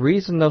 when you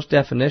reason those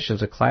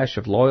definitions, a clash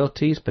of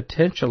loyalties,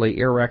 potentially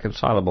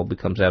irreconcilable,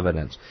 becomes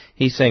evidence.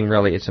 He's saying,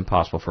 really, it's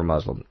impossible for a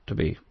Muslim to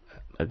be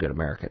a good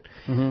American.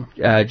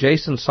 Mm-hmm.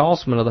 Jason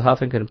Salzman of the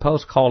Huffington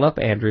Post called up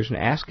Andrews and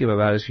asked him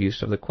about his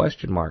use of the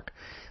question mark.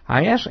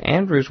 I asked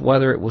Andrews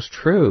whether it was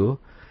true.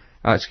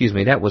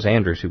 That was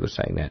Andrews who was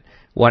saying that.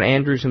 What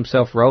Andrews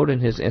himself wrote in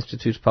his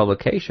Institute's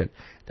publication,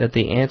 that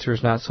the answer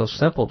is not so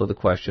simple to the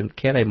question,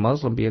 can a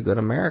Muslim be a good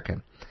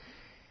American?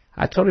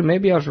 I told him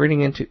maybe I was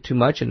reading too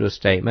much into a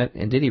statement,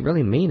 and did he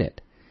really mean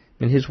it?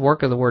 In his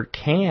work of the word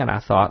can, I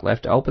thought,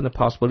 left open the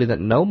possibility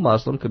that no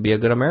Muslim could be a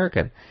good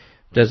American.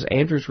 Does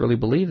Andrews really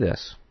believe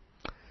this?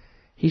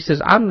 He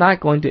says, I'm not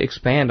going to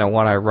expand on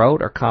what I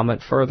wrote or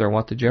comment further on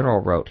what the general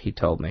wrote, he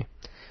told me.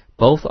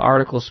 Both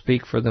articles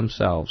speak for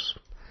themselves.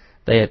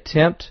 They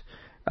attempt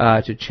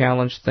to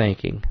challenge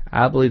thinking.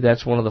 I believe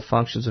that's one of the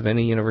functions of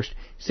any university.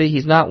 See,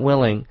 he's not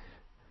willing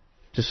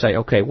to say,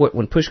 okay,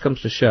 when push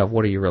comes to shove,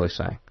 what are you really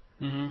saying?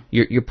 Mm-hmm.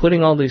 You're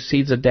putting all these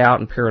seeds of doubt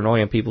and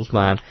paranoia in people's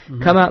mind.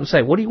 Mm-hmm. Come out and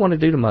say, what do you want to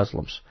do to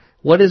Muslims?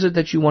 What is it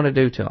that you want to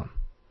do to them?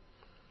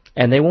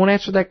 And they won't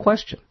answer that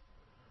question.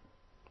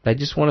 They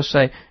just want to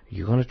say, are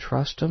you going to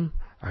trust them?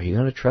 Are you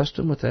going to trust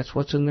them if that's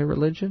what's in their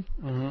religion?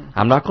 Mm-hmm.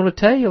 I'm not going to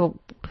tell you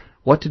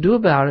what to do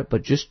about it,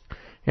 but just,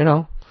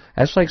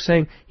 that's like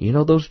saying,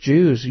 those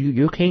Jews,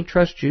 you can't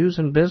trust Jews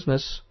in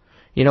business.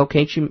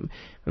 Can't you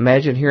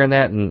imagine hearing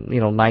that in,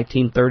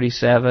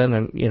 1937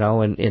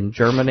 and, in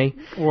Germany?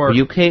 Or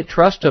you can't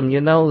trust them,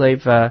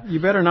 they've... you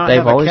better not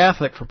have a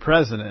Catholic for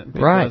president.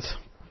 Because,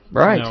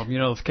 right.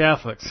 Those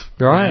Catholics.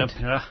 Right.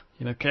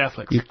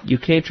 Catholics. You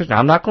can't trust...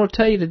 I'm not going to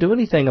tell you to do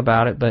anything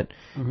about it, but,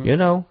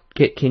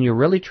 can you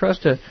really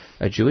trust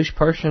a Jewish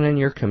person in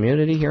your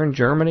community here in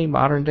Germany,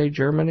 modern-day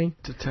Germany?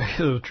 To tell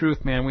you the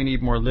truth, man, we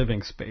need more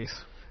living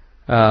space.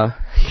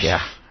 Yeah,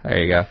 there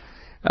you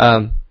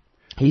go.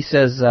 He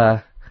says,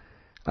 I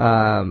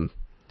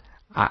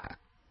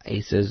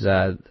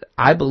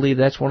believe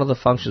that's one of the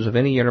functions of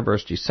any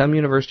university. Some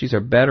universities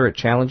are better at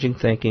challenging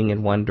thinking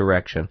in one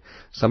direction.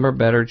 Some are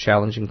better at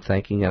challenging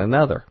thinking in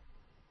another.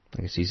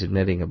 I guess he's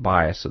admitting a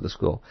bias of the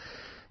school.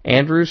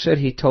 Andrews said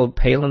he told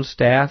Palin's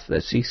staff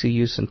that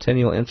CCU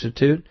Centennial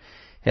Institute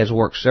has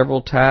worked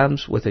several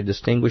times with a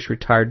distinguished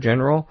retired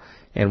general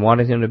and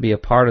wanted him to be a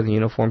part of the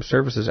uniformed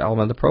services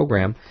element of the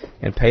program,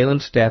 and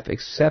Palin's staff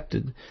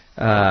accepted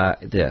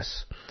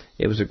this.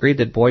 It was agreed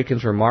that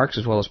Boykin's remarks,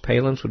 as well as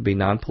Palin's, would be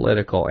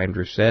non-political,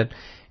 Andrews said,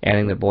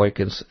 adding that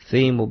Boykin's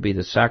theme will be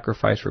the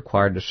sacrifice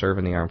required to serve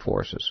in the armed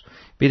forces.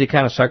 Be the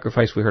kind of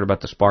sacrifice we heard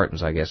about the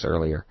Spartans, I guess,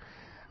 earlier.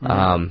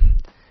 Mm-hmm.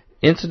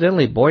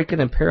 Incidentally, Boykin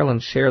and Palin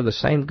share the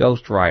same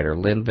ghostwriter,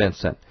 Lynn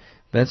Vincent.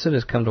 Vincent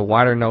has come to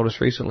wider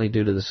notice recently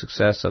due to the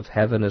success of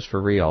Heaven is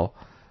for Real,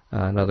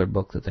 another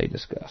book that they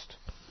discussed.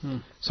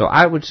 So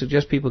I would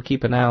suggest people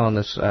keep an eye on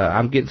this.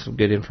 I'm getting some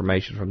good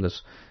information from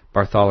this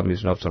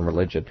Bartholomew's Notes on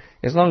Religion,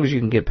 as long as you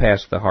can get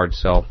past the hard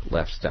sell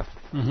left stuff.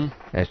 Mm-hmm.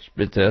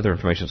 But the other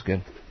information is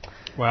good.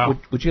 Wow.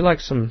 Would you like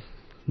some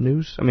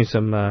news? I mean,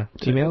 some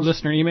emails?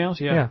 Listener emails,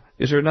 yeah. Yeah.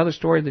 Is there another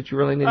story that you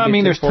really need to get to? I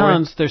mean, there's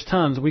tons. There's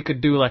tons. We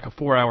could do like a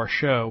 4-hour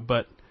show,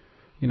 but,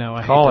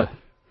 I Call hate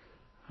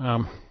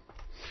to...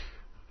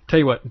 Tell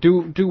you what,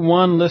 do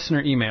one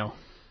listener email.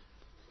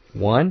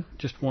 One?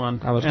 Just one.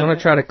 I was going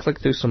to try to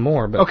click through some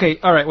more, but... Okay,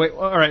 all right, wait,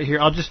 all right, here,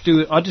 I'll just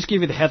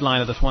give you the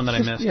headline of this one that I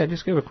missed. Yeah,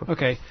 just give it a quick...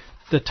 Okay,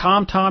 the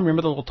TomTom,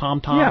 remember the little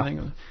TomTom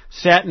thing?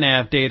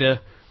 Sat-nav data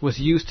was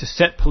used to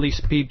set police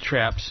speed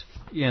traps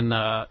in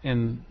the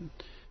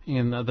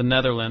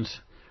Netherlands.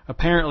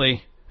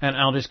 Apparently, and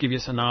I'll just give you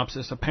a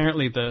synopsis,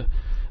 apparently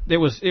it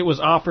was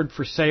offered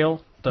for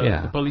sale.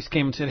 The police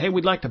came and said, hey,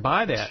 we'd like to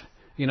buy that.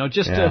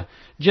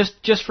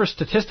 Just for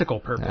statistical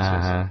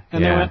purposes.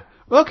 And they went,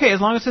 okay,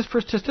 as long as it's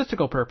for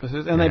statistical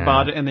purposes. And they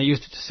bought it, and they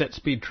used it to set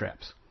speed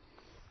traps.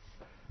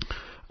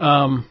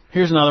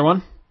 Here's another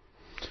one.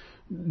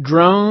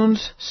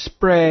 Drones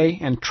spray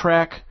and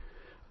track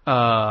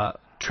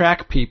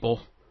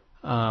people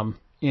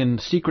in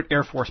secret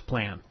Air Force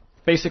plan.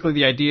 Basically,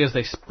 the idea is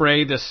they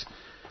spray this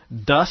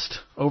dust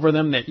over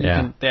them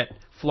that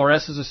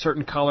fluoresces a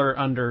certain color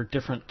under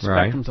different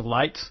spectrums of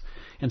lights.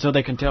 And so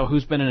they can tell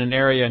who's been in an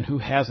area and who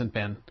hasn't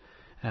been,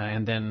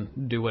 and then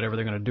do whatever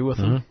they're going to do with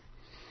them.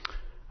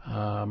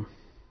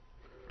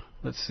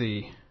 Let's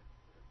see.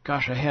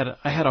 Gosh, I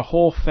had a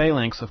whole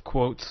phalanx of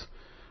quotes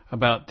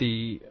about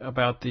the.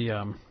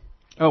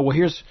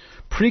 Here's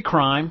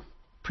pre-crime.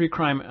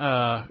 Pre-crime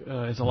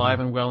is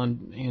alive and well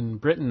in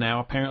Britain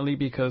now, apparently,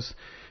 because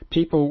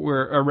people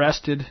were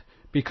arrested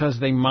because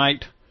they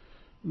might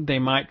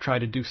try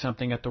to do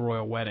something at the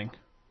royal wedding.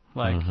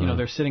 Like,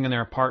 they're sitting in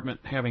their apartment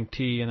having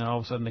tea, and then all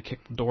of a sudden they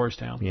kick the doors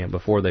down. Yeah,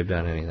 before they've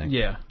done anything.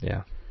 Yeah.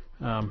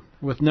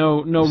 With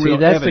no real evidence. See,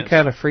 that's evidence. the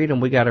kind of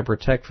freedom we got to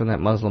protect from that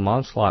Muslim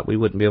onslaught. We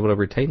wouldn't be able to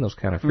retain those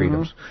kind of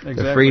freedoms.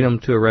 Exactly. The freedom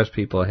to arrest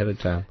people ahead of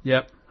time.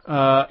 Yep.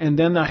 And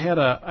then I had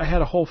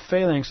a whole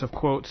phalanx of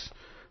quotes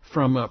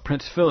from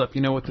Prince Philip.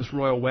 With this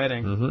royal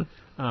wedding.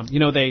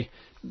 They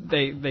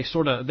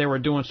were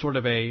doing sort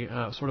of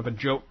a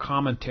joke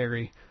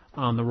commentary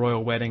on the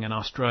royal wedding in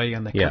Australia,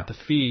 and they cut the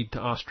feed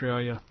to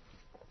Australia.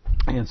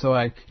 And so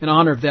in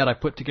honor of that, I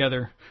put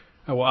together,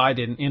 I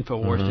didn't,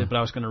 InfoWars did, but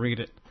I was going to read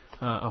it,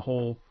 a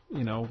whole,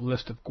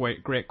 list of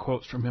great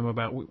quotes from him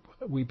about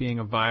we being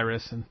a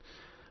virus. And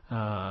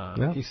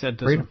he said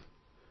to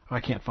I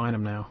can't find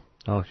him now.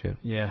 Oh, shit.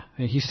 Yeah.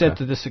 He said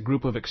to a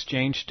group of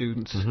exchange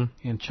students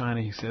in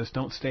China, he says,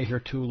 don't stay here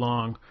too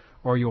long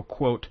or you'll,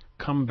 quote,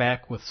 come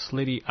back with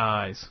slitty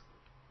eyes,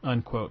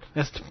 unquote.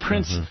 That's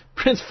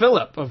Prince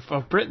Philip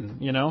of Britain,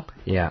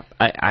 Yeah.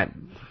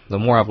 The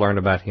more I've learned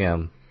about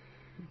him,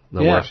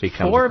 the worse he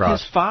comes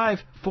across.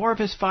 Four of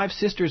his five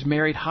sisters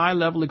married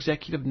high-level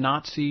executive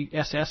Nazi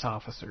SS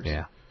officers.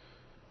 Yeah.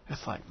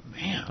 That's like,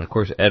 man. And of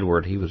course,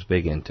 Edward, he was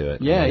big into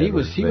it. Yeah, he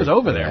was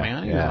over there,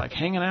 man. He was like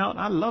hanging out.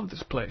 I love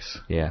this place.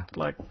 Yeah.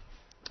 Like,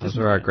 those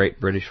are our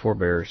great British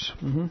forebears,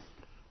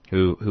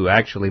 who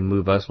actually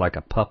move us like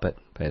a puppet,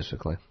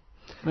 basically.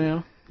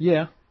 Well,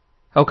 yeah.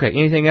 Okay,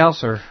 anything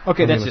else?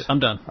 Okay, that's it. I'm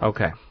done.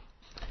 Okay.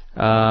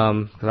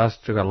 Because I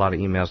still got a lot of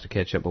emails to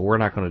catch up, but we're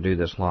not going to do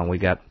this long. We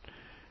got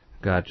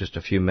just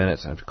a few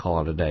minutes. I have to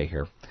call it a day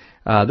here.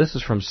 This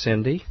is from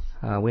Cindy.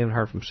 We haven't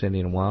heard from Cindy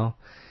in a while.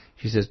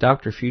 She says,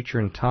 Dr. Future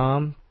and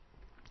Tom,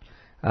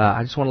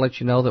 I just want to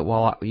let you know that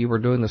while you were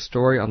doing the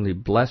story on the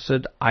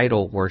blessed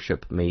idol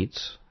worship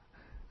meets,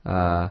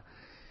 that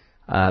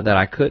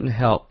I couldn't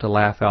help to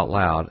laugh out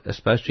loud,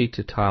 especially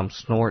to Tom's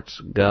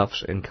snorts,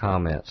 guffs, and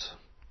comments.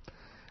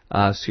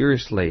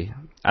 Seriously,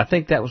 I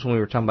think that was when we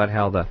were talking about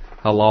how the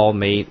halal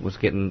meat was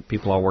getting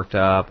people all worked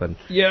up, and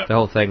the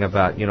whole thing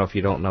about, if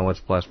you don't know,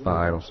 it's blessed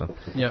by idols. So.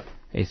 Yep.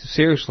 He said,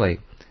 seriously,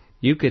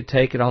 you could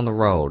take it on the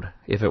road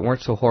if it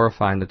weren't so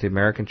horrifying that the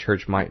American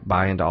church might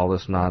buy into all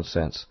this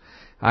nonsense.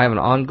 I have an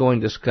ongoing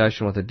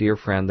discussion with a dear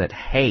friend that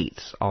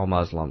hates all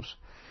Muslims,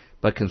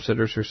 but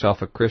considers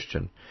herself a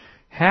Christian.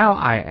 How,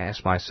 I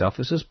ask myself,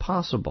 is this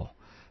possible?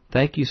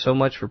 Thank you so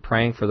much for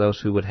praying for those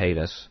who would hate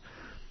us.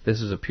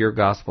 This is a pure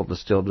gospel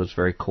distilled to its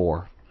very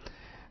core.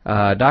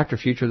 Dr.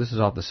 Future, this is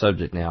off the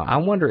subject now. I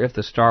wonder if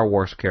the Star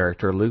Wars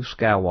character Luke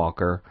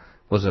Skywalker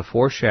was a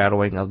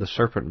foreshadowing of the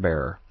Serpent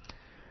Bearer.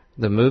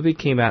 The movie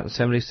came out in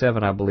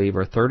 1977, I believe,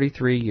 or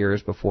 33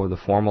 years before the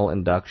formal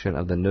induction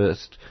of the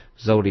newest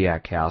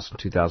Zodiac House in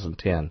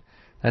 2010.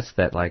 That's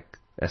that, like,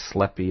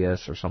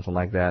 Asclepius or something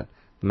like that.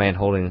 The man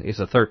holding, it's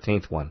the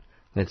 13th one.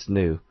 It's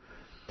new.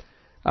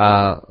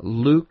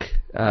 Luke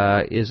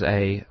is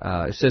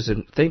it says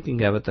in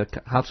thinking of it, the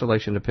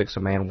constellation depicts a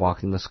man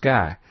walking the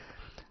sky.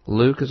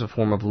 Luke is a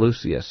form of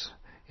Lucius.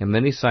 In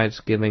many sites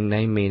giving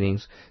name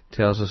meanings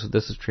tells us that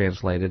this is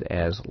translated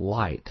as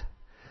light.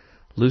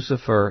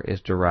 Lucifer is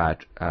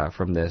derived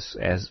from this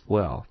as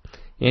well.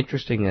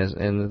 Interesting is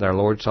in that our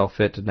Lord saw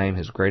fit to name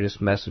his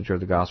greatest messenger of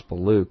the gospel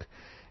Luke,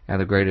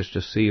 and the greatest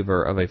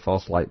deceiver of a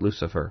false light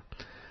Lucifer.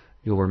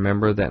 You'll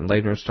remember that in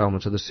later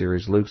installments of the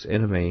series, Luke's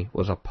enemy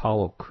was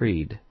Apollo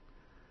Creed.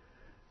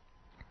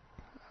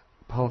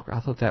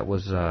 I thought that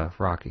was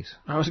Rockies.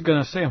 I was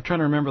going to say, I'm trying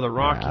to remember the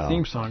Rocky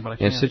theme song, but I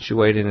can't. And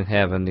situated in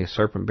heaven, the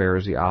serpent bearer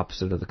is the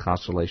opposite of the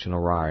constellation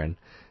Orion,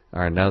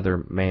 or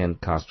another man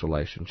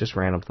constellation. Just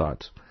random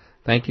thoughts.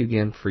 Thank you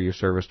again for your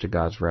service to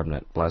God's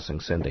remnant.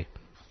 Blessings, Cindy.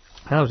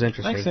 That was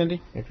interesting. Thanks,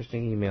 Cindy.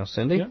 Interesting email,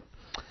 Cindy.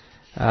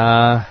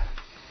 Yeah.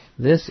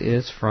 This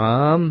is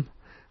from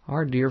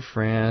our dear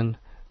friend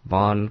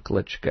Von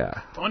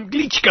Glitchka. Von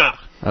Glitchka!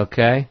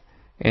 Okay.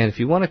 And if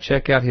you want to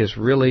check out his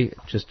really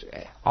just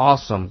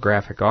awesome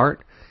graphic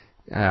art,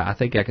 I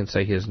think I can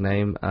say his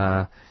name,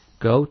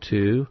 go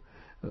to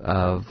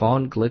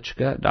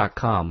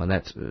vonglitchka.com, and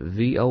that's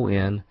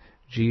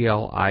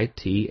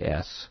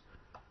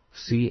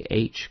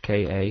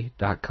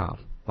vonglitschka.com.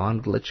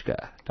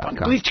 vonglitchka.com.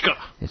 Glitchka!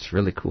 It's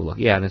really cool.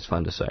 Yeah, and it's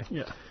fun to say.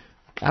 Yeah.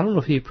 I don't know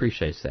if he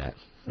appreciates that.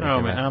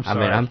 Oh, man, I'm sorry.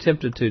 I mean, I'm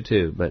tempted to,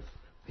 too, but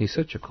he's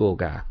such a cool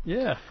guy.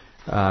 Yeah.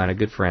 And a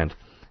good friend.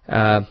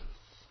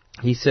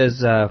 He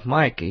says,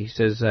 Mike,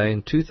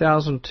 in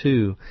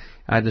 2002,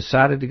 I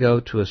decided to go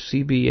to a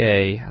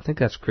CBA, I think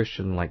that's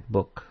Christian, like,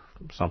 book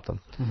something,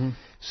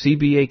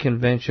 CBA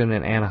convention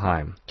in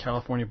Anaheim.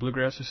 California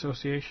Bluegrass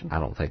Association? I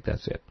don't think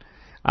that's it.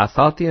 I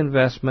thought the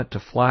investment to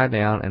fly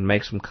down and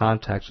make some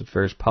contacts with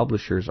various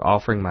publishers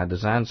offering my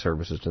design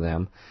services to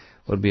them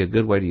would be a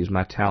good way to use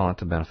my talent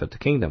to benefit the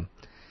kingdom.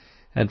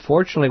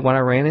 Unfortunately, what I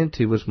ran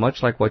into was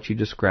much like what you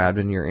described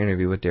in your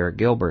interview with Derek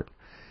Gilbert.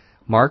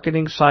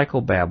 Marketing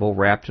psychobabble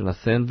wrapped in a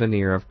thin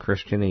veneer of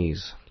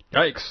Christianese.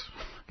 Yikes.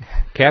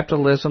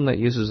 Capitalism that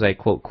uses a,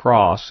 quote,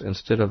 cross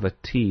instead of a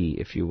T,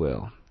 if you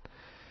will.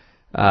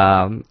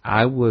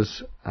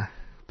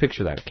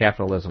 Picture that,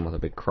 capitalism with a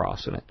big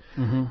cross in it.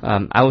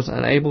 I was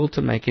unable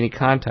to make any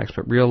contacts,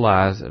 but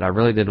realized that I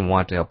really didn't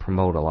want to help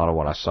promote a lot of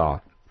what I saw.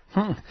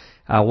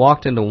 I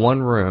walked into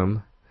one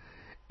room,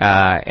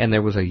 and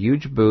there was a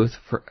huge booth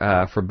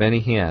for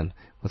Benny Hinn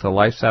with a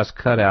life-size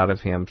cutout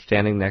of him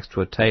standing next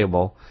to a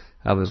table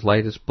of his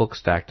latest book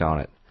stacked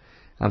on it.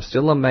 I'm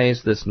still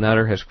amazed this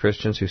nutter has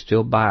Christians who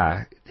still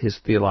buy his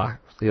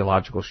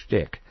theological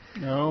shtick.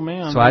 Oh,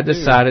 man. So I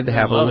decided to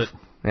have a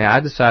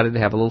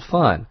little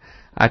fun.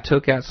 I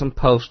took out some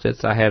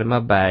Post-its I had in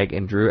my bag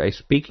and drew a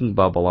speaking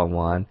bubble on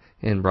one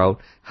and wrote,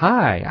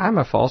 "Hi, I'm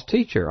a false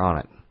teacher" on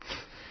it.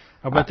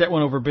 I bet that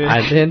went over big.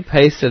 I then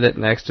pasted it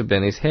next to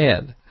Benny's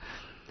head.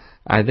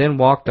 I then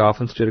walked off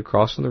and stood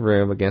across from the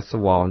room against the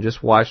wall and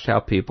just watched how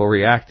people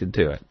reacted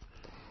to it.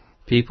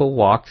 People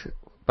walked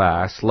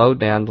by, slowed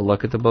down to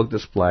look at the book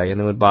display, and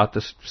then would bought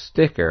the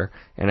sticker,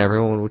 and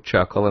everyone would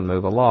chuckle and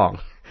move along.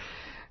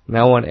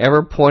 No one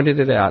ever pointed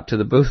it out to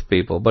the booth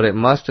people, but it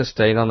must have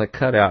stayed on the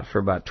cutout for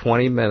about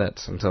 20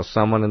 minutes until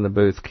someone in the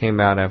booth came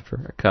out after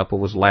a couple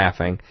was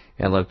laughing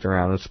and looked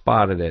around and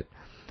spotted it.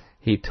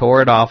 He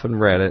tore it off and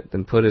read it,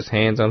 then put his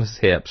hands on his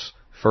hips,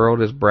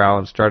 furrowed his brow,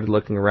 and started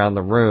looking around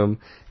the room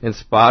and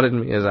spotted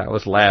me as I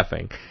was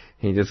laughing.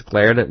 He just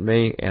glared at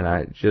me, and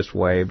I just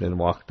waved and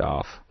walked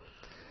off.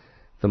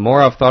 The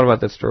more I've thought about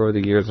that story over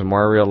the years, the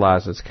more I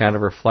realize it's kind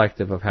of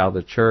reflective of how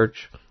the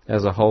church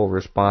as a whole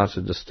responds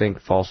to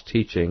distinct false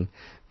teaching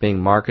being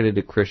marketed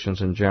to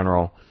Christians in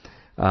general,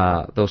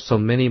 through so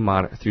many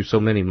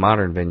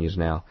modern venues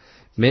now.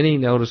 Many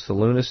notice the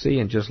lunacy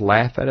and just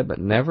laugh at it, but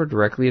never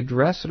directly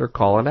address it or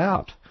call it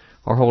out,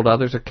 or hold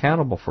others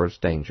accountable for its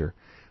danger.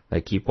 They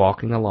keep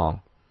walking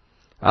along.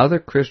 Other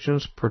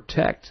Christians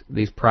protect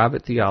these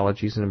private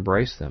theologies and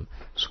embrace them,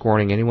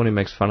 scorning anyone who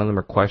makes fun of them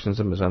or questions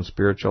them as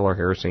unspiritual or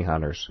heresy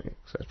hunters,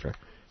 etc.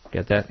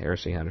 Get that?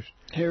 Heresy hunters.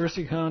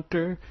 Heresy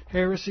hunter,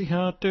 heresy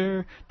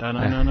hunter. Okay,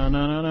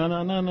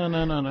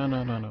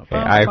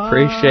 I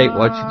appreciate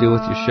what you do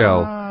with your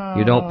show.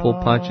 You don't pull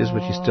punches,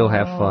 but you still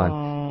have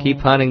fun. Keep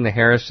hunting the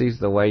heresies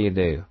the way you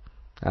do.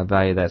 I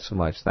value that so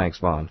much. Thanks,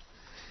 Vaughn.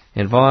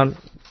 And Vaughn,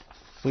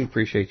 we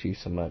appreciate you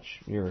so much.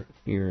 You're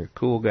a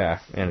cool guy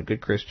and a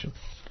good Christian.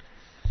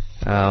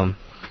 Okay,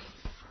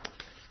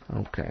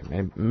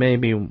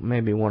 maybe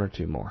one or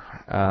two more.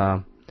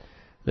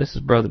 This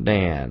is Brother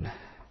Dan.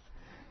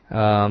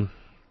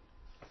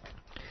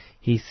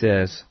 He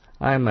says,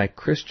 I am a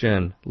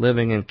Christian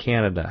living in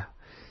Canada.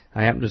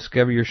 I happened to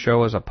discover your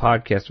show as a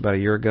podcast about a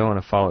year ago and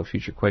have followed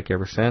Future Quake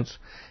ever since.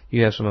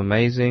 You have some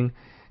amazing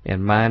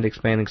and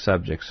mind-expanding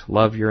subjects.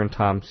 Love your and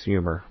Tom's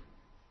humor.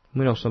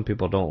 We know some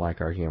people don't like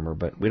our humor,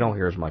 but we don't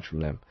hear as much from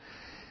them.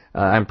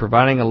 I'm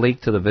providing a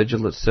link to the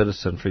Vigilant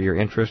Citizen for your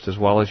interest as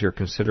well as your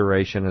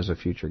consideration as a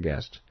future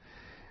guest,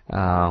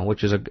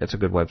 which is it's a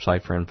good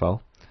website for info.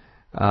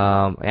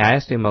 I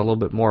asked him a little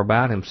bit more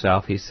about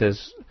himself. He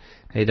says,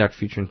 hey, Dr.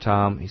 Future and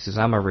Tom, he says,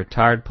 I'm a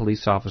retired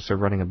police officer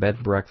running a bed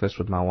and breakfast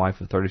with my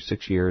wife of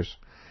 36 years.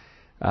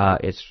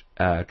 It's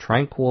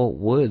Tranquil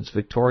Woods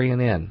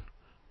Victorian Inn.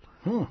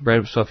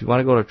 So if you want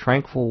to go to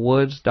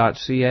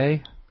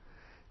tranquilwoods.ca,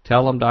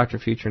 tell them Dr.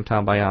 Future and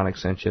Tom Bionic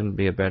sent you and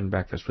be a bed and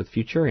breakfast with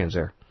Futurians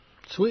there.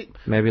 Sweet.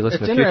 Maybe listen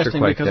to Future Quake there. It's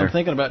interesting because I'm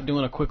thinking about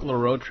doing a quick little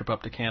road trip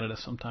up to Canada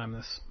sometime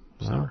this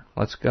summer.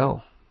 Let's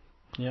go.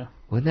 Yeah.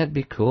 Wouldn't that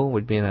be cool?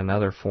 We'd be in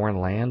another foreign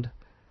land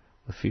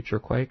with Future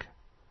Quake.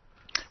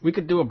 We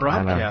could do a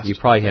broadcast. You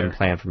probably hadn't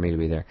planned for me to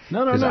be there.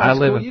 No.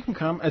 Cool. You can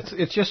come.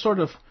 It's just sort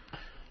of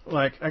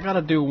like I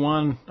gotta do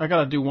one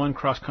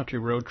cross country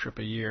road trip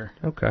a year.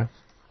 Okay.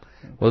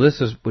 Well,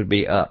 this would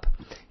be up.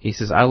 He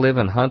says, I live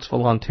in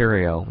Huntsville,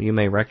 Ontario. You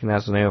may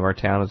recognize the name of our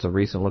town as a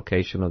recent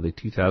location of the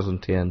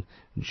 2010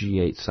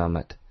 G8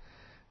 Summit.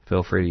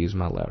 Feel free to use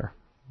my letter.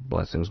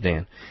 Blessings,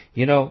 Dan.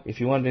 You know, if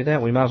you want to do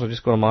that, we might as well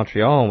just go to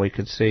Montreal and we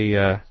could see...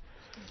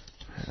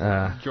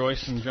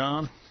 Joyce and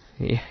John?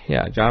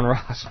 Yeah, John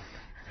Ross.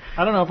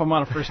 I don't know if I'm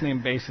on a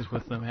first-name basis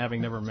with them,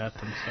 having never met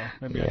them, so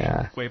maybe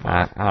I should wave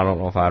off. I don't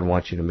know if I'd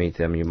want you to meet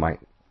them. You might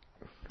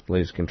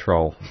lose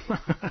control.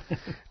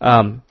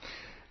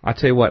 I'll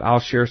tell you what,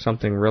 I'll share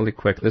something really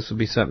quick. This will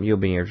be something you'll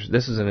be interested in.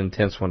 This is an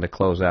intense one to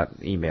close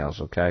out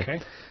emails, okay?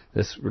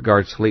 This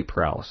regards sleep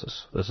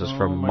paralysis. This is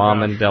from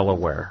Mom in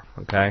Delaware,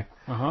 okay?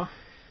 Uh-huh.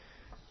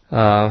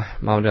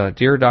 Mom in Delaware.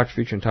 Dear Dr.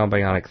 Future and Tom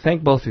Bionic,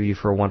 thank both of you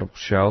for a wonderful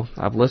show.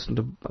 I've listened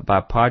to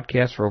my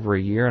podcast for over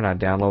a year, and I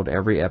download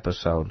every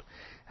episode.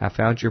 I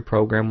found your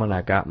program when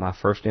I got my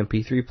first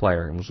MP3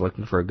 player and was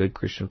looking for a good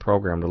Christian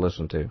program to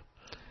listen to.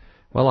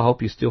 Well, I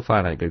hope you still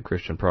find a good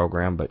Christian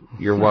program, but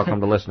you're welcome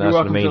to listen to us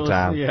in the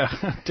meantime.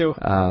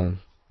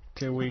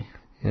 Till we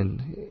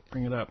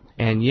bring it up.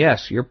 And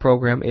yes, your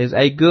program is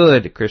a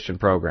good Christian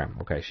program.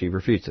 Okay, she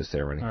refutes us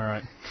there, Rennie. All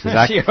right.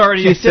 She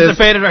already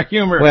anticipated our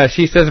humor. Well,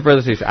 she says it,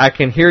 Brother Steve, I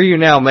can hear you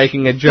now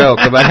making a joke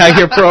about how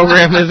your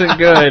program isn't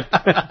good.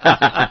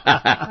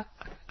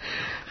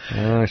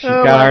 She's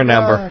got our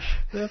number.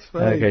 That's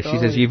funny. Okay, she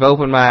says, you've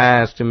opened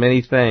my eyes to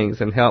many things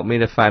and helped me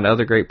to find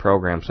other great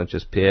programs such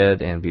as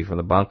PID and View from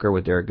the Bunker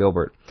with Derek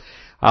Gilbert.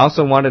 I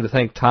also wanted to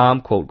thank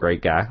Tom, quote,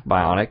 great guy,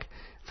 Bionic,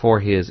 for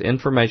his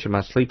information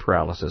on sleep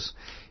paralysis.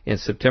 In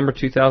September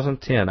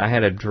 2010, I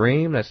had a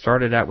dream that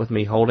started out with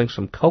me holding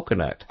some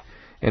coconut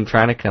and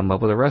trying to come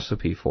up with a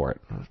recipe for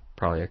it.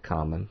 Probably a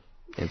common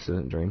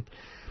incident dream.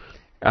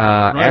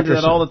 I do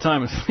that all the time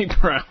with sleep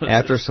paralysis.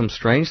 After some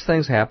strange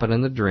things happened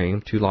in the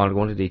dream, too long to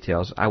go into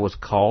details, I was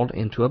called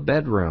into a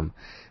bedroom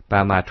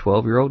by my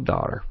 12-year-old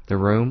daughter. The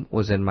room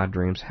was in my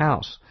dream's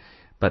house,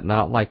 but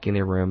not like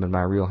any room in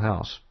my real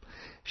house.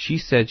 She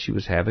said she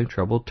was having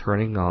trouble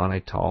turning on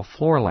a tall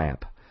floor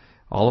lamp.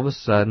 All of a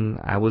sudden,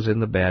 I was in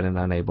the bed and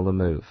unable to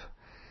move.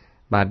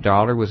 My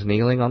daughter was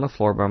kneeling on the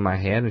floor by my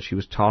head, and she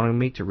was taunting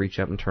me to reach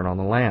up and turn on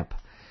the lamp.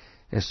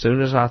 As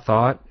soon as I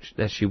thought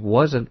that she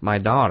wasn't my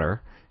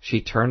daughter, she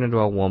turned into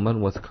a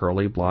woman with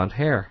curly blonde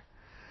hair.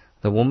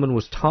 The woman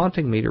was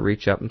taunting me to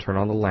reach up and turn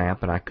on the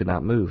lamp, and I could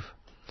not move.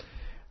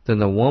 Then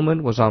the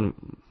woman was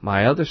on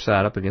my other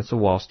side up against the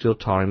wall, still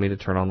taunting me to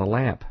turn on the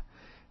lamp.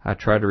 I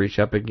tried to reach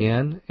up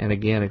again, and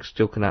again, and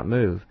still could not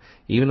move.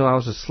 Even though I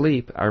was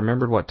asleep, I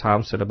remembered what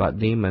Tom said about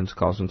demons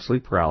causing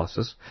sleep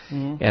paralysis,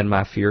 and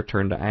my fear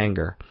turned to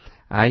anger.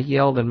 I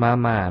yelled in my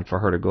mind for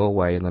her to go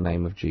away in the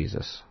name of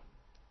Jesus.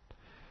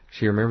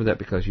 She remembered that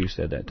because you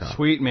said that, Tom.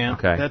 Sweet, man.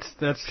 Okay. That's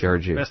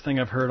the best thing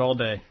I've heard all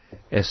day.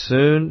 As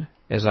soon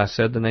as I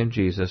said the name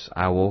Jesus,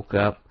 I woke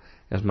up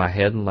as my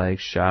head and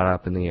legs shot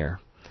up in the air.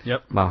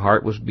 Yep. My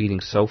heart was beating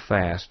so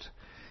fast.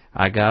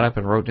 I got up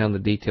and wrote down the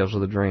details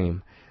of the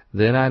dream.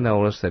 Then I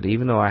noticed that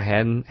even though I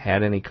hadn't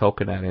had any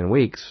coconut in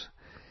weeks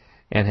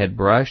and had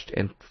brushed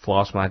and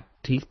flossed my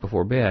teeth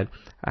before bed,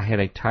 I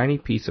had a tiny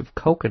piece of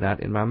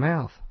coconut in my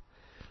mouth.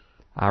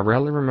 I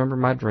rarely remember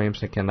my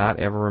dreams and cannot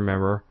ever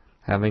remember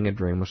having a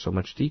dream with so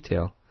much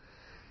detail.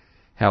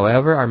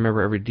 However, I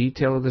remember every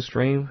detail of this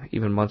dream,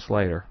 even months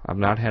later. I've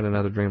not had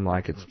another dream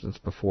like it since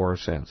before or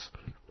since.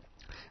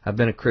 I've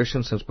been a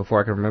Christian since before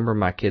I can remember.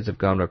 My kids have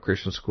gone to a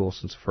Christian school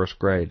since the first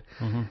grade.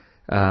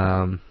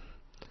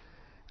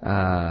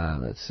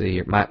 Let's see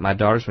here. My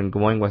daughter's been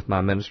going with my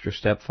minister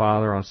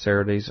stepfather on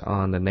Saturdays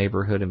on the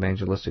neighborhood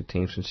evangelistic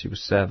team since she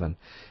was 7.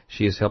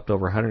 She has helped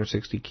over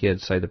 160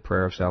 kids say the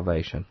prayer of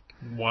salvation.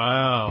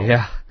 Wow.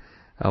 Yeah.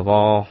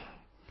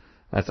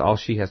 That's all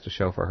she has to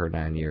show for her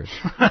 9 years.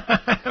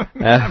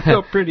 I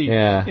feel pretty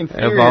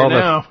inferior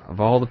now. Of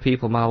all the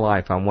people in my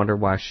life, I wonder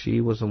why she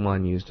was the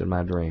one used in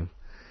my dream.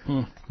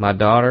 My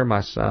daughter,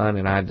 my son,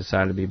 and I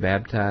decided to be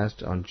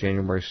baptized on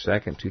January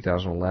 2nd,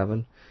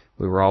 2011.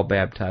 We were all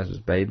baptized as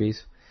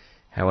babies.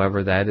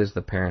 However, that is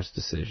the parents'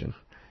 decision.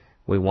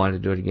 We wanted to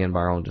do it again by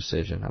our own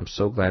decision. I'm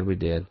so glad we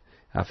did.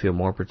 I feel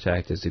more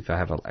protected as if I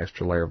have an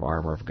extra layer of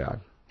armor of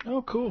God.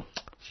 Oh, cool.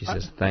 She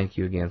says, thank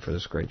you again for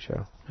this great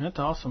show. That's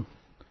awesome.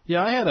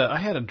 Yeah, I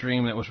had a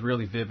dream that was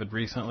really vivid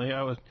recently.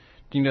 I was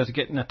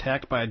getting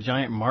attacked by a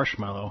giant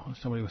marshmallow.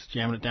 Somebody was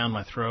jamming it down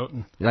my throat.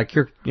 And, like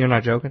you're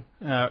not joking?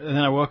 And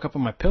then I woke up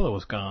and my pillow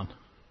was gone.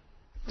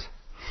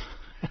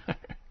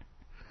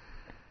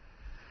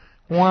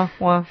 Wah,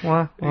 wah,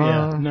 wah,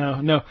 wah. Yeah,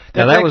 no. Now,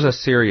 that was a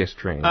serious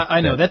dream.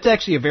 I know. That's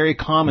actually a very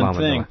common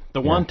thing.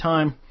 The one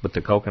time... With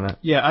the coconut?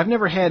 Yeah, I've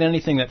never had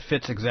anything that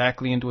fits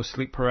exactly into a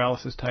sleep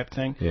paralysis type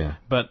thing. Yeah.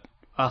 But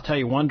I'll tell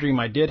you one dream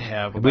I did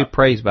have. We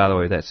praise, by the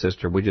way, that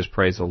sister. We just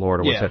praise the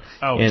Lord. Yeah.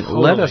 And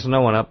totally. Let us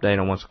know an update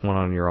on what's going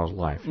on in your all's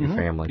life, your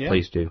family. Yeah.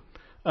 Please do.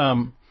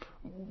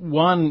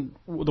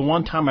 the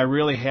one time I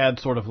really had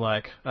sort of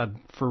like a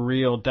for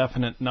real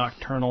definite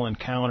nocturnal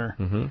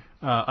encounter,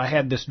 I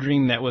had this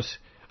dream that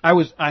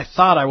I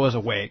thought I was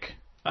awake.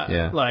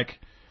 Like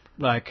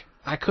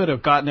I could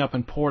have gotten up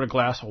and poured a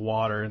glass of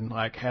water and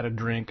like had a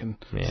drink and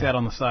sat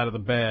on the side of the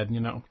bed, you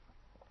know,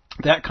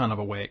 that kind of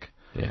awake.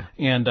 Yeah.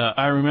 And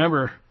I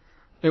remember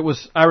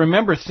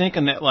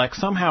thinking that like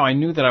somehow I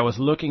knew that I was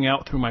looking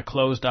out through my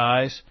closed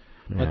eyes,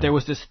 but there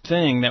was this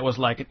thing that was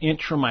like an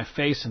inch from my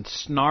face and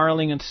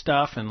snarling and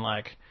stuff, and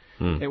like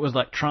it was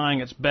like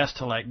trying its best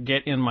to like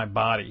get in my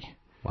body.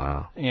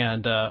 Wow.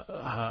 And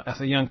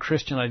as a young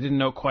Christian, I didn't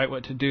know quite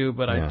what to do,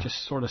 but I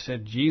just sort of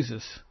said,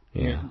 Jesus,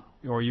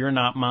 or you're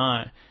not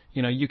mine.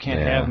 You know, you can't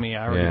have me.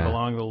 I already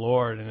belong to the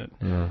Lord. And it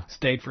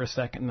stayed for a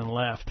second and then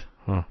left.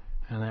 Huh.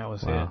 And that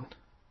was it.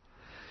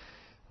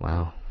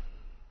 Wow.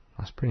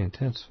 That's pretty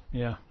intense.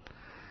 Yeah.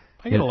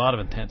 I get a lot of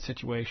intense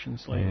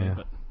situations lately,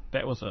 but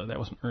that was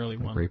an early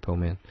one. Repo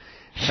man.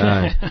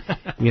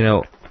 You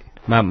know,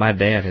 my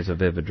dad is a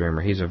vivid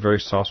dreamer. He's a very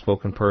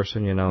soft-spoken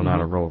person, you know,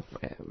 not a real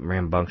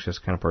rambunctious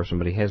kind of person,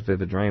 but he has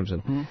vivid dreams.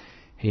 And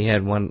he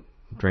had one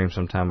dream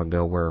some time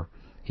ago where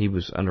he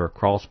was under a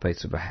crawl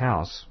space of a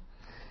house,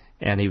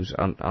 and he was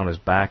on his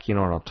back, you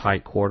know, in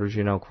tight quarters,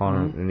 you know,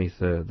 crawling underneath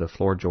the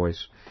floor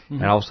joists.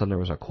 And all of a sudden there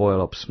was a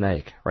coiled-up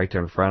snake right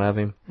there in front of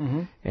him,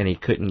 and he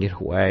couldn't get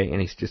away, and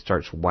he just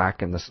starts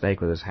whacking the snake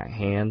with his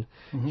hand,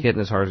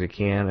 hitting as hard as he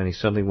can, and he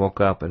suddenly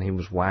woke up, and he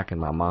was whacking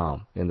my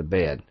mom in the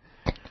bed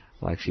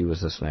like she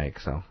was the snake.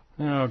 So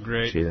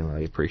great. She didn't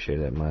really appreciate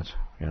it that much,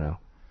 you know.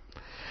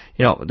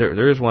 You know,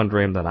 there is one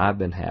dream that I've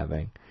been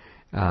having,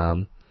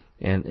 and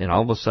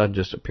all of a sudden,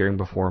 just appearing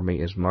before me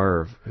is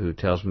Merv, who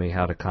tells me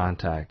how to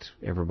contact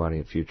everybody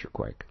at Future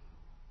Quake.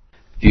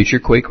 Future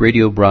Quake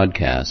radio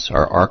broadcasts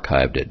are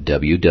archived at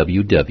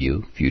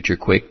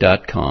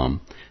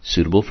www.futurequake.com,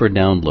 suitable for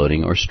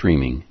downloading or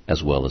streaming,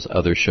 as well as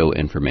other show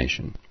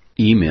information.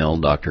 Email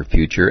Dr.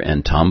 Future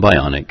and Tom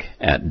Bionic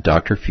at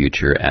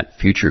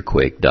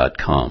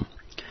drfuture@futurequake.com.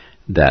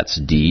 That's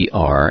DRFUTURE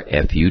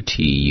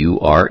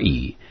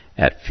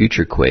at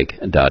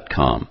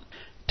futurequake.com.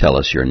 Tell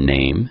us your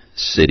name,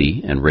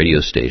 city, and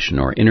radio station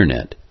or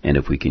internet, and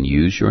if we can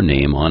use your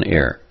name on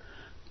air.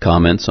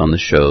 Comments on the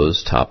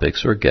show's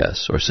topics or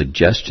guests, or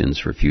suggestions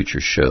for future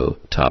show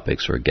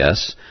topics or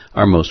guests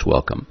are most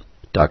welcome.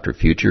 Dr.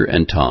 Future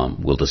and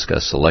Tom will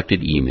discuss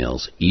selected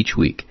emails each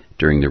week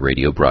during the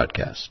radio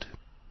broadcast.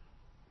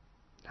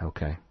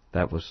 Okay.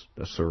 That was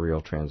a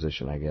surreal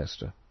transition, I guess,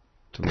 to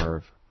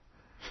Merv.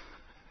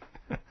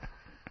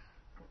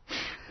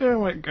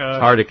 Oh my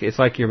God! It's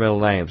like your middle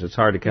names. It's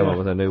hard to come up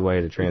with a new way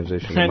to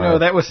transition. I know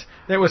that was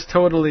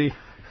totally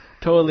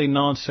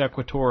non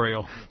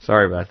sequitorial.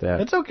 Sorry about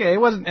that. It's okay.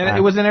 It wasn't.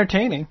 It was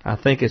entertaining. I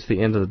think it's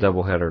the end of the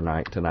doubleheader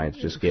night tonight.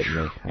 It's just getting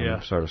me.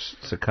 I'm sort of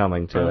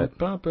succumbing to it.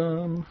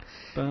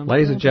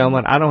 Ladies and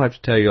gentlemen, I don't have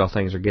to tell you all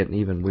things are getting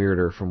even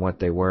weirder from what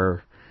they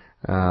were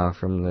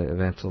from the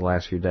events of the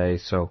last few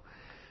days. So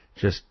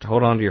just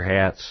hold on to your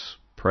hats.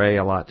 Pray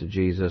a lot to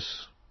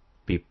Jesus.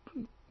 Be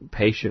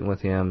patient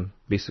with Him.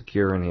 Be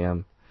secure in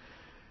Him.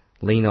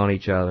 Lean on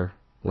each other.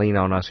 Lean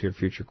on us here at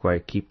Future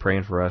Quake. Keep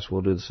praying for us.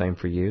 We'll do the same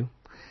for you.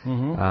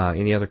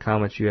 Any other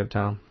comments you have,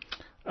 Tom?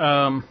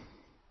 Go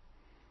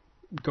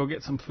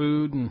get some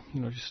food and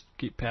just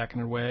keep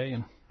packing away,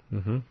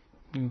 and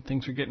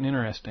things are getting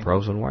interesting.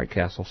 Frozen White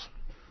Castles.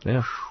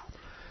 Yeah.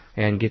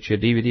 And get you a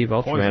DVD of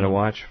Ultraman to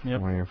watch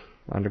while you're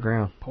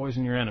underground.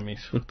 Poison your enemies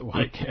with the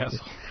White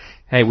Castle.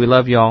 Hey, we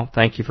love y'all.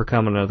 Thank you for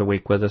coming another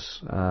week with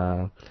us.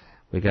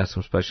 We got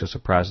some special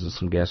surprises and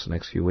some guests the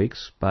next few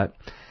weeks. But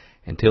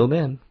until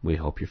then, we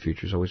hope your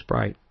future's always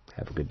bright.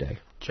 Have a good day.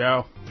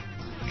 Ciao.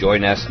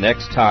 Join us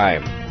next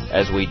time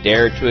as we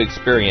dare to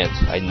experience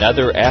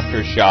another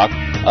aftershock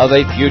of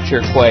a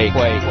future quake.